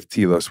pour out with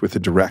telos, with a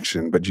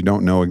direction, but you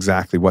don't know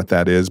exactly what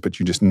that is, but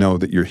you just know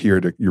that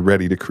you're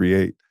ready to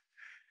create.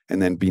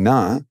 And then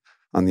Binah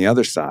on the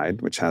other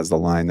side, which has the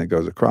line that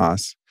goes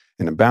across,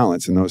 in a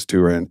balance, and those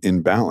two are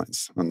in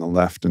balance on the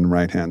left and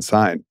right-hand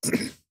side.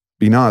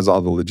 Binah is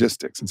all the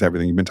logistics. It's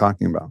everything you've been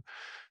talking about.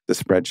 The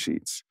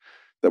spreadsheets,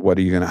 what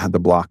are you going to have, the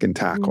block and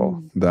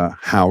tackle,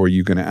 how are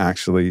you going to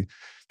actually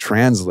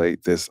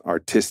translate this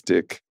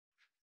artistic,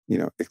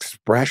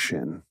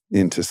 expression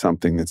into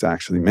something that's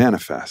actually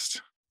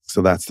manifest.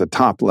 So that's the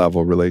top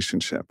level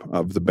relationship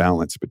of the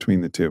balance between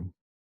the two.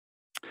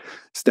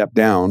 Step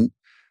down,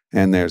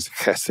 and there's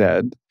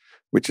chesed,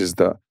 which is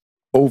the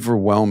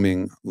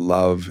overwhelming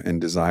love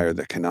and desire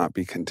that cannot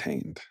be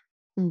contained,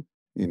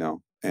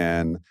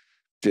 and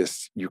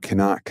just, you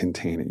cannot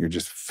contain it. You're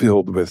just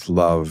filled with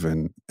love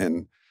and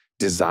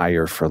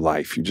desire for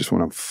life. You just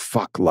want to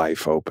fuck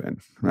life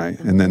open, right?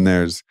 And then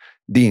there's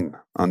din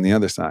on the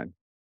other side,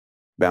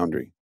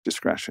 boundary,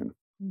 discretion.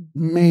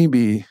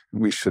 Maybe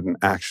we shouldn't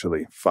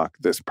actually fuck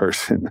this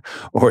person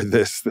or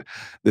this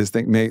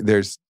thing.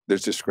 There's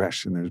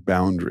discretion, there's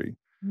boundary.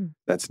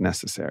 That's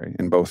necessary.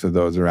 And both of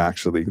those are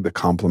actually the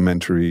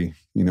complementary,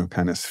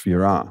 kind of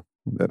sphira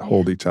that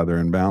hold each other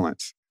in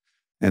balance.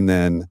 And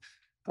then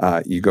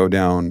you go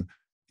down,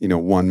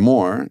 one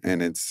more,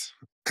 and it's,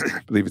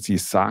 I believe it's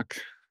Yisak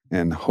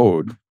and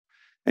Hod.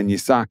 And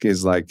Yisak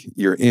is like,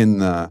 you're in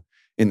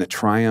the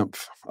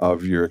triumph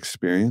of your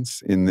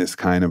experience, in this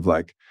kind of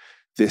like,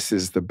 this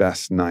is the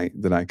best night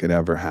that I could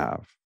ever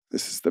have.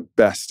 This is the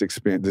best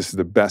experience. This is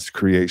the best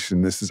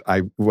creation.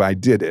 I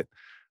did it.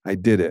 I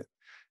did it.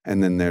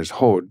 And then there's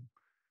Hod,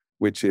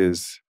 which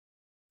is,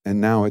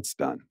 and now it's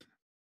done.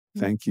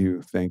 Thank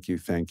you, thank you,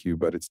 thank you.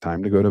 But it's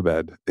time to go to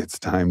bed. It's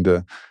time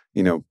to,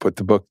 put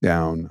the book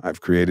down.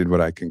 I've created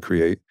what I can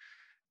create.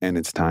 And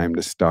it's time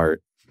to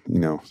start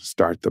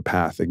the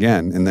path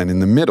again. And then in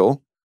the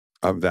middle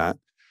of that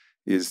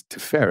is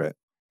Tiferet,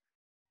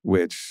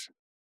 which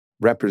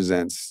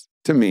represents,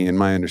 to me, in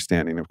my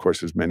understanding, of course,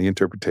 there's many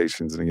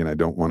interpretations. And again, I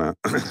don't want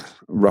to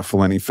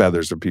ruffle any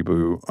feathers of people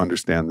who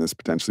understand this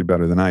potentially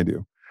better than I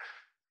do.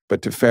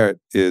 But Tiferet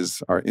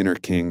is our inner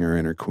king or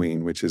inner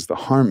queen, which is the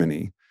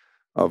harmony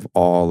of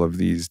all of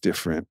these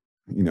different,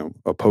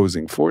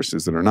 opposing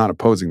forces that are not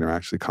opposing, they're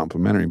actually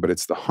complementary, but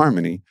it's the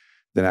harmony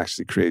that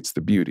actually creates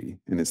the beauty.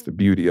 And it's the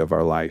beauty of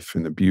our life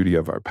and the beauty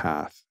of our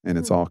path. And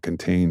it's all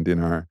contained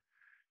in our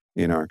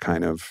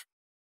kind of,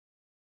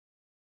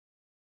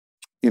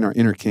 in our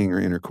inner king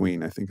or inner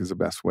queen, I think is the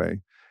best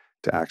way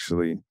to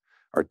actually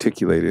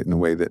articulate it in a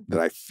way that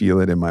I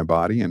feel it in my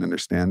body and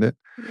understand it.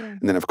 Yeah.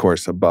 And then, of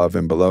course, above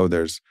and below,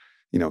 there's,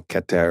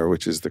 Keter,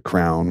 which is the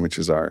crown, which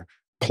is our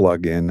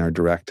plug-in, our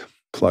direct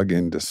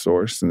plug-in to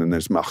source. And then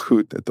there's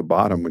Malchut at the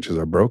bottom, which is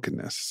our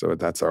brokenness. So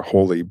that's our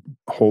holy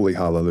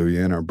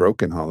hallelujah and our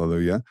broken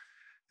hallelujah.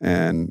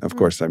 And, of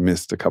course, I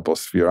missed a couple of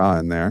sphira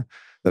in there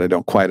that I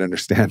don't quite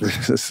understand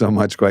so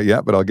much quite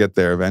yet, but I'll get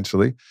there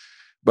eventually.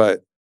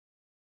 But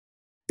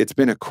it's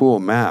been a cool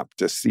map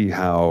to see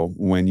how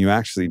when you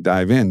actually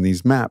dive in,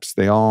 these maps,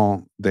 they're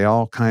all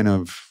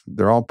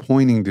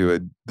pointing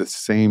to the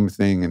same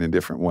thing in a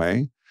different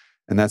way.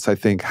 And that's, I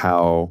think,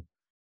 how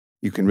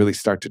you can really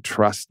start to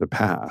trust the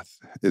path,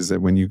 is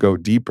that when you go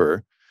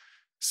deeper,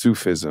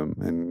 Sufism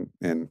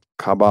and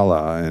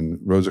Kabbalah and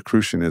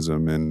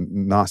Rosicrucianism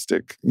and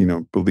Gnostic,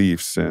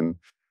 beliefs and,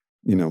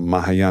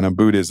 Mahayana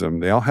Buddhism,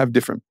 they all have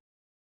different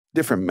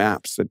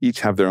maps that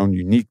each have their own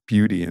unique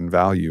beauty and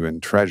value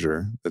and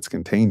treasure that's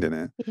contained in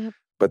it. Yep.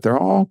 But they're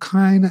all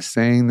kind of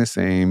saying the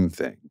same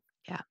thing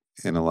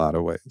in a lot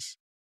of ways.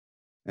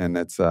 And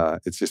it's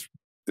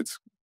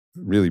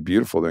really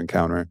beautiful to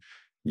encounter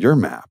your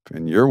map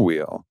and your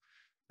wheel.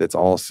 That's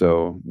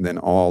also then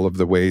all of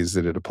the ways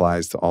that it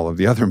applies to all of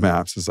the other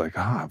maps is like,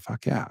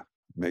 fuck yeah,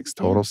 makes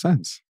total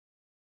sense.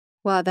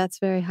 Well, that's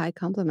very high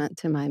compliment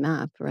to my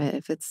map, right?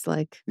 If it's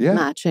like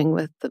matching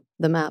with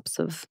the maps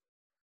of,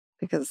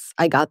 because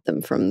I got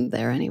them from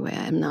there anyway.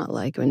 I'm not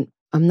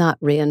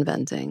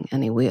reinventing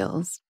any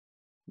wheels.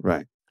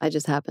 Right. I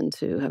just happen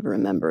to have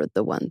remembered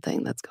the one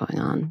thing that's going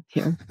on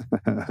here.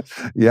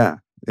 Yeah.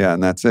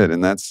 And that's it.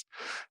 And I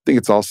think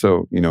it's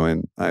also,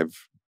 and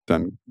I've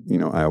done,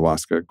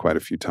 ayahuasca quite a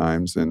few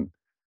times. And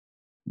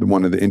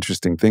one of the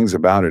interesting things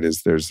about it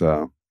is there's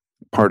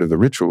part of the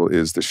ritual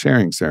is the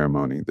sharing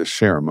ceremony. The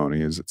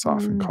ceremony, as it's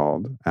often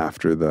called,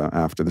 after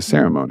the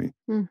ceremony.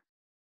 Mm.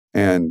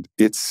 And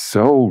it's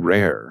so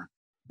rare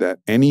that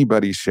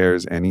anybody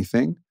shares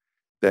anything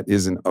that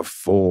isn't a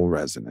full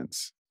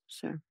resonance.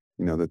 Sure.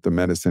 That the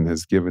medicine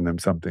has given them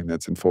something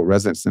that's in full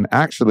resonance. And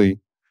actually,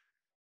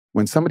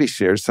 when somebody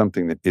shares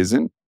something that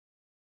isn't,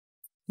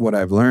 what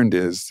I've learned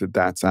is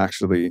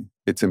that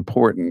it's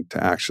important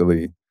to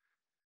actually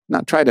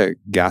not try to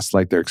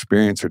gaslight their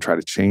experience or try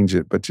to change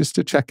it, but just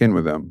to check in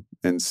with them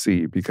and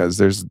see, because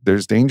there's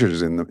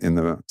dangers in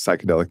the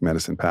psychedelic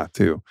medicine path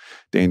too.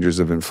 Dangers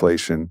of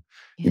inflation,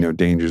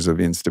 dangers of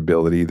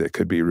instability that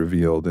could be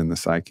revealed in the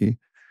psyche.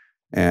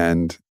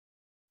 And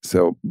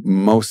so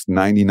most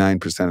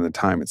 99% of the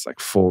time, it's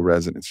like full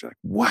resonance. You're like,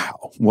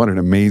 wow, what an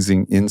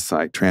amazing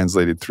insight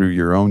translated through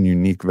your own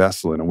unique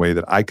vessel in a way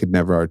that I could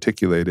never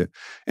articulate it,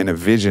 and a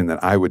vision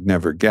that I would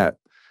never get.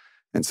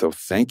 And so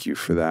thank you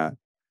for that.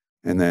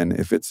 And then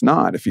if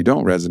you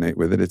don't resonate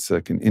with it, it's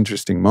like an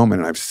interesting moment.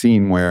 And I've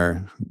seen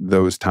where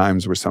those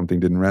times where something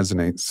didn't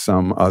resonate,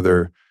 some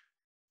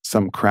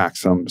crack,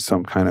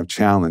 some kind of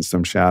challenge,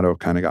 some shadow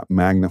kind of got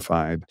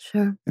magnified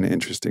in an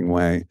interesting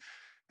way.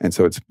 And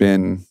so it's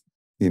been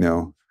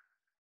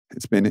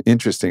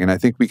interesting. And I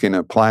think we can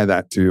apply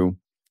that to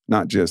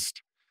not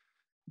just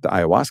the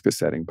ayahuasca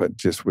setting, but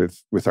just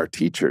with our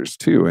teachers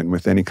too, and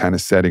with any kind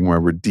of setting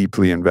where we're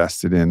deeply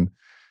invested in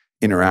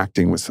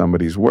interacting with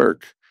somebody's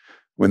work.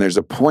 When there's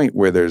a point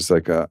where there's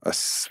like a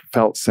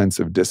felt sense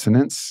of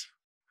dissonance,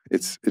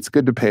 it's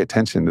good to pay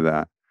attention to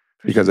that,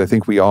 because I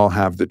think we all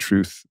have the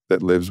truth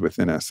that lives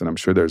within us. And I'm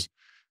sure there's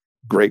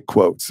great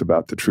quotes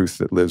about the truth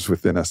that lives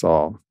within us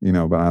all,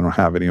 but I don't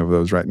have any of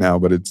those right now,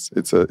 but it's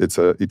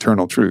a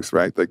eternal truth,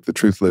 right? Like the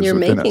truth lives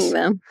within us. You're making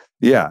them.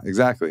 Yeah,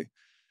 exactly.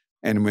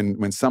 And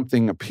when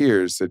something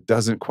appears that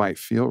doesn't quite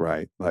feel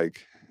right,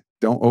 like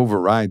don't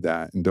override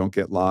that and don't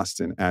get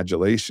lost in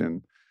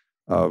adulation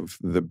of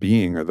the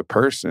being or the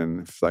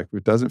person. If like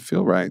it doesn't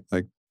feel right,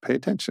 like pay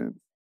attention.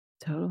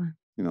 Totally.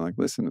 Like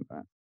listen to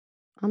that.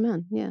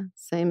 Amen. Yeah.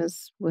 Same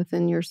as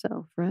within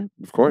yourself, right?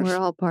 Of course. We're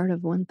all part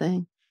of one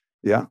thing.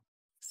 Yeah.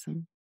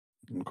 So.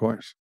 Of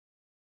course.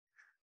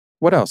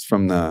 What else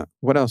from the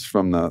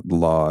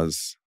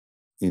laws,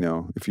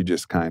 if you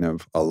just kind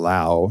of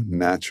allow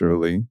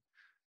naturally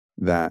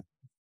that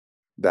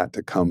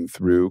to come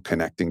through,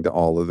 connecting to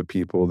all of the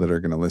people that are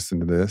going to listen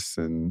to this?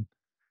 And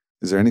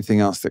is there anything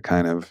else that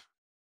kind of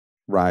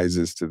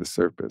rises to the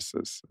surface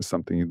as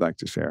something you'd like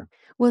to share?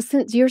 Well,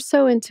 since you're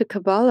so into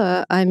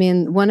Kabbalah, I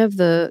mean, one of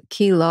the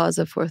key laws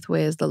of Fourth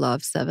Way is the law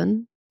of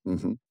seven.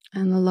 Mm-hmm.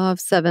 And the law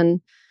of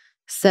seven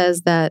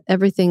says that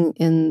everything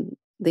in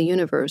the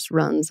universe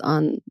runs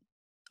on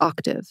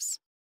octaves.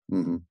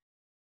 Mm-hmm.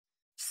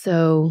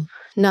 So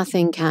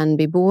nothing can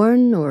be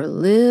born or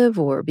live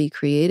or be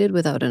created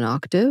without an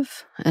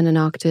octave. And an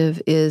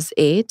octave is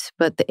 8,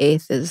 but the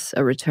 8th is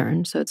a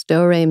return. So it's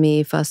do, re,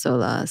 mi, fa, sol,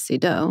 la, si,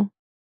 do.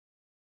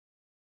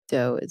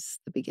 Do is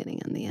the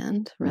beginning and the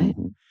end, right?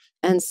 Mm-hmm.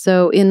 And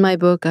so in my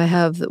book, I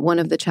have one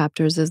of the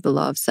chapters is the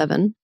law of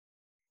seven.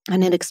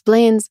 And it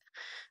explains,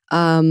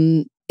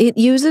 it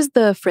uses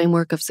the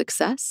framework of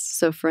success.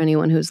 So for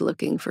anyone who's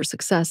looking for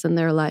success in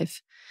their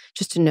life,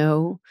 just to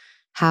know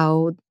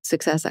how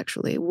success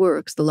actually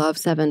works, the law of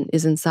seven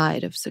is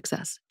inside of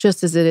success,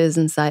 just as it is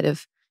inside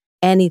of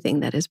anything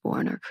that is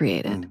born or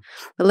created. Mm.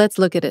 But let's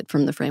look at it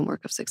from the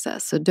framework of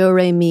success. So do,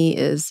 re, mi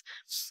is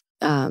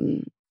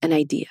an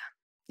idea.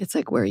 It's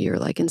like where you're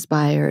like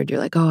inspired. You're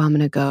like, oh, I'm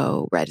going to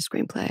go write a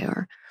screenplay,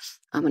 or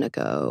I'm going to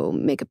go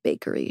make a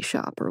bakery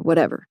shop or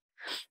whatever.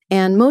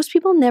 And most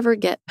people never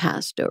get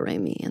past do, re,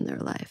 mi in their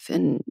life.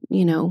 And,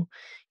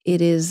 it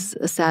is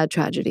a sad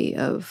tragedy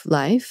of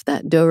life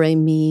that do, re,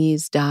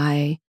 mi's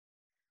die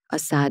a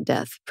sad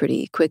death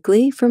pretty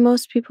quickly for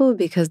most people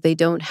because they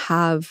don't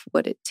have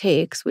what it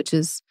takes, which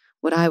is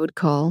what I would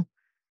call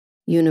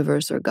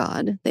universe or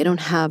God. They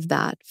don't have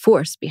that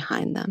force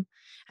behind them.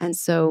 And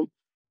so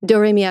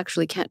do-re-mi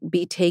actually can't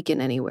be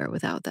taken anywhere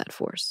without that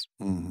force.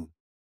 Mm-hmm.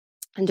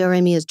 And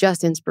do-re-mi is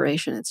just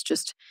inspiration. It's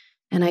just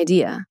an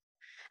idea.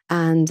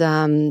 And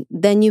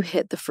then you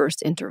hit the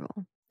first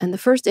interval. And the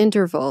first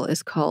interval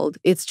is called,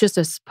 it's just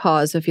a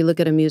pause. So if you look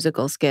at a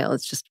musical scale,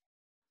 it's just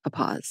a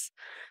pause.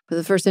 But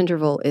the first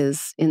interval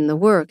is in the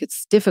work,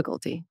 it's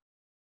difficulty,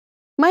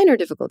 minor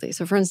difficulty.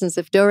 So for instance,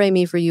 if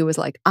do-re-mi for you was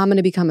like, I'm going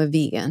to become a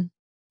vegan.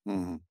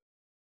 Mm-hmm.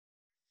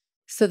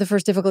 So the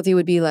first difficulty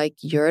would be like,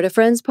 you're at a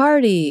friend's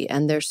party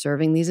and they're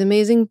serving these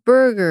amazing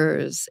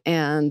burgers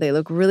and they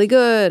look really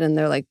good and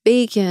they're like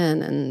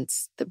bacon and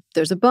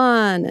there's a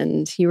bun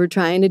and you were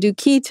trying to do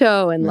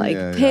keto and like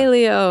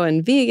paleo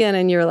and vegan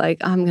and you're like,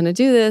 I'm going to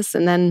do this.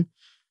 And then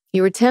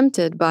you were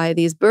tempted by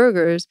these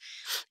burgers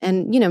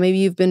and, you know, maybe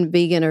you've been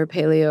vegan or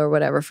paleo or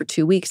whatever for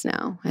 2 weeks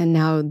now. And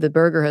now the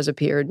burger has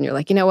appeared and you're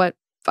like, you know what?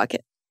 Fuck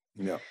it.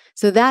 Yeah.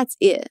 So that's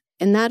it.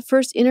 And that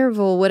first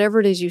interval,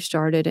 whatever it is you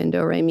started in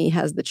do-re-mi,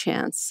 has the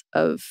chance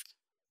of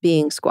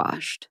being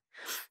squashed.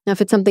 Now, if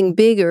it's something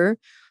bigger,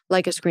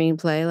 like a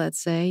screenplay, let's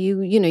say,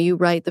 you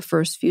write the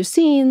first few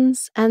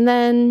scenes and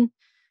then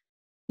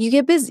you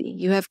get busy.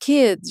 You have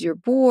kids, you're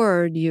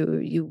bored,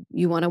 you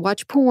want to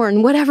watch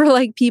porn, whatever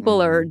like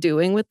people are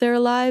doing with their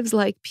lives,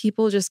 like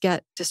people just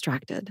get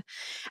distracted.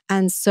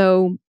 And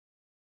so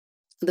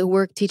the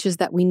work teaches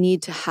that we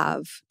need to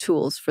have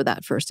tools for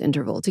that first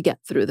interval to get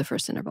through the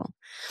first interval.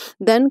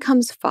 Then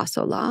comes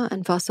fasola,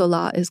 and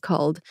fasola is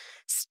called,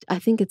 I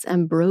think it's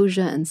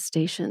ambrosia and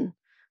station.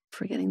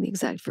 Forgetting the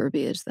exact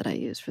verbiage that I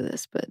use for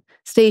this, but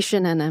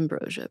station and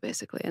ambrosia,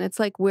 basically. And it's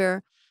like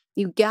where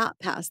you gap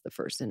past the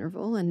first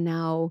interval and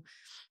now,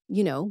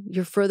 you know,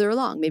 you're further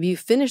along. Maybe you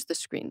finished the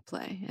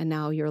screenplay and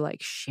now you're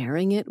like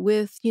sharing it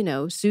with, you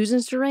know, Susan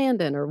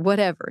Sarandon or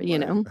whatever, you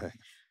know. Right.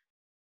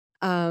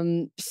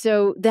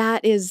 So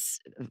that is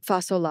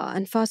fasola.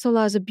 And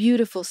fasola is a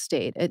beautiful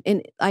state.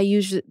 And I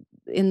use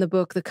in the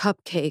book the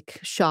cupcake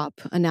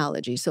shop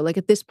analogy. So like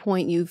at this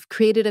point, you've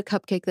created a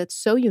cupcake that's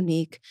so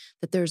unique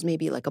that there's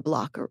maybe like a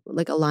block or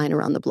like a line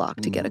around the block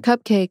to get a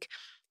cupcake.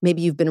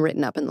 Maybe you've been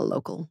written up in the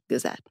local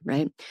gazette,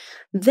 right?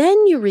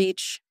 Then you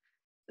reach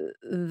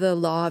the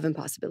law of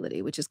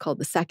impossibility, which is called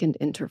the second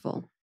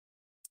interval.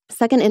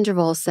 Second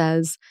interval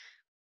says,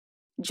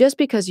 just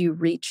because you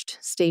reached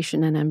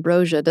station and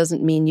ambrosia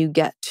doesn't mean you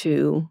get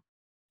to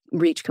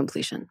reach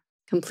completion.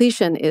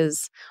 Completion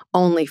is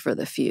only for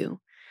the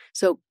few.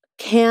 So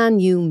can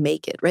you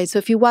make it, right? So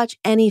if you watch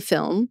any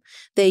film,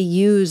 they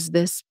use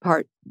this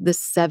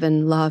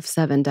law of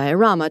seven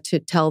diorama to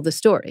tell the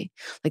story.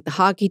 Like the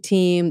hockey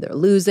team, they're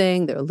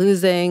losing.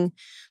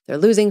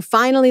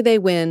 Finally, they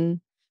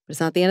win, but it's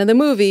not the end of the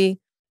movie.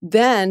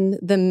 Then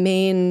the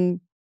main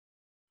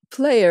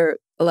player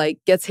like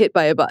gets hit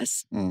by a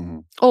bus.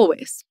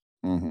 Always.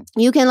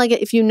 You can like,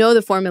 if you know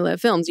the formula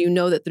of films, you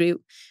know that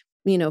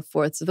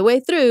 3/4 of the way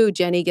through,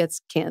 Jenny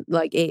gets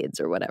AIDS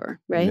or whatever,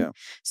 right? Yeah.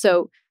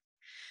 So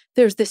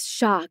there's this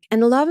shock.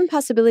 And the law of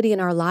impossibility in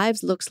our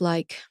lives looks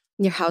like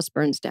your house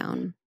burns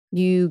down.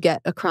 You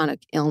get a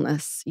chronic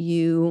illness.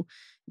 You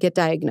get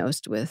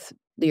diagnosed with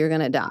you're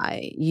going to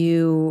die.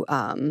 You,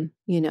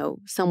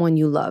 someone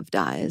you love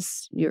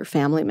dies, your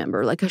family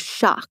member, like a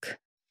shock.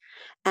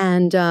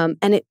 And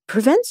it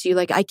prevents you,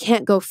 like, I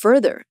can't go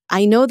further.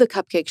 I know the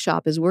cupcake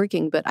shop is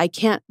working, but I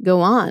can't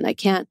go on. I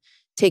can't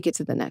take it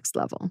to the next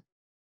level.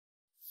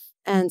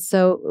 And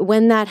so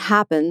when that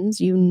happens,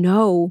 you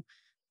know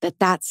that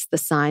that's the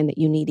sign that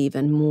you need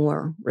even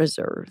more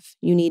reserve.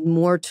 You need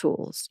more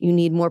tools. You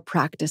need more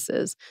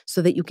practices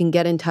so that you can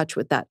get in touch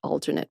with that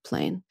alternate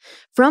plane.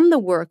 From the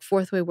work,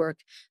 Fourth Way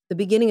work, the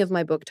beginning of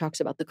my book talks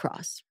about the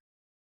cross.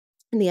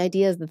 And the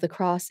idea is that the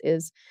cross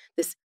is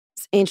this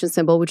ancient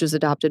symbol, which is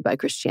adopted by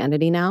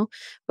Christianity now.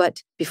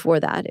 But before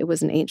that, it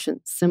was an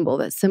ancient symbol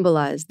that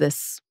symbolized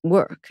this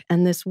work.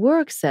 And this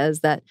work says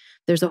that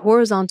there's a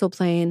horizontal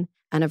plane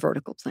and a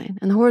vertical plane.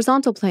 And the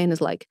horizontal plane is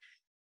like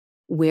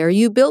where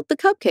you built the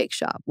cupcake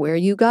shop, where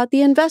you got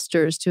the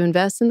investors to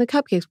invest in the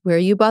cupcakes, where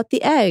you bought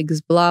the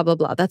eggs, blah, blah,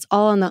 blah. That's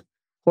all on the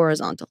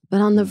horizontal.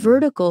 But on the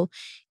vertical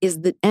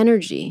is the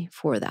energy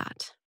for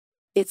that.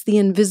 It's the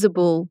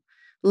invisible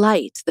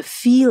light, the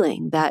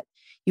feeling that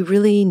you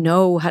really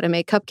know how to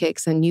make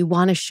cupcakes and you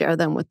want to share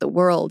them with the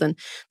world. And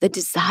the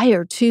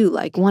desire too,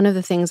 like one of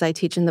the things I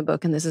teach in the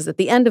book, and this is at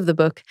the end of the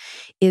book,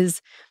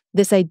 is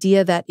this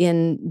idea that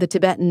in the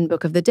Tibetan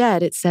Book of the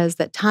Dead, it says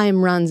that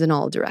time runs in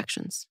all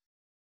directions.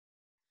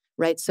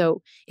 Right?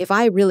 So if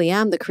I really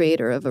am the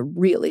creator of a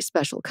really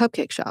special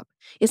cupcake shop,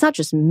 it's not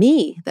just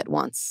me that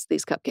wants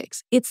these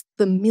cupcakes. It's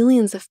the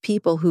millions of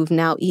people who've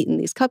now eaten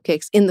these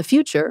cupcakes in the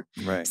future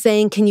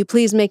saying, can you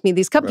please make me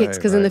these cupcakes?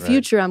 Because in the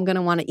future, I'm going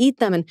to want to eat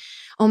them. And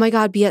oh my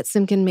God, Biet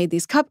Simkin made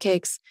these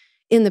cupcakes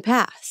in the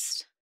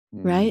past,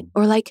 right?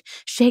 Or like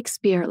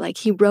Shakespeare, like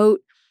he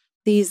wrote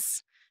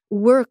these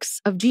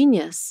works of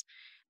genius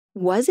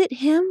was it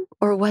him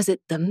or was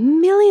it the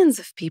millions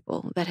of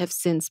people that have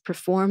since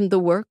performed the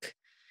work,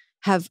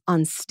 have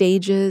on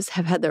stages,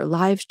 have had their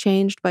lives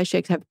changed by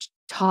Shakespeare, have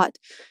taught,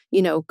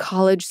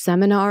 college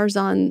seminars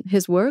on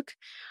his work?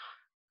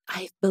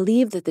 I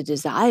believe that the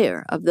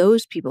desire of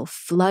those people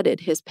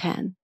flooded his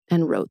pen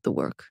and wrote the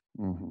work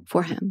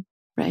for him,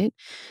 right?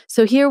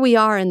 So here we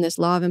are in this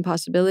law of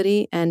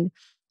impossibility, and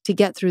to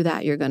get through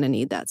that, you're going to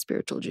need that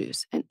spiritual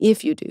juice. And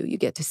if you do, you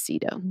get to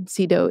Sido.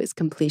 Sido is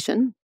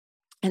completion.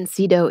 And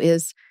Sido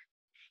is,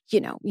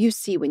 you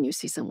see when you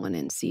see someone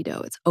in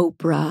Sido, it's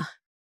Oprah.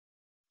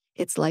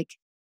 It's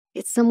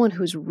someone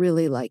who's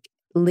really like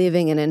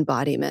living an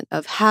embodiment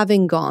of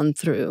having gone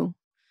through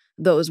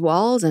those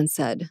walls and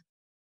said,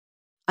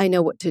 I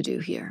know what to do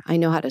here. I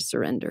know how to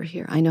surrender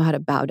here. I know how to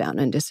bow down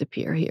and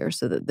disappear here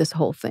so that this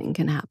whole thing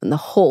can happen, the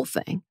whole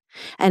thing.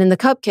 And in the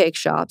cupcake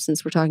shop,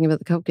 since we're talking about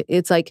the cupcake,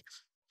 it's like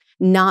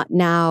not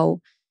now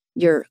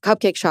your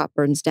cupcake shop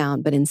burns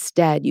down, but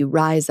instead you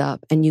rise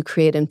up and you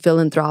create a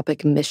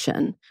philanthropic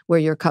mission where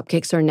your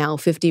cupcakes are now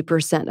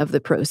 50% of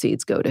the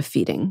proceeds go to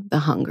feeding the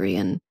hungry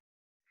and,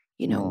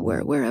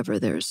 wherever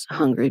there's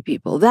hungry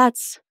people.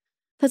 That's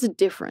a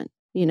different.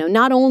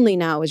 Not only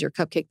now is your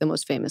cupcake the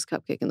most famous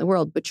cupcake in the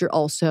world, but you're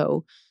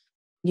also,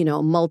 a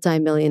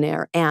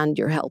multimillionaire and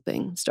you're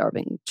helping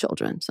starving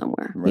children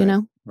somewhere,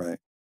 Right.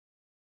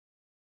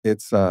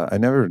 It's, I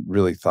never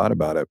really thought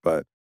about it,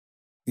 but,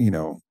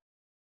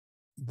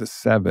 the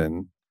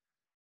 7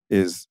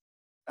 is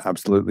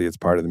absolutely, it's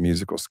part of the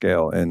musical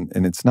scale. And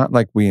it's not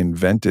like we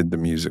invented the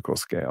musical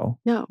scale.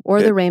 No,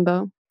 or the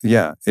rainbow.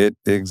 Yeah, it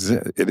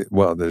exists.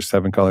 Well, there's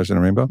 7 colors in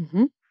a rainbow?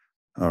 Mm-hmm.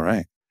 All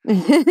right.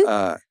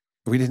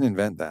 We didn't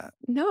invent that.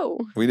 No.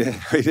 We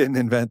didn't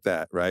invent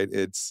that, right?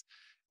 It's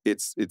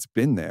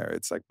been there.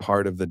 It's like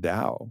part of the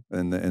Tao.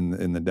 And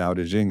in the Tao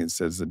Te Ching, it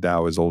says the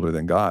Tao is older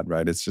than God,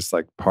 right? It's just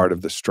like part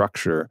of the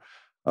structure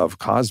of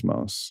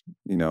cosmos,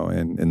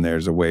 and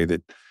there's a way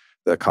that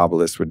the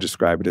Kabbalists would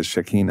describe it as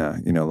Shekinah,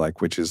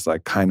 which is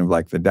like kind of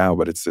like the Tao,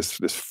 but it's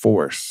this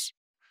force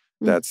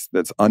that's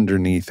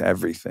underneath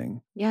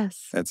everything.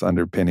 Yes. That's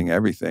underpinning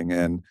everything.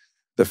 And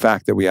the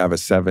fact that we have a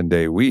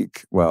 7-day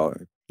week, well,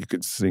 you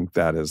could think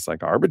that as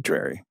like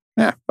arbitrary.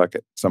 Yeah, fuck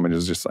it. Someone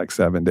was just like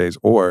 7 days.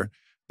 Or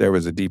there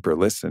was a deeper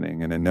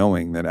listening and a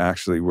knowing that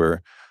actually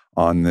we're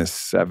on this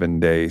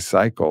 7-day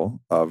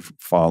cycle of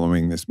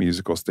following this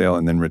musical scale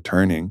and then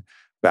returning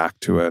back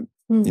to it,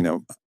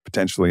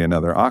 potentially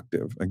another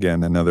octave,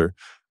 again, another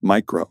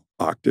micro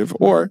octave,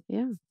 or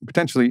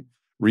potentially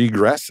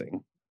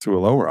regressing to a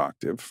lower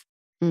octave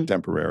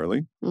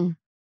temporarily,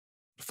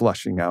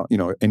 flushing out,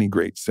 any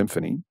great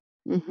symphony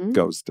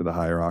goes to the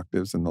higher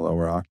octaves and the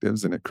lower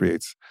octaves, and it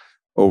creates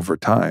over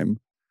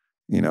time,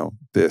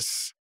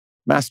 this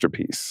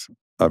masterpiece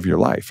of your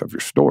life, of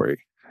your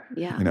story.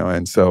 Yeah.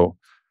 And so,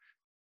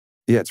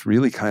 it's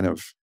really kind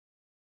of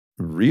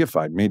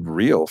reified, made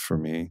real for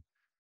me,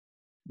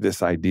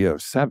 this idea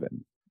of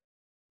 7.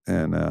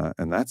 And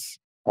that's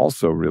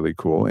also really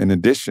cool. In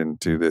addition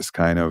to this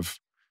kind of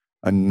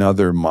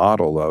another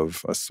model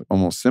of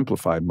almost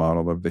simplified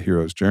model of the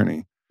hero's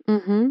journey,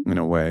 in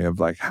a way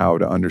of like how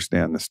to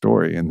understand the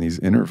story in these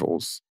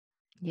intervals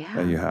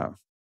that you have.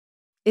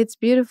 It's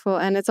beautiful.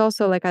 And it's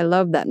also like, I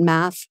love that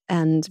math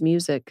and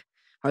music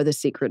are the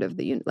secret of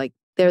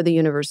they're the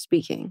universe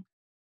speaking.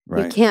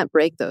 Right. You can't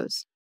break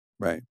those.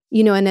 Right.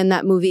 And in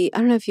that movie, I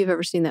don't know if you've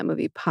ever seen that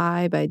movie,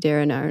 Pi by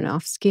Darren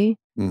Aronofsky.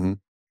 Mm-hmm.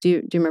 Do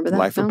you remember that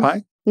Life film? of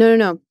Pi?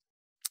 No.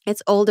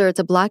 It's older. It's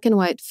a black and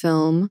white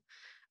film.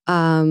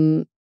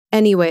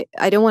 Anyway,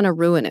 I don't want to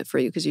ruin it for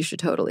you because you should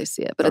totally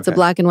see it. But it's a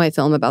black and white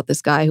film about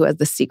this guy who has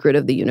the secret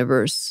of the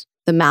universe,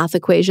 the math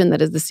equation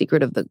that is the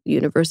secret of the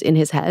universe in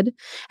his head.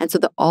 And so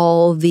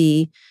all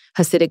the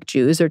Hasidic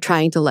Jews are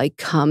trying to like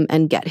come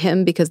and get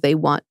him because they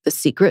want the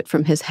secret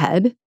from his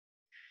head.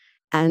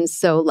 And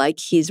so like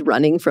he's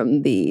running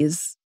from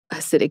these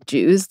Hasidic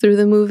Jews through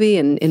the movie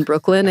in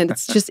Brooklyn. And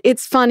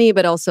it's funny,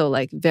 but also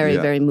like very,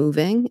 very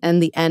moving.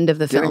 And the end of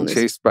the film is...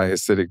 Getting chased by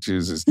Hasidic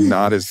Jews is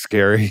not as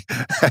scary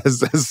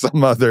as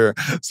some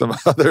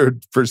other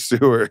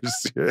pursuers.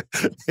 There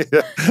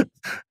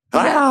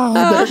come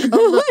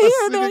the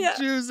Hasidic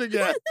Jews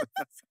again.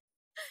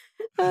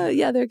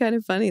 They're kind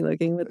of funny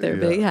looking with their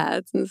big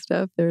hats and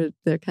stuff.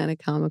 They're kind of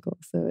comical.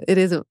 So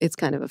it's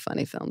kind of a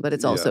funny film, but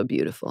it's also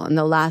beautiful. And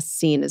the last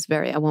scene is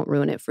I won't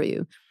ruin it for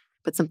you,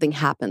 but something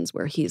happens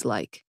where he's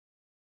like,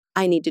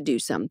 I need to do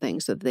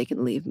something so that they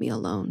can leave me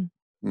alone.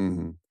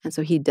 Mm-hmm. And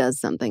so he does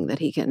something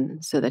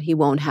so that he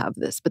won't have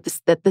this. But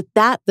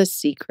the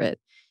secret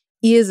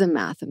is a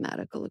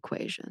mathematical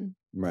equation.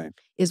 Right.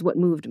 Is what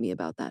moved me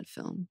about that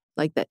film.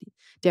 Like that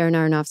Darren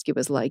Aronofsky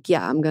was like,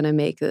 I'm going to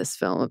make this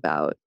film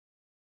about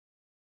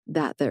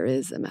that there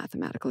is a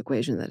mathematical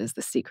equation that is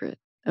the secret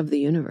of the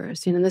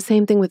universe. And the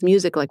same thing with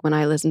music. Like when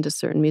I listen to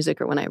certain music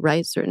or when I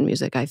write certain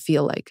music, I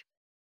feel like,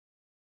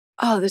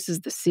 oh, this is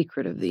the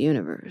secret of the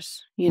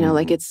universe.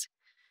 Like it's,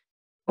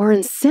 or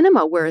in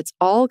cinema where it's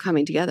all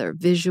coming together,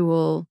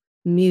 visual,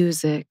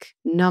 music,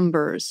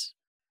 numbers,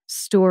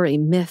 story,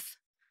 myth,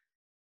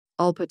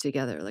 all put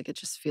together. Like it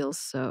just feels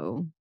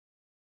so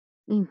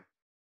Mm.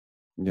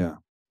 Yeah.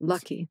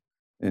 Lucky.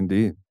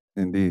 Indeed.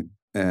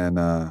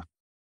 And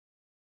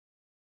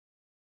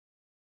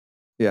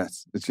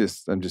yes, it's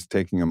just, I'm just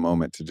taking a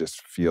moment to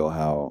just feel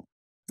how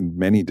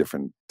many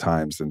different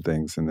times and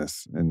things in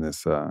this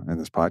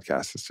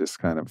podcast, it's just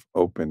kind of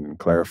opened and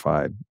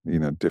clarified,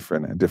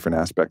 different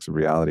aspects of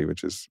reality,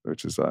 which is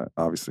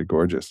obviously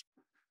gorgeous.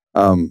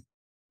 When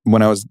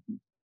I was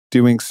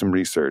doing some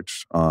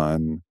research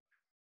on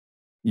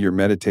your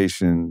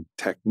meditation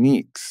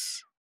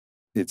techniques,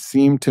 it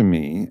seemed to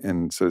me,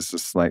 and so this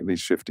is slightly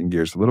shifting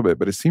gears a little bit,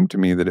 but it seemed to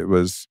me that it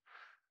was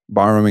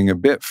borrowing a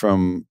bit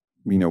from,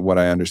 what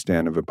I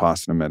understand of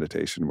Vipassana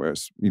meditation,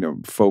 whereas,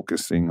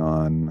 focusing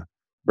on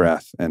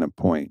breath and a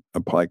point,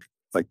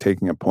 like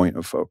taking a point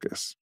of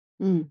focus.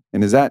 Mm.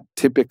 And is that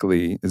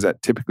typically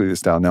the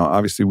style? Now,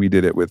 obviously we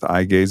did it with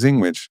eye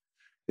gazing, which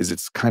is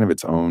it's kind of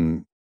its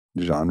own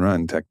genre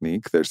and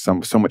technique. There's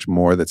so much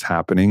more that's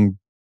happening,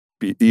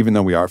 even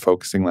though we are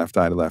focusing left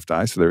eye to left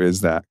eye. So there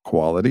is that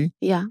quality.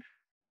 Yeah.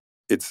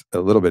 It's a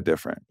little bit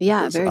different.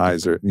 Yeah. Very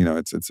eyes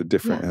different. It's a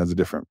different, It has a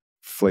different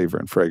flavor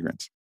and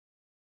fragrance.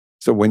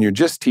 So when you're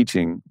just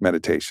teaching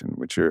meditation,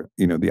 which are,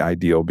 the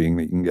ideal being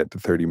that you can get to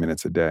 30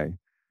 minutes a day.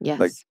 Yes.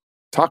 Like,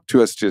 talk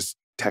to us just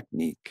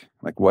technique.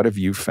 Like, what have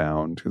you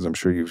found? Because I'm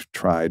sure you've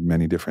tried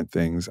many different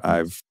things.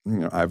 I've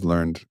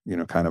learned,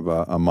 kind of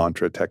a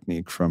mantra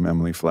technique from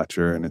Emily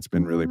Fletcher, and it's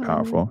been really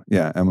powerful.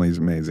 Yeah, Emily's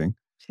amazing.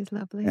 She's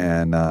lovely.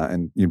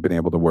 And you've been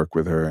able to work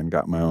with her and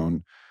got my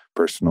own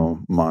personal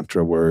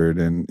mantra word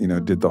and,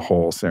 did the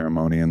whole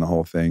ceremony and the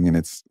whole thing. And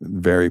it's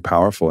very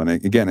powerful. And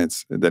again,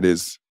 that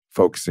is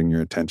focusing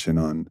your attention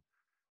on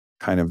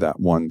kind of that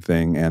one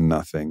thing and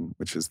nothing,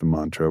 which is the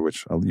mantra,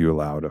 which you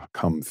allow to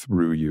come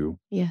through you.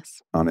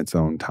 Yes. On its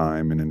own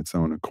time and in its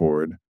own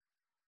accord.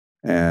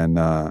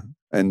 But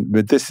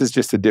this is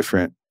just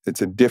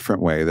it's a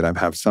different way that I've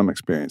had some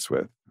experience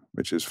with,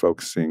 which is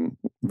focusing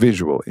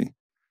visually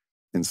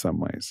in some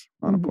ways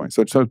on a point.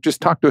 So just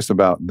talk to us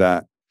about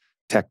that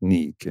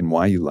technique and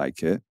why you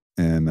like it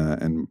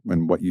and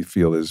what you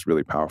feel is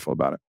really powerful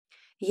about it.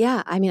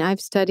 Yeah. I mean,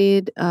 I've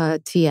studied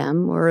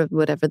TM or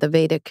whatever the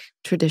Vedic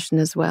tradition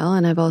as well.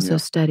 And I've also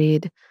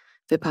studied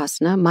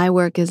Vipassana. My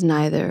work is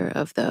neither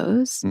of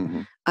those.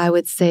 Mm-hmm. I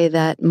would say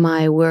that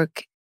my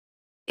work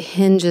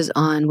hinges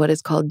on what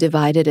is called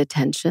divided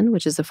attention,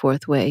 which is a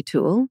fourth way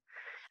tool.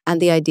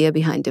 And the idea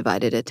behind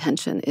divided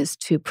attention is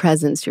to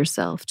presence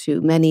yourself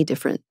to many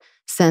different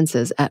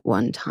senses at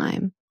one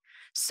time.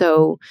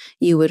 So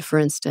you would, for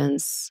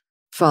instance,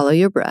 follow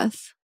your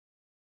breath.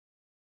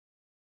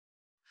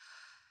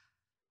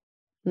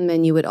 And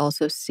then you would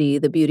also see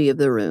the beauty of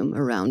the room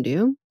around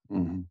you.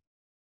 Mm-hmm.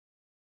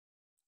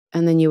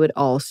 And then you would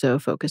also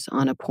focus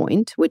on a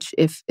point, which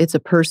if it's a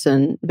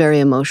person, very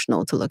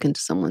emotional to look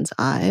into someone's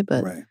eye,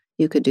 but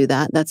you could do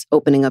that. That's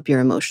opening up your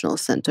emotional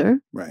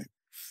center. Right.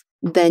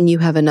 Then you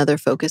have another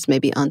focus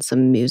maybe on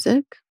some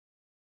music,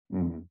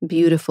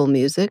 beautiful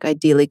music,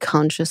 ideally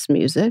conscious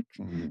music.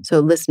 Mm-hmm.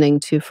 So listening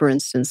to, for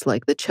instance,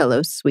 like the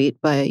Cello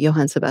Suite by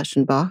Johann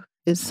Sebastian Bach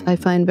is, I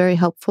find, very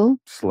helpful.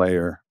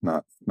 Slayer,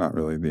 not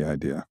really the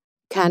idea.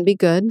 Can be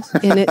good.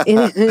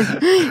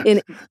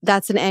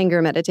 That's an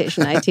anger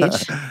meditation I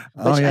teach,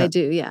 which I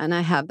do. Yeah. And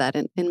I have that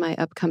in my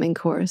upcoming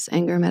course,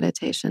 anger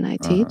meditation I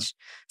teach.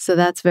 So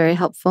that's very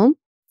helpful.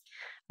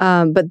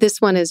 But this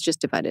one is just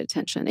divided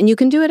attention. And you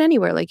can do it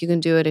anywhere. Like you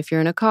can do it if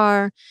you're in a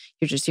car,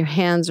 your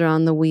hands are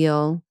on the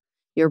wheel.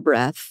 Your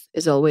breath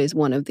is always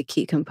one of the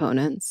key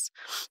components.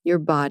 Your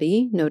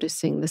body,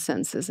 noticing the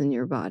senses in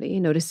your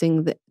body,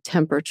 noticing the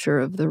temperature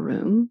of the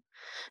room,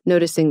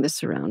 noticing the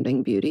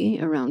surrounding beauty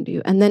around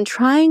you, and then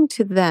trying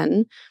to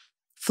then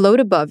float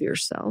above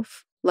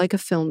yourself like a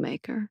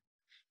filmmaker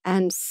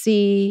and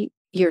see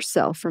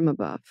yourself from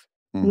above.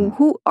 Mm-hmm.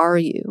 Who are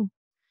you?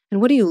 And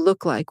what do you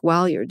look like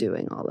while you're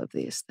doing all of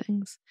these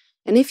things?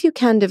 And if you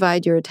can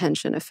divide your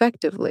attention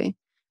effectively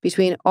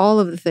between all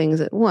of the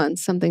things at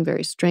once, something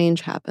very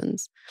strange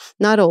happens.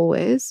 Not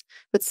always,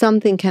 but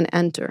something can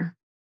enter.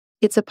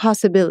 It's a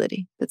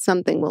possibility that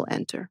something will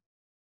enter.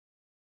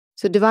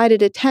 So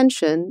divided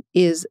attention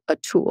is a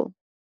tool.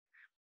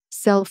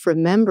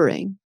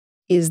 Self-remembering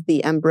is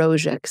the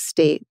ambrosic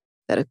state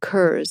that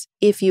occurs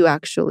if you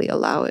actually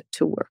allow it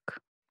to work.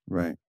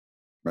 Right.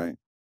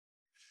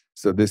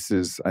 So this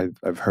is,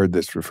 I've heard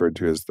this referred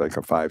to as like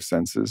a 5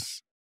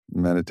 senses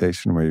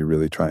meditation where you're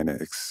really trying to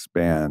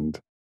expand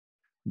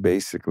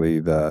basically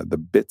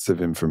the bits of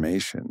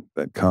information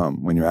that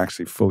come when you're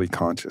actually fully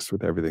conscious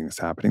with everything that's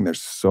happening.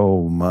 There's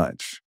so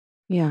much.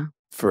 Yeah.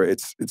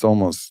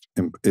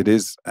 It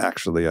is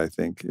actually, I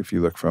think, if you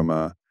look from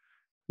a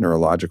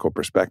neurological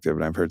perspective,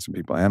 and I've heard some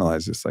people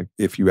analyze this, like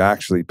if you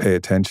actually pay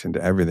attention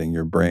to everything,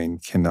 your brain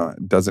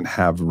doesn't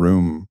have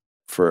room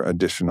for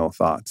additional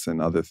thoughts and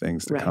other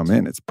things to come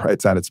in.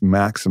 It's at its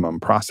maximum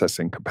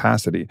processing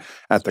capacity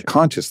at the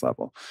conscious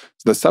level.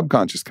 So the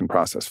subconscious can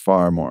process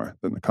far more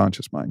than the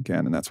conscious mind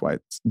can, and that's why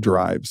it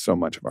drives so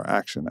much of our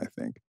action, I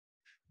think.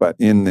 But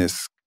in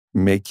this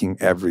making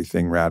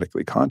everything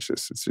radically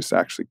conscious, it's just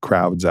actually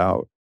crowds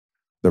out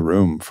the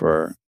room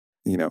for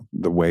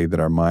the way that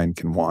our mind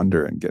can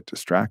wander and get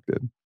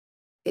distracted.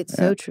 It's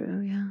so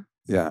true. Yeah.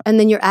 Yeah. And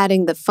then you're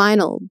adding the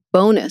final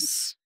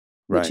bonus,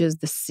 which Right. is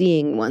the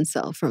seeing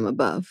oneself from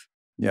above,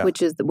 Yeah.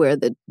 which is where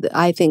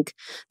I think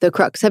the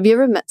crux. Have you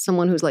ever met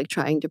someone who's like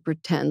trying to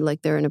pretend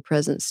like they're in a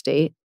present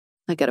state,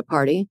 like at a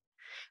party,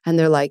 and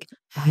they're like,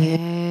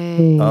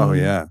 hey. Oh,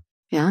 yeah.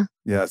 Yeah.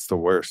 Yeah, it's the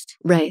worst.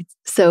 Right.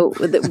 So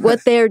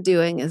what they're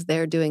doing is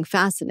they're doing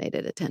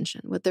fascinated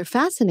attention. What they're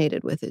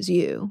fascinated with is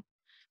you.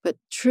 But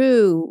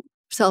true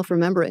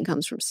self-remembering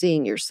comes from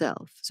seeing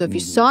yourself. So if you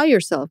saw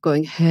yourself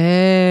going,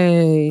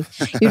 hey,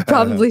 you'd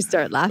probably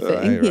start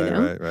laughing,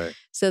 Right.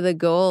 So the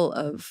goal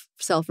of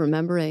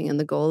self-remembering and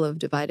the goal of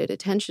divided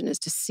attention is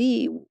to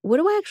see, what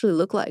do I actually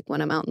look like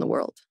when I'm out in the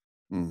world?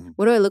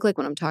 What do I look like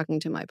when I'm talking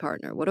to my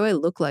partner? What do I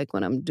look like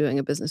when I'm doing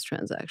a business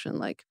transaction?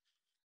 Like,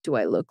 do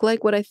I look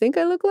like what I think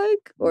I look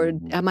like? Or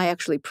am I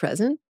actually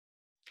present?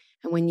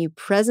 And when you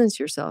presence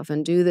yourself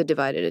and do the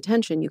divided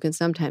attention, you can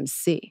sometimes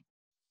see.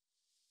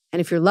 And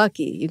if you're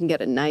lucky, you can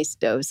get a nice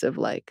dose of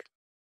like,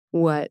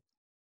 what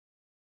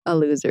a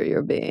loser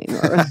you're being.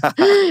 Or,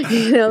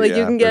 you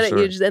can get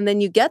it. Sure. And then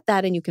you get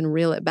that and you can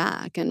reel it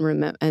back and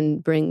remember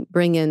and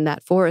bring in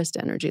that forest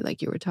energy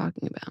like you were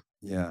talking about.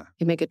 Yeah.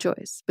 You make a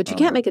choice. But you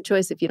can't make a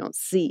choice if you don't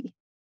see.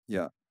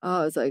 Yeah.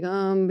 Oh, it's like,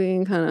 I'm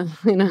being kind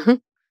of,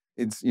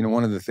 It's,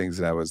 one of the things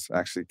that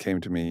actually came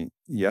to me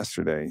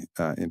yesterday,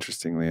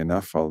 interestingly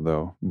enough,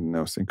 although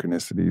no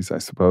synchronicities, I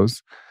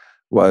suppose,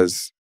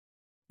 was,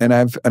 and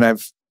I've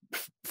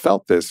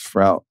felt this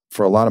for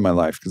a lot of my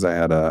life,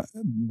 because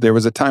there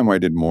was a time where I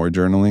did more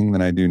journaling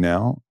than I do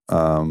now.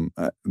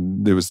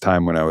 There was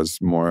time when I was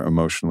more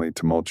emotionally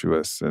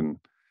tumultuous, and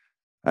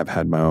I've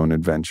had my own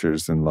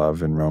adventures in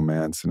love and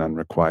romance and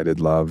unrequited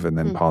love, and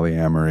then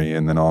polyamory,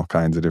 and then all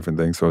kinds of different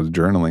things. So I was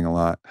journaling a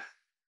lot,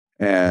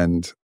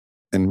 and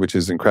which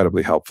is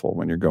incredibly helpful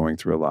when you're going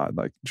through a lot.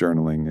 Like,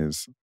 journaling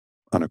is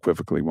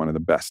unequivocally one of the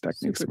best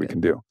techniques that we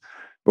can do.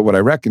 But what I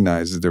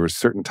recognized is there were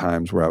certain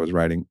times where I was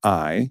writing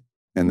I,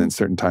 and then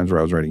certain times where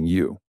I was writing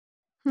you.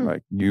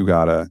 Like, you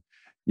gotta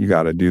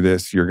do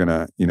this. You're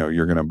gonna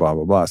blah,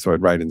 blah, blah. So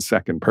I'd write in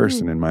second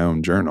person in my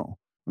own journal.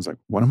 I was like,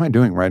 what am I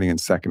doing writing in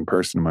second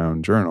person in my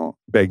own journal?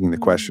 Begging the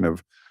question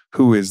of,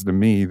 who is the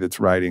me that's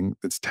writing,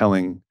 that's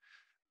telling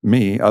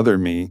me, other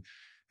me,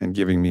 and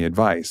giving me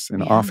advice?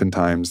 And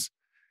oftentimes,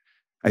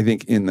 I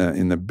think in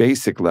the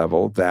basic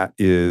level, that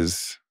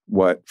is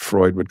what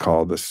Freud would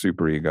call the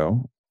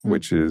superego,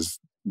 which is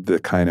the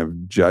kind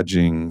of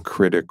judging,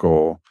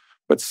 critical,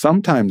 but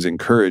sometimes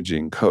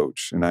encouraging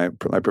coach. And I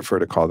prefer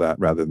to call that,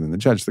 rather than the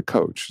judge, the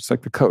coach. It's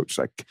like the coach,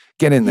 like,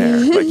 get in there,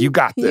 like, you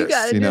got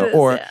this,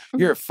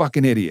 you're a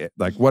fucking idiot.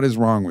 Like, what is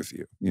wrong with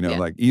you?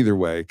 Like, either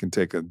way can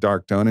take a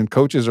dark tone. And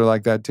coaches are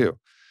like that too.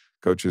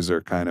 Coaches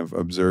are kind of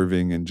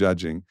observing and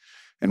judging.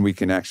 And we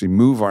can actually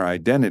move our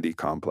identity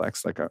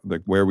complex, like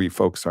where we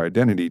focus our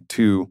identity,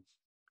 to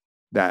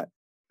that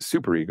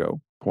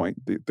superego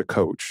point, the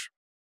coach.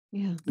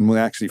 Yeah. And we'll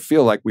actually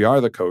feel like we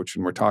are the coach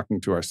and we're talking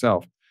to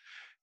ourselves.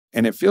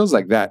 And it feels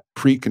like that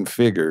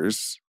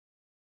pre-configures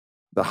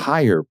the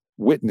higher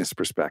witness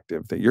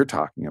perspective that you're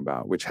talking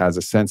about, which has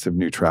a sense of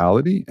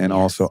neutrality and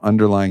also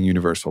underlying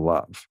universal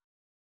love.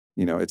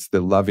 It's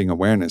the loving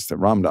awareness that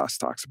Ram Dass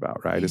talks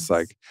about, right? Yes. It's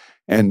like,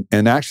 and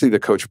actually the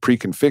coach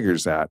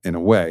pre-configures that in a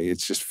way.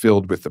 It's just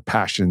filled with the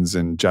passions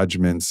and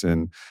judgments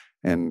and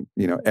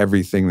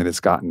everything that it's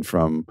gotten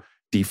from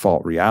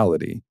default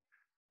reality.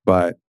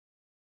 But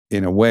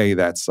in a way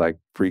that's like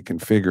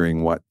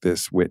pre-configuring what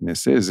this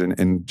witness is.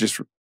 And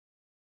just,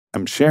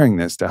 I'm sharing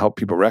this to help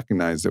people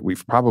recognize that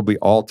we've probably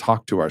all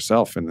talked to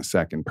ourselves in the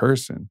second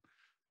person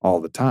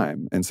all the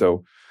time. And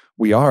so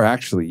we are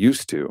actually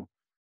used to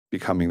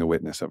becoming the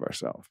witness of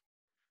ourselves.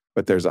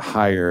 But there's a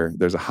higher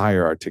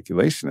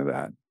articulation of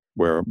that,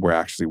 where we're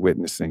actually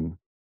witnessing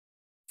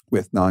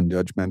with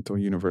non-judgmental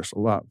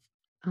universal love.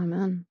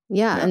 Amen.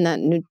 Yeah. And that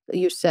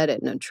you said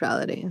it,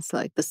 neutrality. It's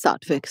like the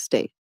sattvic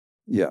state.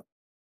 Yeah.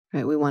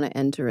 Right. We want to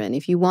enter in.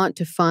 If you want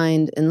to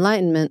find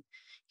enlightenment,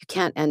 you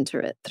can't enter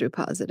it through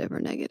positive or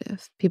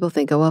negative. People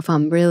think, oh, well, if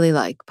I'm really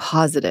like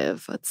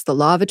positive, it's the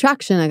law of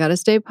attraction. I got to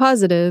stay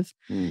positive.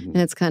 And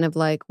it's kind of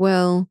like,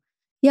 well,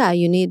 yeah,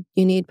 you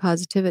need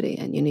positivity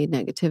and you need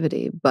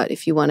negativity. But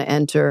if you want to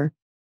enter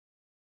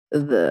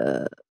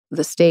the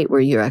state where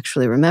you're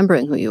actually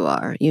remembering who you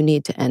are, you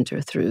need to enter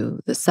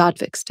through the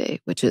sattvic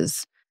state, which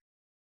is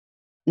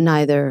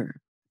neither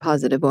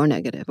positive or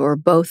negative, or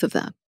both of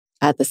them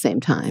at the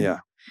same time. Yeah.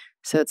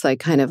 So it's like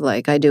kind of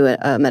like I do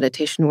a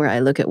meditation where I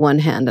look at one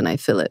hand and I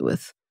fill it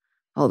with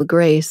all the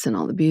grace and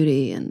all the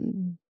beauty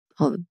and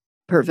all the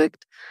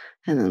perfect.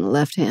 And then the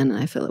left hand,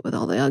 I fill it with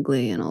all the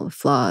ugly and all the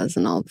flaws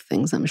and all the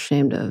things I'm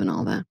ashamed of and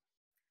all that.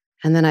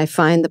 And then I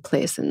find the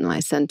place in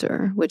my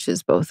center, which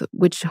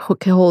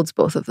holds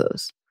both of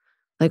those.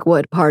 Like,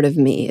 what part of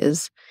me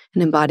is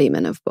an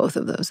embodiment of both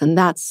of those. And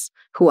that's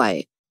who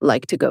I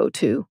like to go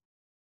to.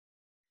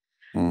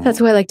 That's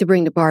who I like to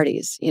bring to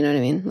parties. You know what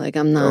I mean? Like,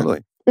 I'm not.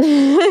 Totally.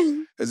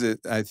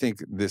 I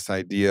think this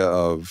idea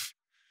of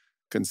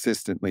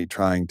consistently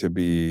trying to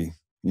be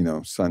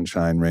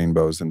sunshine,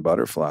 rainbows, and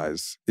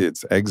butterflies.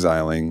 It's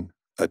exiling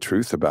a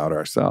truth about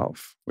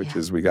ourselves, which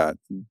is we got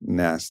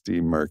nasty,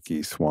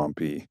 murky,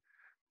 swampy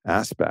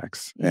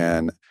aspects. Yeah.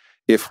 And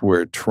if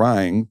we're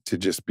trying to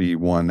just be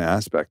one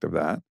aspect of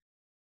that,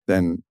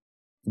 then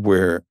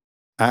we're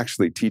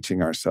actually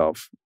teaching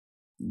ourselves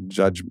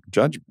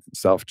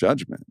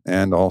self-judgment,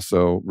 and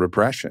also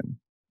repression.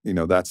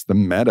 That's the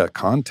meta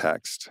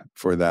context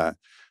for that,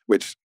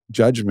 which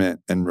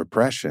judgment and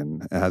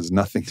repression has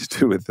nothing to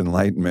do with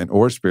enlightenment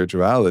or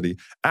spirituality.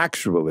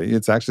 Actually,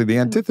 it's actually the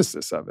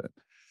antithesis of it.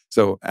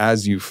 So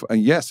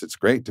yes, it's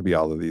great to be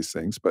all of these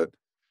things, but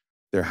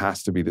there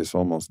has to be this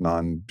almost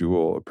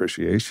non-dual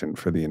appreciation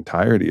for the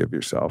entirety of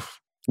yourself,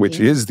 which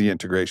is the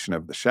integration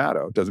of the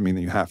shadow. It doesn't mean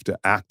that you have to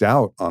act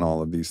out on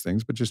all of these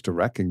things, but just to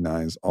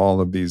recognize all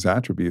of these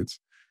attributes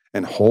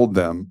and hold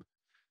them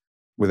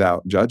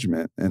without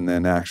judgment. And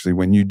then actually,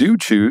 when you do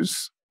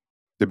choose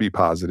to be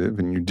positive,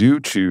 and you do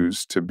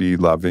choose to be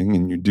loving,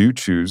 and you do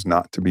choose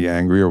not to be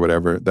angry or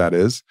whatever that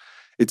is,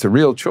 it's a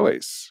real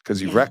choice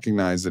because you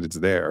recognize that it's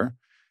there.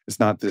 It's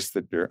not this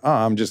that you're,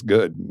 I'm just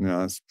good.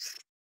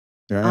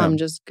 I'm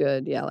just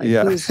good.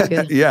 Yeah. Who's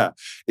good? Yeah.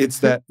 It's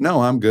that,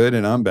 no, I'm good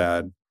and I'm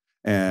bad.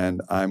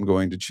 And I'm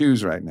going to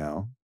choose right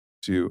now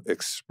to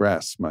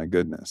express my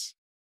goodness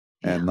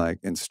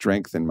and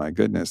strengthen my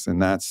goodness.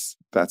 And that's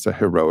a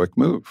heroic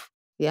move.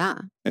 Yeah.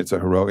 It's a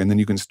heroic, and then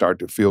you can start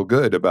to feel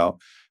good about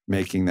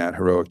making that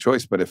heroic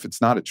choice. But if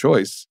it's not a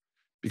choice,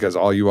 because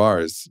all you are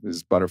is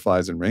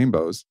butterflies and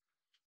rainbows,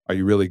 are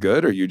you really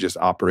good? Or are you just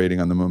operating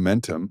on the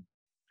momentum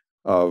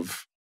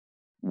of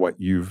what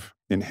you've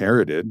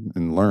inherited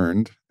and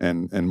learned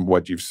and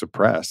what you've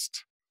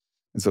suppressed?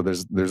 And so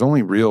there's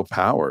only real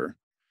power,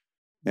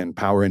 and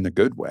power in the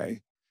good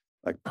way,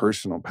 like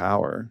personal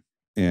power,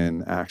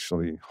 in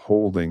actually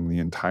holding the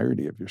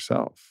entirety of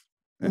yourself.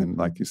 And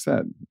like you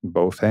said,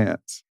 both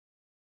hands,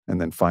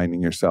 and then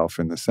finding yourself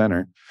in the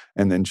center,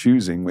 and then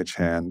choosing which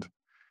hand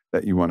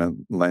that you want to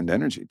lend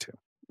energy to.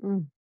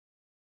 Mm.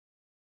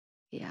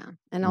 Yeah.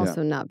 And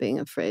also not being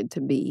afraid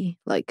to be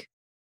like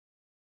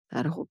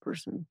that whole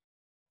person.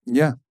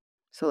 Yeah.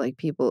 So like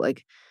people,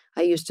 like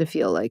I used to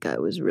feel like I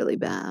was really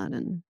bad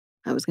and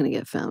I was going to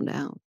get found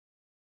out.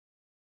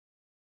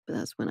 But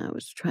that's when I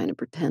was trying to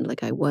pretend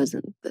like I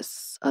wasn't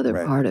this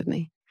other part of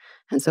me.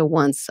 And so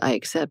once I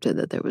accepted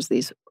that there was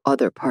these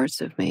other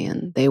parts of me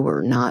and they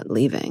were not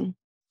leaving,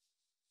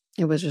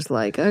 it was just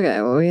like,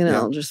 okay, well,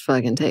 I'll just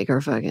fucking take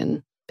our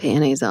fucking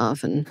panties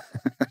off and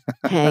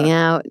hang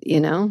out,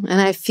 And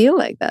I feel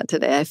like that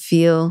today. I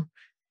feel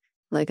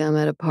like I'm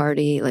at a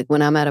party. Like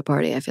when I'm at a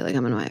party, I feel like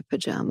I'm in my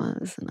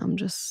pajamas and I'm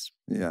just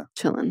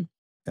chilling.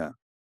 Yeah.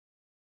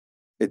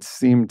 It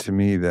seemed to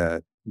me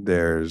that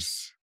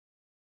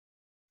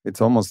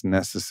it's almost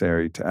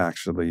necessary to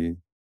actually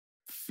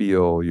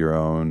feel your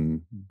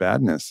own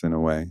badness in a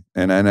way.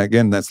 And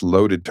again, that's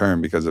loaded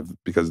term because of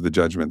the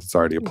judgment that's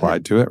already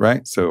applied to it,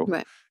 right? So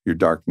your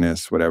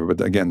darkness, whatever. But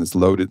again, it's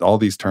loaded. All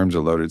these terms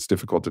are loaded. It's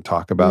difficult to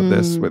talk about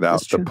this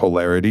without the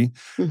polarity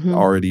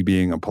already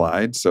being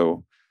applied.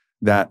 So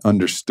that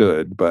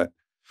understood, but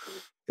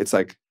it's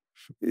like,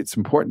 it's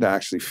important to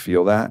actually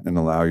feel that and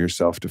allow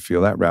yourself to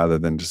feel that rather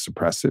than to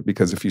suppress it.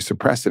 Because if you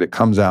suppress it, it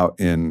comes out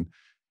in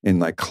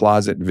like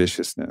closet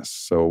viciousness.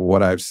 So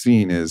what I've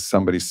seen is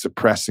somebody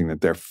suppressing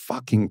that they're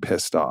fucking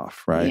pissed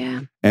off, right?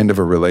 Yeah. End of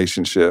a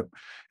relationship.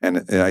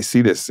 And I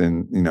see this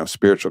in,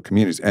 spiritual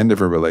communities, end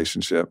of a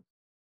relationship.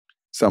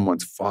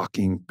 Someone's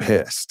fucking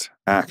pissed,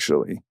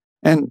 actually.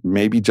 And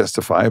maybe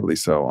justifiably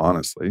so,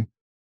 honestly.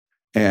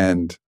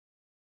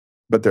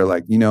 But they're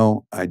like,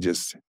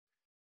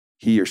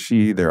 he or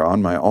she, they're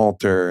on my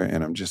altar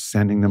and I'm just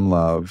sending them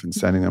love.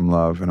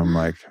 And I'm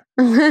like,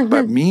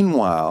 but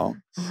meanwhile,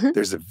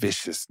 there's a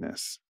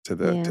viciousness to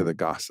the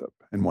gossip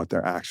and what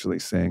they're actually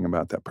saying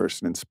about that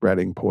person and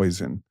spreading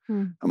poison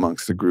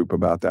amongst the group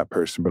about that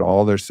person. But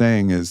all they're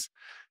saying is,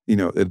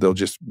 they'll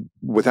just,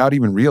 without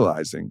even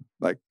realizing,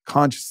 like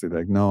consciously,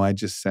 like, no, I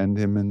just send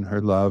him and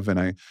her love and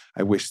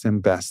I wish them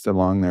best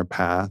along their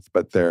path.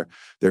 But their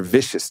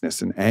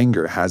viciousness and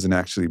anger hasn't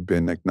actually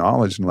been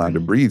acknowledged and allowed to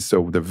breathe.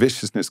 So the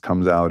viciousness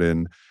comes out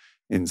in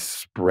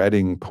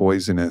spreading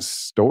poisonous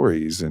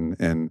stories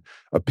and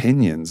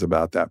opinions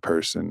about that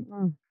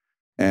person.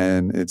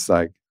 And it's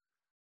like,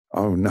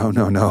 oh, no.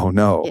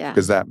 Yeah.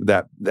 Because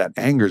that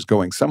anger is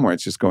going somewhere.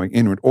 It's just going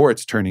inward, or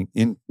it's turning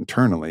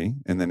internally,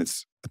 and then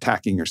it's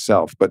attacking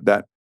yourself. But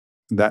that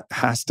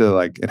has to,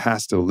 it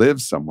has to live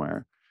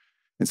somewhere.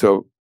 And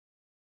so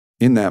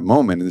in that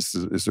moment, and this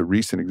is a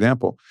recent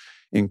example,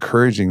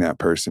 encouraging that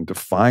person to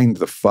find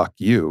the fuck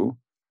you.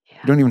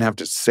 You don't even have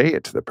to say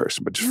it to the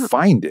person, but just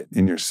find it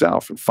in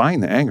yourself and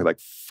find the anger. Like,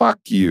 fuck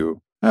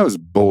you. That was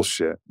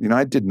bullshit.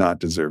 I did not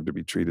deserve to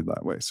be treated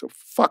that way. So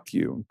fuck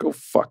you. Go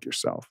fuck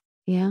yourself.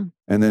 Yeah.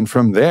 And then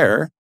from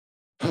there,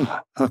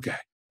 okay,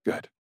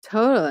 good.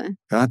 Totally.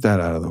 Got that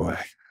out of the way.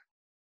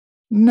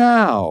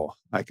 Now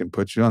I can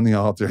put you on the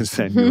altar and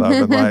send you love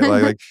and light.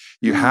 Like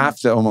you have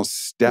to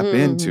almost step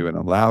into and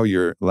allow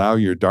your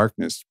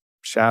darkness,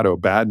 shadow,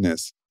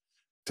 badness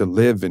to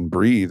live and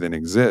breathe and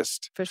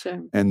exist. For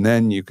sure. And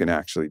then you can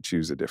actually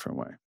choose a different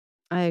way.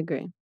 I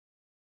agree.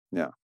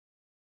 Yeah.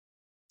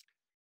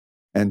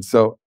 And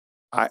so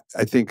I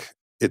think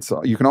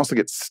you can also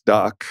get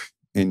stuck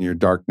in your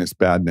darkness,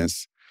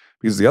 badness,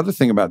 because the other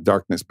thing about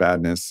darkness,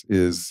 badness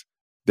is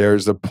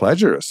there's a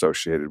pleasure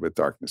associated with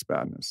darkness,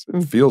 badness.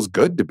 It feels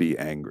good to be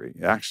angry.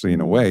 Actually,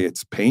 in a way,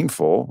 it's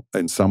painful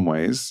in some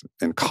ways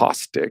and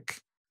caustic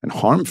and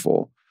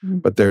harmful,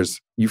 but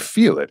you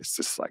feel it. It's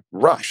this like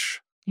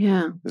rush.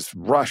 Yeah. This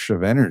rush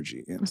of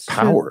energy and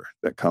power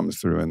that comes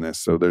through in this.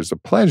 So there's a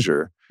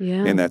pleasure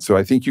in that. So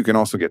I think you can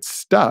also get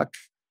stuck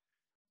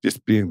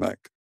just being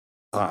like,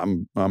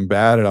 I'm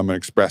bad and I'm going to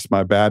express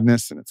my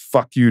badness, and it's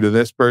fuck you to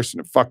this person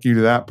and fuck you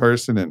to that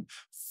person and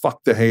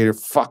fuck the hater,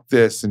 fuck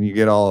this. And you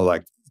get all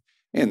like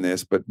in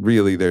this, but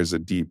really there's a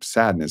deep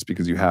sadness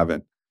because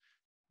you're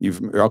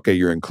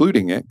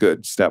including it.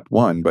 Good. Step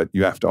one, but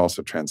you have to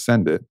also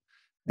transcend it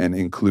and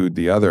include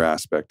the other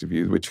aspect of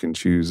you, which can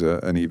choose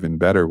an even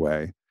better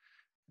way.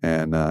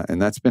 And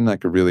that's been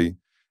like a really,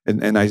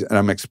 and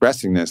I'm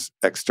expressing this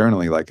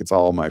externally, like it's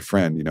all my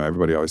friend. You know,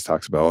 everybody always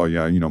talks about, oh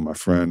yeah, you know, my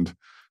friend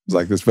is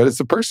like this, but it's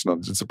a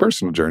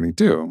personal journey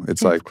too.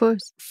 It's like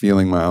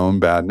feeling my own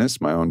badness,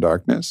 my own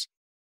darkness.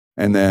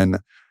 And then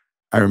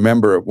I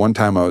remember one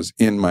time I was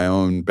in my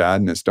own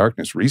badness,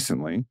 darkness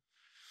recently,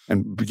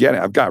 and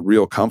I've got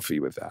real comfy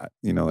with that,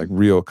 you know, like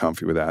real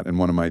comfy with that. And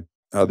one of my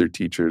other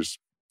teachers,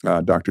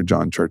 Dr.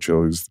 John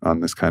Churchill, who's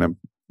on this kind of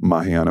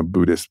Mahayana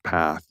Buddhist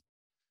path,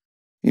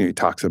 you know, he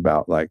talks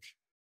about like,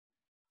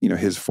 you know,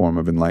 his form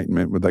of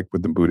enlightenment with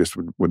the Buddhists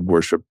would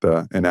worship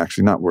and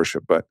actually not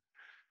worship, but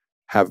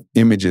have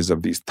images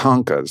of these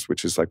tankas,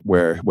 which is like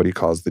where what he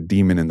calls the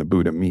demon and the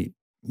Buddha meet.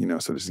 You know,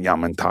 so there's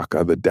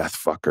Yamantaka, the death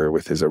fucker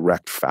with his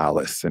erect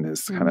phallus and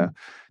his kind of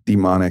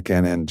demonic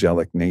and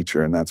angelic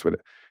nature. And that's what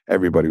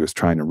everybody was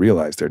trying to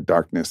realize, their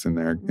darkness and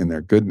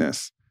their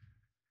goodness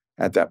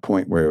at that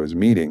point where it was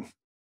meeting.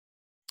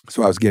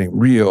 So I was getting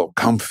real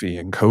comfy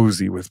and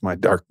cozy with my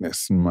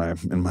darkness and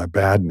my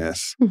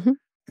badness.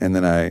 And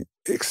then I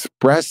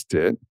expressed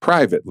it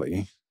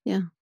privately.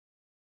 Yeah.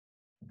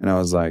 And I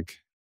was like,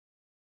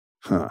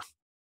 I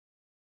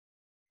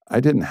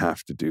didn't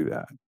have to do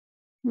that.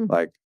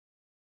 Like,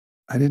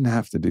 I didn't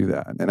have to do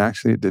that. And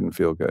actually, it didn't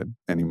feel good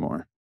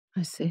anymore.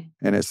 I see.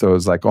 And so it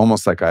was like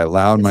almost like I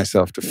allowed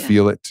myself to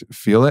feel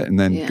it, and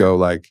then go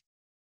like,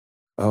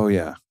 oh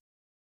yeah,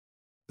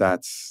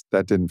 that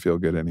didn't feel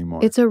good anymore.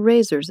 It's a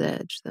razor's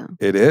edge, though.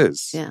 It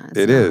is. Yeah,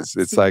 it is.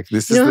 It's like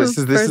this is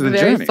the very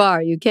journey.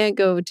 Far. You can't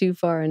go too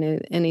far in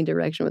any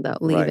direction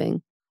without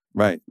leaving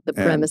the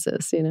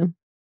premises. You know.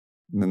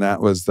 And that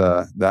was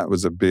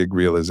a big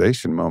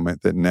realization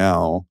moment that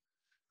now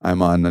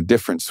I'm on a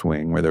different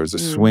swing where there was a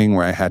swing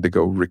where I had to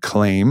go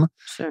reclaim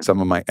some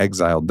of my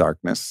exiled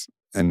darkness,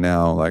 and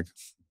now like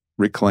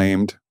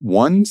reclaimed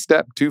one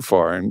step too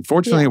far. And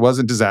fortunately, it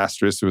wasn't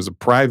disastrous. It was a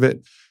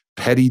private,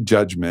 petty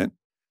judgment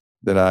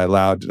that I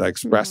allowed to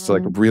express to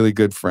like a really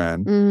good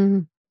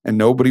friend, and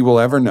nobody will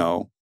ever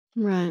know.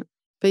 Right.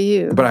 But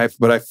you. But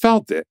I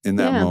felt it in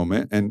that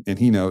moment, and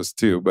he knows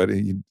too. But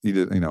he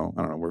did, you know,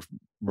 I don't know.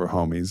 We're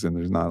homies, and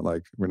there's not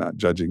like we're not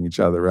judging each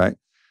other, right?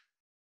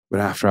 But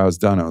after I was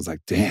done, I was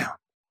like, damn,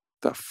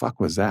 the fuck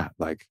was that?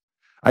 Like,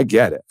 I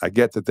get it. I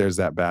get that there's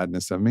that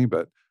badness of me,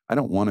 but I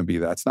don't want to be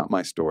that. It's not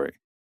my story.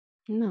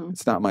 No.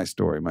 It's not my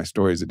story. My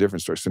story is a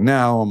different story. So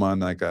now I'm on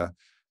like a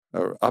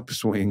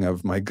upswing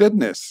of my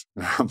goodness.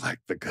 And I'm like,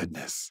 the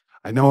goodness.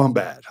 I know I'm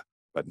bad,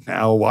 but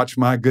now watch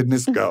my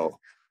goodness go.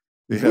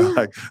 You know,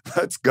 like,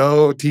 let's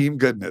go team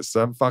goodness.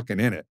 I'm fucking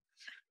in it.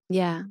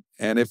 Yeah.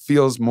 And it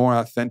feels more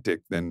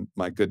authentic than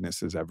my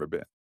goodness has ever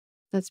been.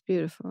 That's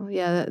beautiful.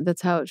 Yeah,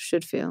 that's how it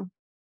should feel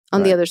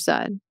on the other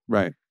side.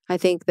 Right. I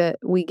think that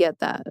we get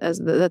that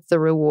that's the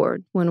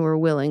reward when we're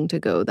willing to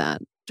go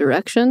that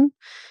direction.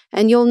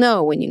 And you'll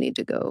know when you need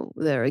to go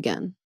there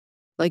again.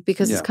 Like,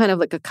 because it's kind of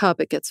like a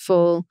cup, it gets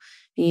full.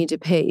 You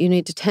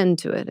need to tend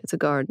to it. It's a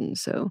garden.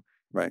 So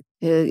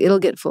it'll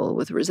get full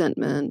with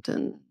resentment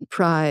and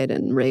pride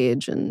and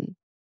rage, and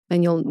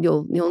you'll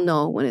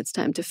know when it's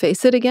time to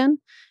face it again.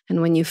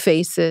 And when you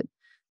face it,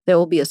 there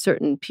will be a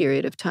certain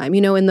period of time. You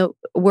know, in the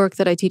work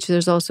that I teach,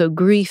 there's also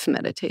grief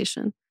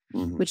meditation,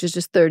 which is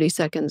just 30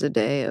 seconds a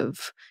day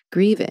of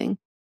grieving.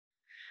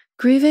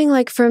 Grieving,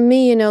 like for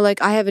me, you know,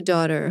 like I have a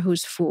daughter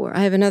who's 4.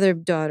 I have another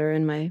daughter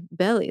in my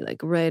belly, like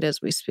right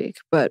as we speak.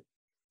 But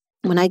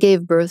when I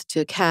gave birth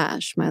to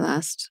Cash, my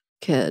last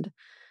kid,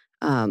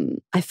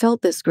 I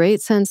felt this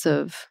great sense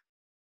of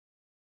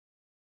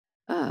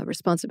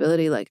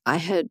responsibility. Like I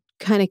had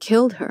kind of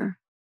killed her,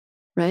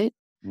 right?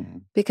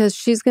 Because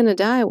she's going to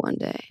die one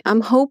day.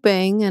 I'm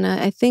hoping, and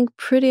I feel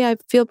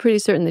pretty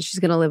certain that she's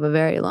going to live a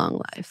very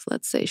long life.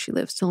 Let's say she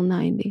lives till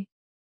 90.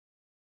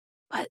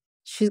 But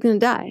she's going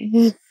to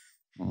die.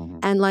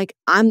 And like,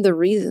 I'm the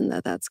reason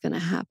that that's going to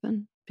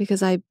happen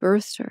because I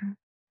birthed her,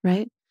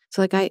 right?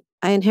 So like I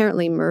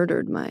inherently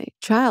murdered my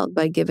child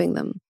by giving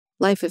them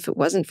life. If it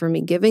wasn't for me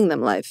giving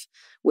them life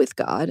with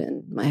God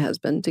and my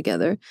husband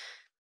together,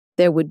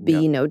 there would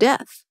be no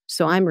death.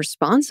 So I'm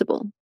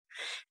responsible.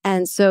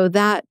 And so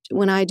that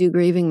when I do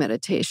grieving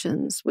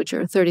meditations, which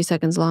are 30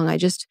 seconds long, I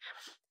just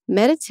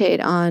meditate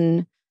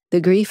on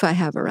the grief I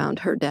have around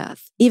her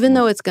death, even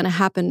though it's going to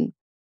happen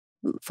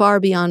far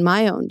beyond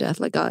my own death.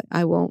 Like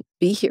I won't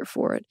be here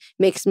for it.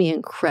 Makes me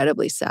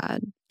incredibly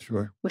sad.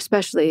 Sure.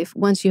 Especially if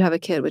once you have a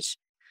kid, which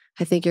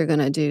I think you're going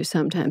to do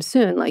sometime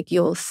soon, like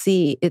you'll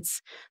see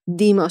it's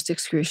the most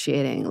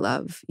excruciating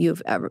love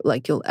you'll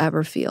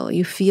ever feel.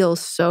 You feel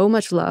so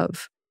much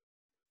love.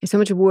 It's so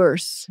much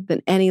worse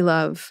than any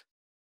love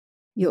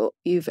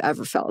you've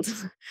ever felt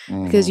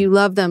because you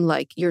love them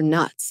like you're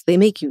nuts. They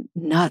make you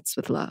nuts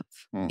with love.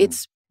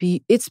 It's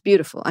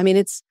beautiful. I mean,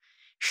 it's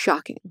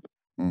shocking.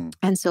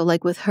 And so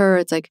like with her,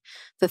 it's like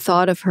the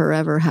thought of her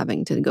ever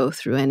having to go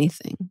through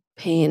anything,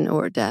 pain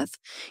or death,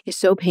 is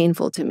so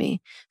painful to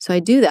me. So I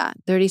do that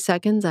 30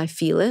 seconds, I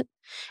feel it.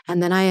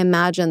 And then I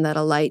imagine that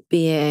a light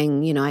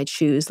being, I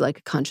choose like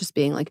a conscious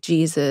being like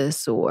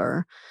Jesus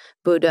or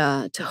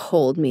Buddha to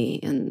hold me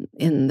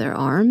in their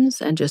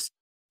arms and just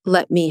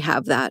let me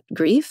have that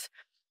grief.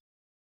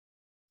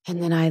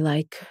 And then I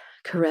like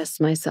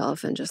caress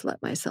myself and just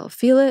let myself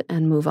feel it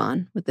and move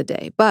on with the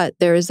day. But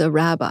there is a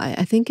rabbi,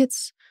 I think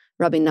it's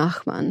Rabbi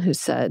Nachman, who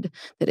said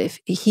that if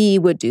he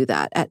would do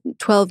that at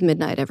 12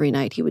 midnight every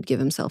night, he would give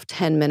himself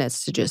 10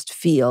 minutes to just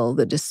feel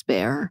the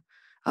despair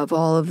of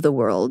all of the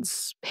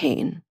world's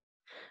pain.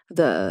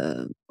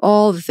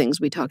 All the things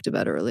we talked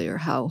about earlier,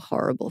 how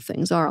horrible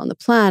things are on the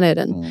planet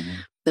and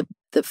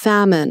the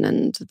famine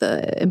and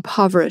the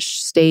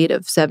impoverished state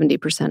of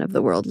 70% of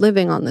the world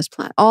living on this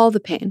planet, all the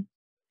pain.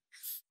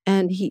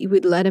 And he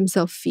would let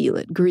himself feel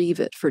it,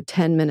 grieve it for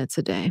 10 minutes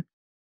a day.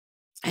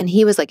 And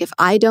he was like, if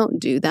I don't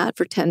do that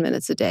for 10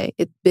 minutes a day,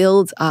 it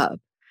builds up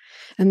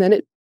and then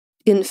it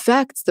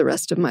infects the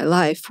rest of my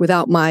life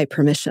without my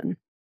permission.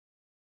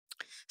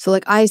 So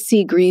like I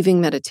see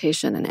grieving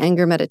meditation and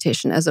anger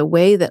meditation as a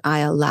way that I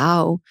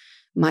allow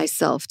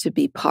myself to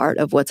be part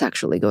of what's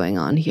actually going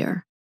on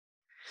here.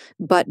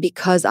 But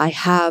because I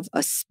have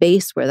a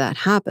space where that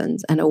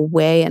happens and a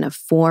way and a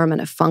form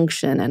and a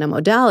function and a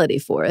modality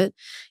for it,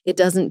 it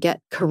doesn't get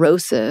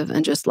corrosive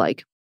and just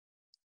like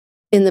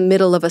in the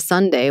middle of a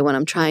Sunday when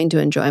I'm trying to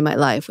enjoy my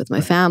life with my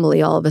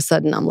family, all of a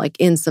sudden I'm like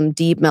in some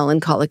deep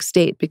melancholic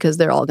state because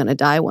they're all going to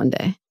die one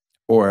day.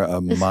 Or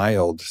a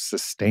mild,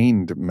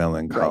 sustained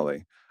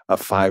melancholy, a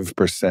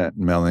 5%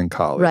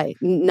 melancholy. Right.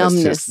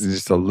 Numbness.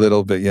 Just a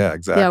little bit. Yeah,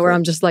 exactly. Yeah, where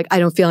I'm just like, I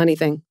don't feel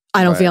anything.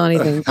 I don't feel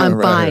anything.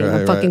 I'm fine.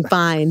 I'm fucking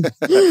fine.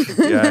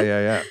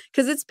 Yeah.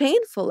 Because it's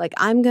painful. Like,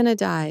 I'm going to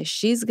die.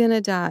 She's going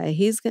to die.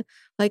 He's going to,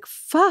 like,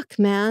 fuck,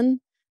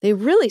 man. They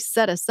really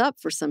set us up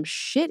for some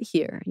shit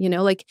here.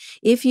 Like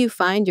if you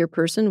find your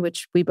person,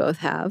 which we both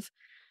have,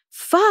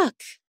 fuck.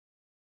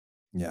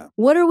 Yeah.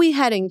 What are we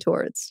heading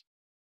towards?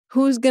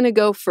 Who's going to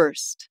go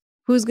first?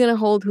 Who's going to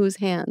hold whose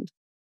hand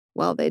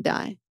while they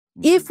die?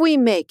 If we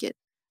make it,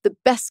 the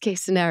best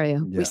case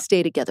scenario, we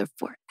stay together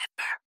forever.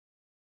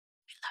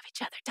 We love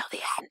each other till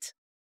the end.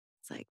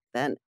 It's like,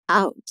 then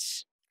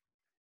ouch.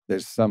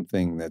 There's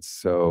something that's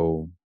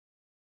so...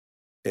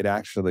 It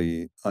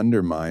actually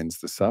undermines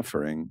the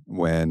suffering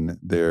when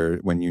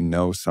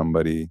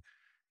somebody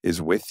is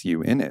with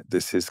you in it.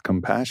 This is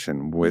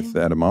compassion with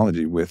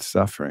etymology, with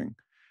suffering.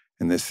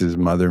 And this is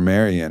Mother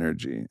Mary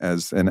energy.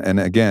 And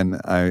again,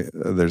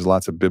 there's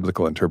lots of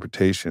biblical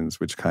interpretations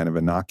which kind of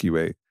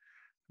inoculate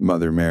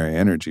Mother Mary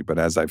energy. But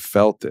as I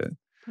felt it,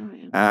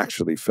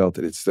 actually felt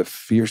it, it's the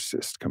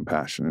fiercest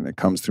compassion. And it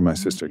comes through my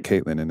sister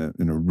Caitlin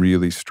in a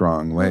really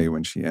strong way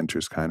when she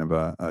enters kind of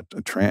a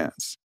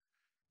trance.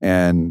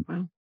 And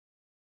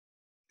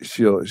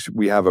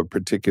we have a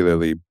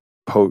particularly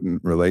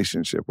potent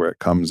relationship where it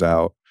comes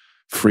out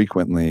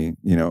frequently,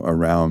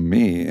 around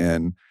me.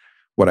 And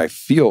what I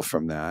feel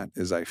from that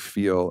is I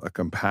feel a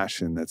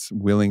compassion that's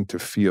willing to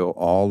feel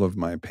all of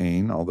my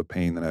pain, all the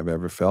pain that I've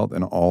ever felt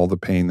and all the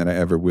pain that I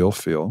ever will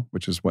feel,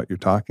 which is what you're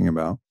talking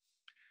about.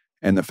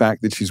 And the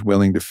fact that she's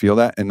willing to feel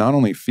that and not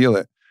only feel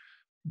it,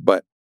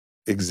 but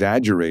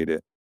exaggerate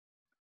it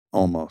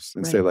almost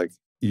and say like,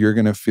 you're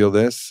going to feel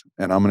this,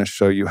 and I'm going to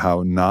show you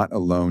how not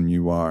alone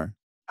you are,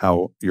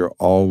 how you're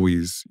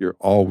always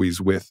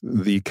with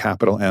the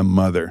capital M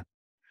mother,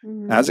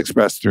 as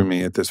expressed through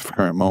me at this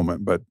current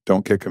moment. But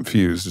don't get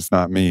confused. It's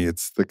not me.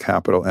 It's the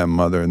capital M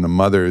mother. And the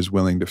mother is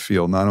willing to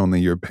feel not only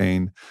your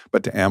pain,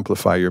 but to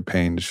amplify your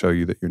pain to show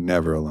you that you're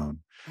never alone.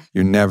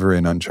 You're never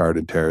in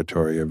uncharted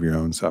territory of your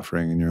own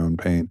suffering and your own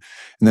pain.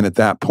 And then at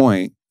that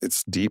point,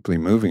 it's deeply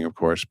moving, of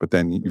course, but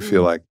then you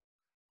feel like,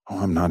 oh,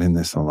 I'm not in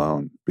this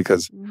alone.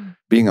 Because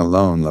being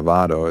alone,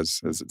 levado,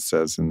 as it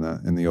says in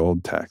the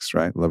old text,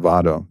 right?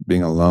 Levado,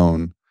 being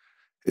alone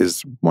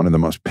is one of the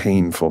most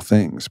painful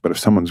things. But if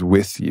someone's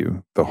with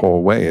you the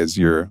whole way, as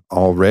you're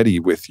already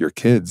with your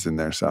kids in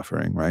their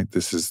suffering, right?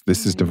 This is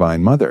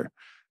Divine Mother.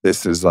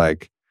 This is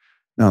like,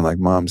 no, like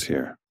mom's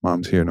here.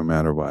 Mom's here no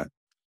matter what.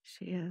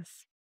 She is.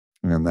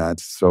 And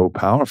that's so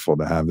powerful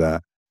to have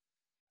that,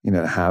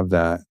 to have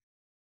that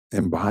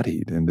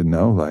embodied and to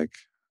know like,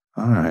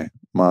 all right,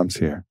 mom's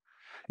here.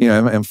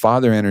 And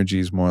father energy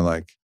is more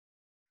like,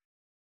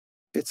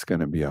 it's going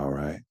to be all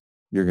right.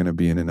 You're going to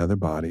be in another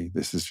body.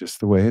 This is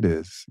just the way it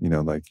is.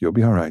 Like, you'll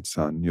be all right,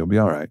 son. You'll be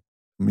all right.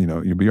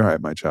 You'll be all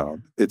right, my child.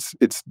 It's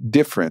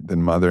different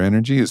than mother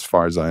energy as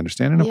far as I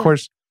understand. And of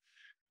course,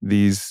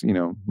 these,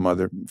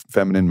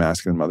 feminine,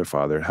 masculine, mother,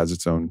 father has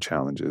its own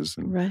challenges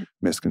and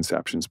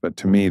misconceptions. But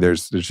to me,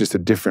 there's just a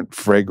different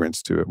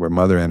fragrance to it where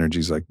mother energy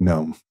is like,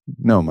 no,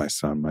 my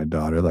son, my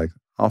daughter, like,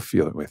 I'll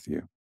feel it with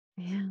you.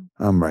 Yeah.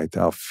 I'm right.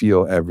 I'll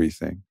feel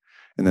everything.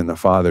 And then the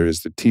father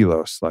is the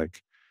telos,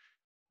 like,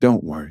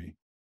 don't worry.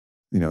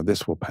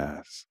 This will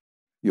pass.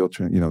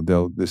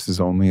 This is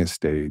only a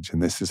stage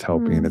and this is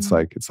helping. And it's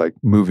like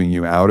moving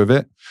you out of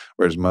it.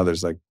 Whereas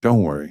mother's like,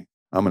 don't worry.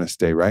 I'm going to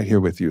stay right here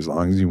with you as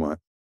long as you want.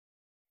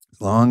 As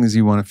long as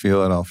you want to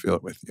feel it, I'll feel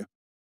it with you.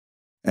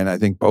 And I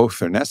think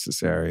both are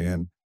necessary.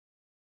 And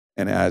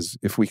as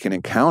if we can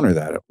encounter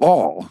that at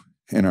all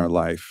in our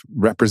life,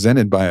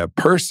 represented by a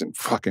person,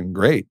 fucking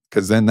great.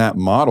 Because then that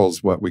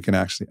models what we can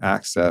actually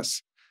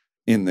access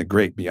in the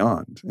great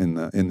beyond, in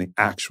the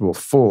actual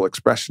full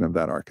expression of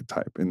that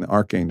archetype, in the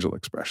archangel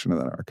expression of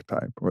that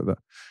archetype, or the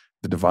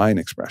divine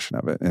expression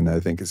of it. And I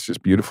think it's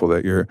just beautiful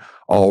that you're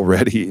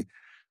already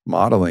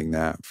modeling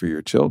that for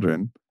your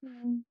children.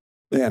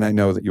 And I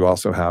know that you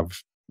also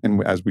have,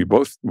 and as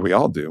we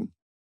all do,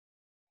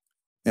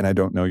 and I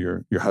don't know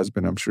your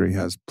husband, I'm sure he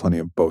has plenty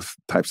of both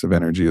types of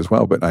energy as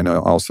well, but I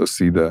know also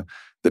see the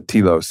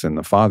telos and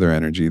the father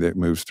energy that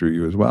moves through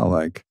you as well,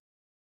 like,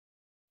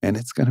 and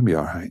it's going to be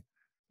all right.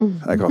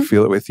 Like, I'll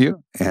feel it with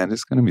you and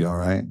it's going to be all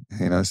right.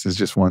 This is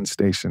just one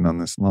station on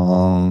this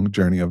long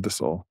journey of the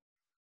soul.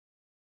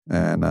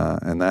 And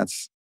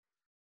that's,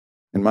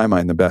 in my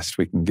mind, the best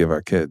we can give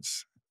our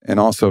kids. And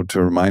also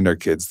to remind our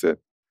kids that,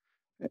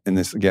 and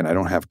this, again, I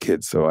don't have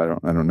kids, so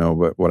I don't know,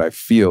 but what I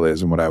feel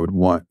is, and what I would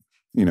want,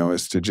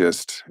 is to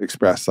just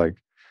express, like,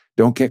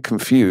 don't get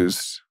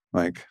confused.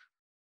 Like,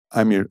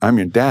 I'm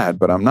your dad,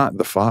 but I'm not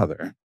the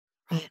father.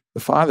 Right.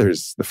 The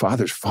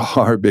father's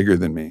far bigger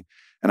than me.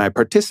 And I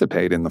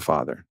participate in the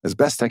father as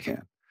best I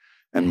can.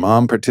 And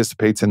mom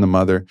participates in the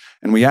mother.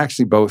 And we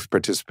actually both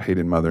participate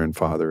in mother and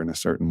father in a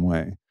certain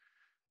way.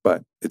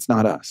 But it's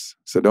not us.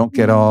 So don't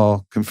get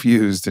all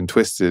confused and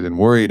twisted and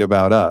worried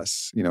about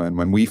us. And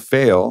when we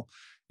fail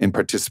in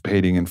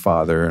participating in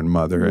father and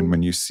mother, and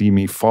when you see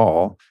me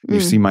fall,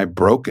 you see my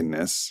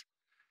brokenness,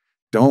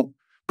 don't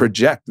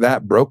project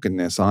that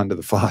brokenness onto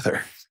the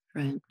father.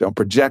 Right. Don't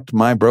project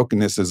my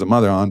brokenness as a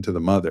mother onto the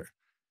mother.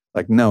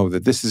 Like, know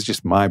that this is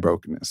just my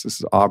brokenness. This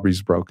is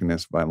Aubrey's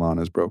brokenness,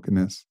 Vailana's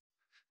brokenness.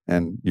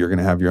 And you're going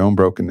to have your own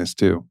brokenness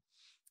too.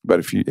 But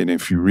if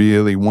you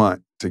really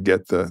want to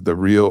get the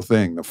real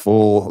thing, the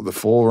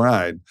full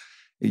ride,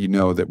 you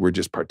know that we're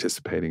just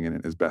participating in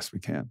it as best we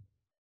can.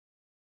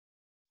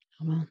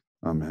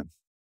 Amen.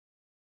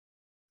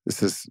 This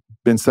has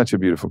been such a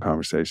beautiful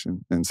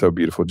conversation, and so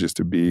beautiful just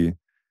to be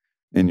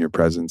in your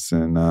presence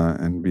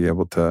and be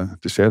able to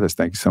share this.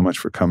 Thank you so much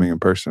for coming in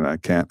person. I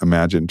can't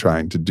imagine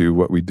trying to do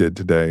what we did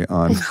today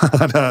on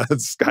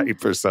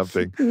Skype or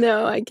something.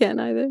 No, I can't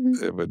either.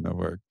 It wouldn't have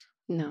worked.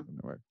 No. It wouldn't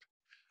have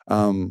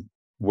worked.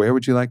 Where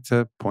would you like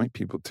to point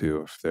people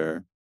to if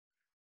they're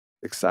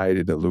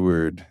excited,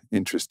 allured,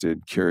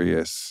 interested,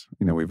 curious?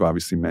 We've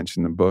obviously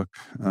mentioned the book.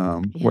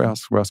 Where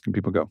else can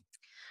people go?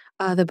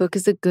 The book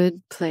is a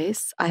good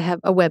place. I have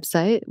a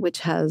website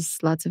which has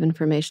lots of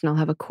information. I'll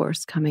have a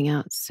course coming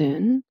out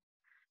soon.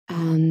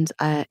 And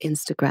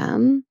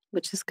Instagram,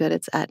 which is good.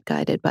 It's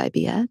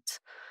 @guidedbybiet,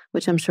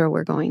 which I'm sure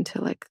we're going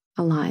to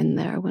align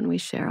there when we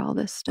share all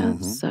this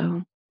stuff.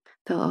 So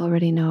they'll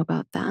already know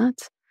about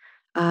that.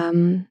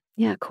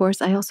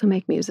 Course. I also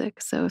make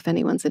music. So if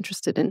anyone's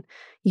interested in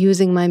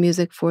using my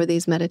music for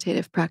these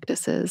meditative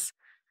practices,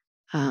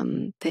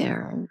 there's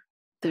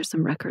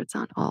some records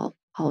on all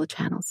the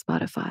channels,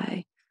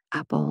 Spotify,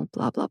 Apple,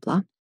 blah, blah,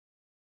 blah.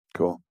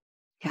 Cool.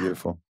 Yeah.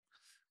 Beautiful.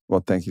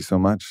 Well, thank you so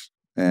much.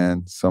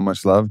 And so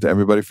much love to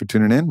everybody for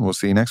tuning in. We'll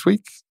see you next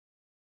week.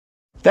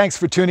 Thanks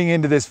for tuning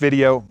into this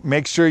video.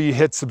 Make sure you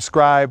hit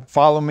subscribe.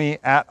 Follow me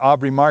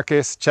 @Aubrey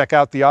Marcus. Check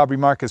out the Aubrey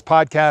Marcus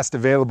Podcast,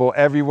 available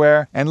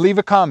everywhere. And leave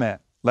a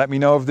comment. Let me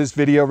know if this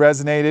video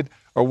resonated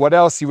or what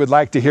else you would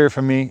like to hear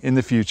from me in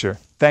the future.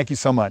 Thank you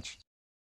so much.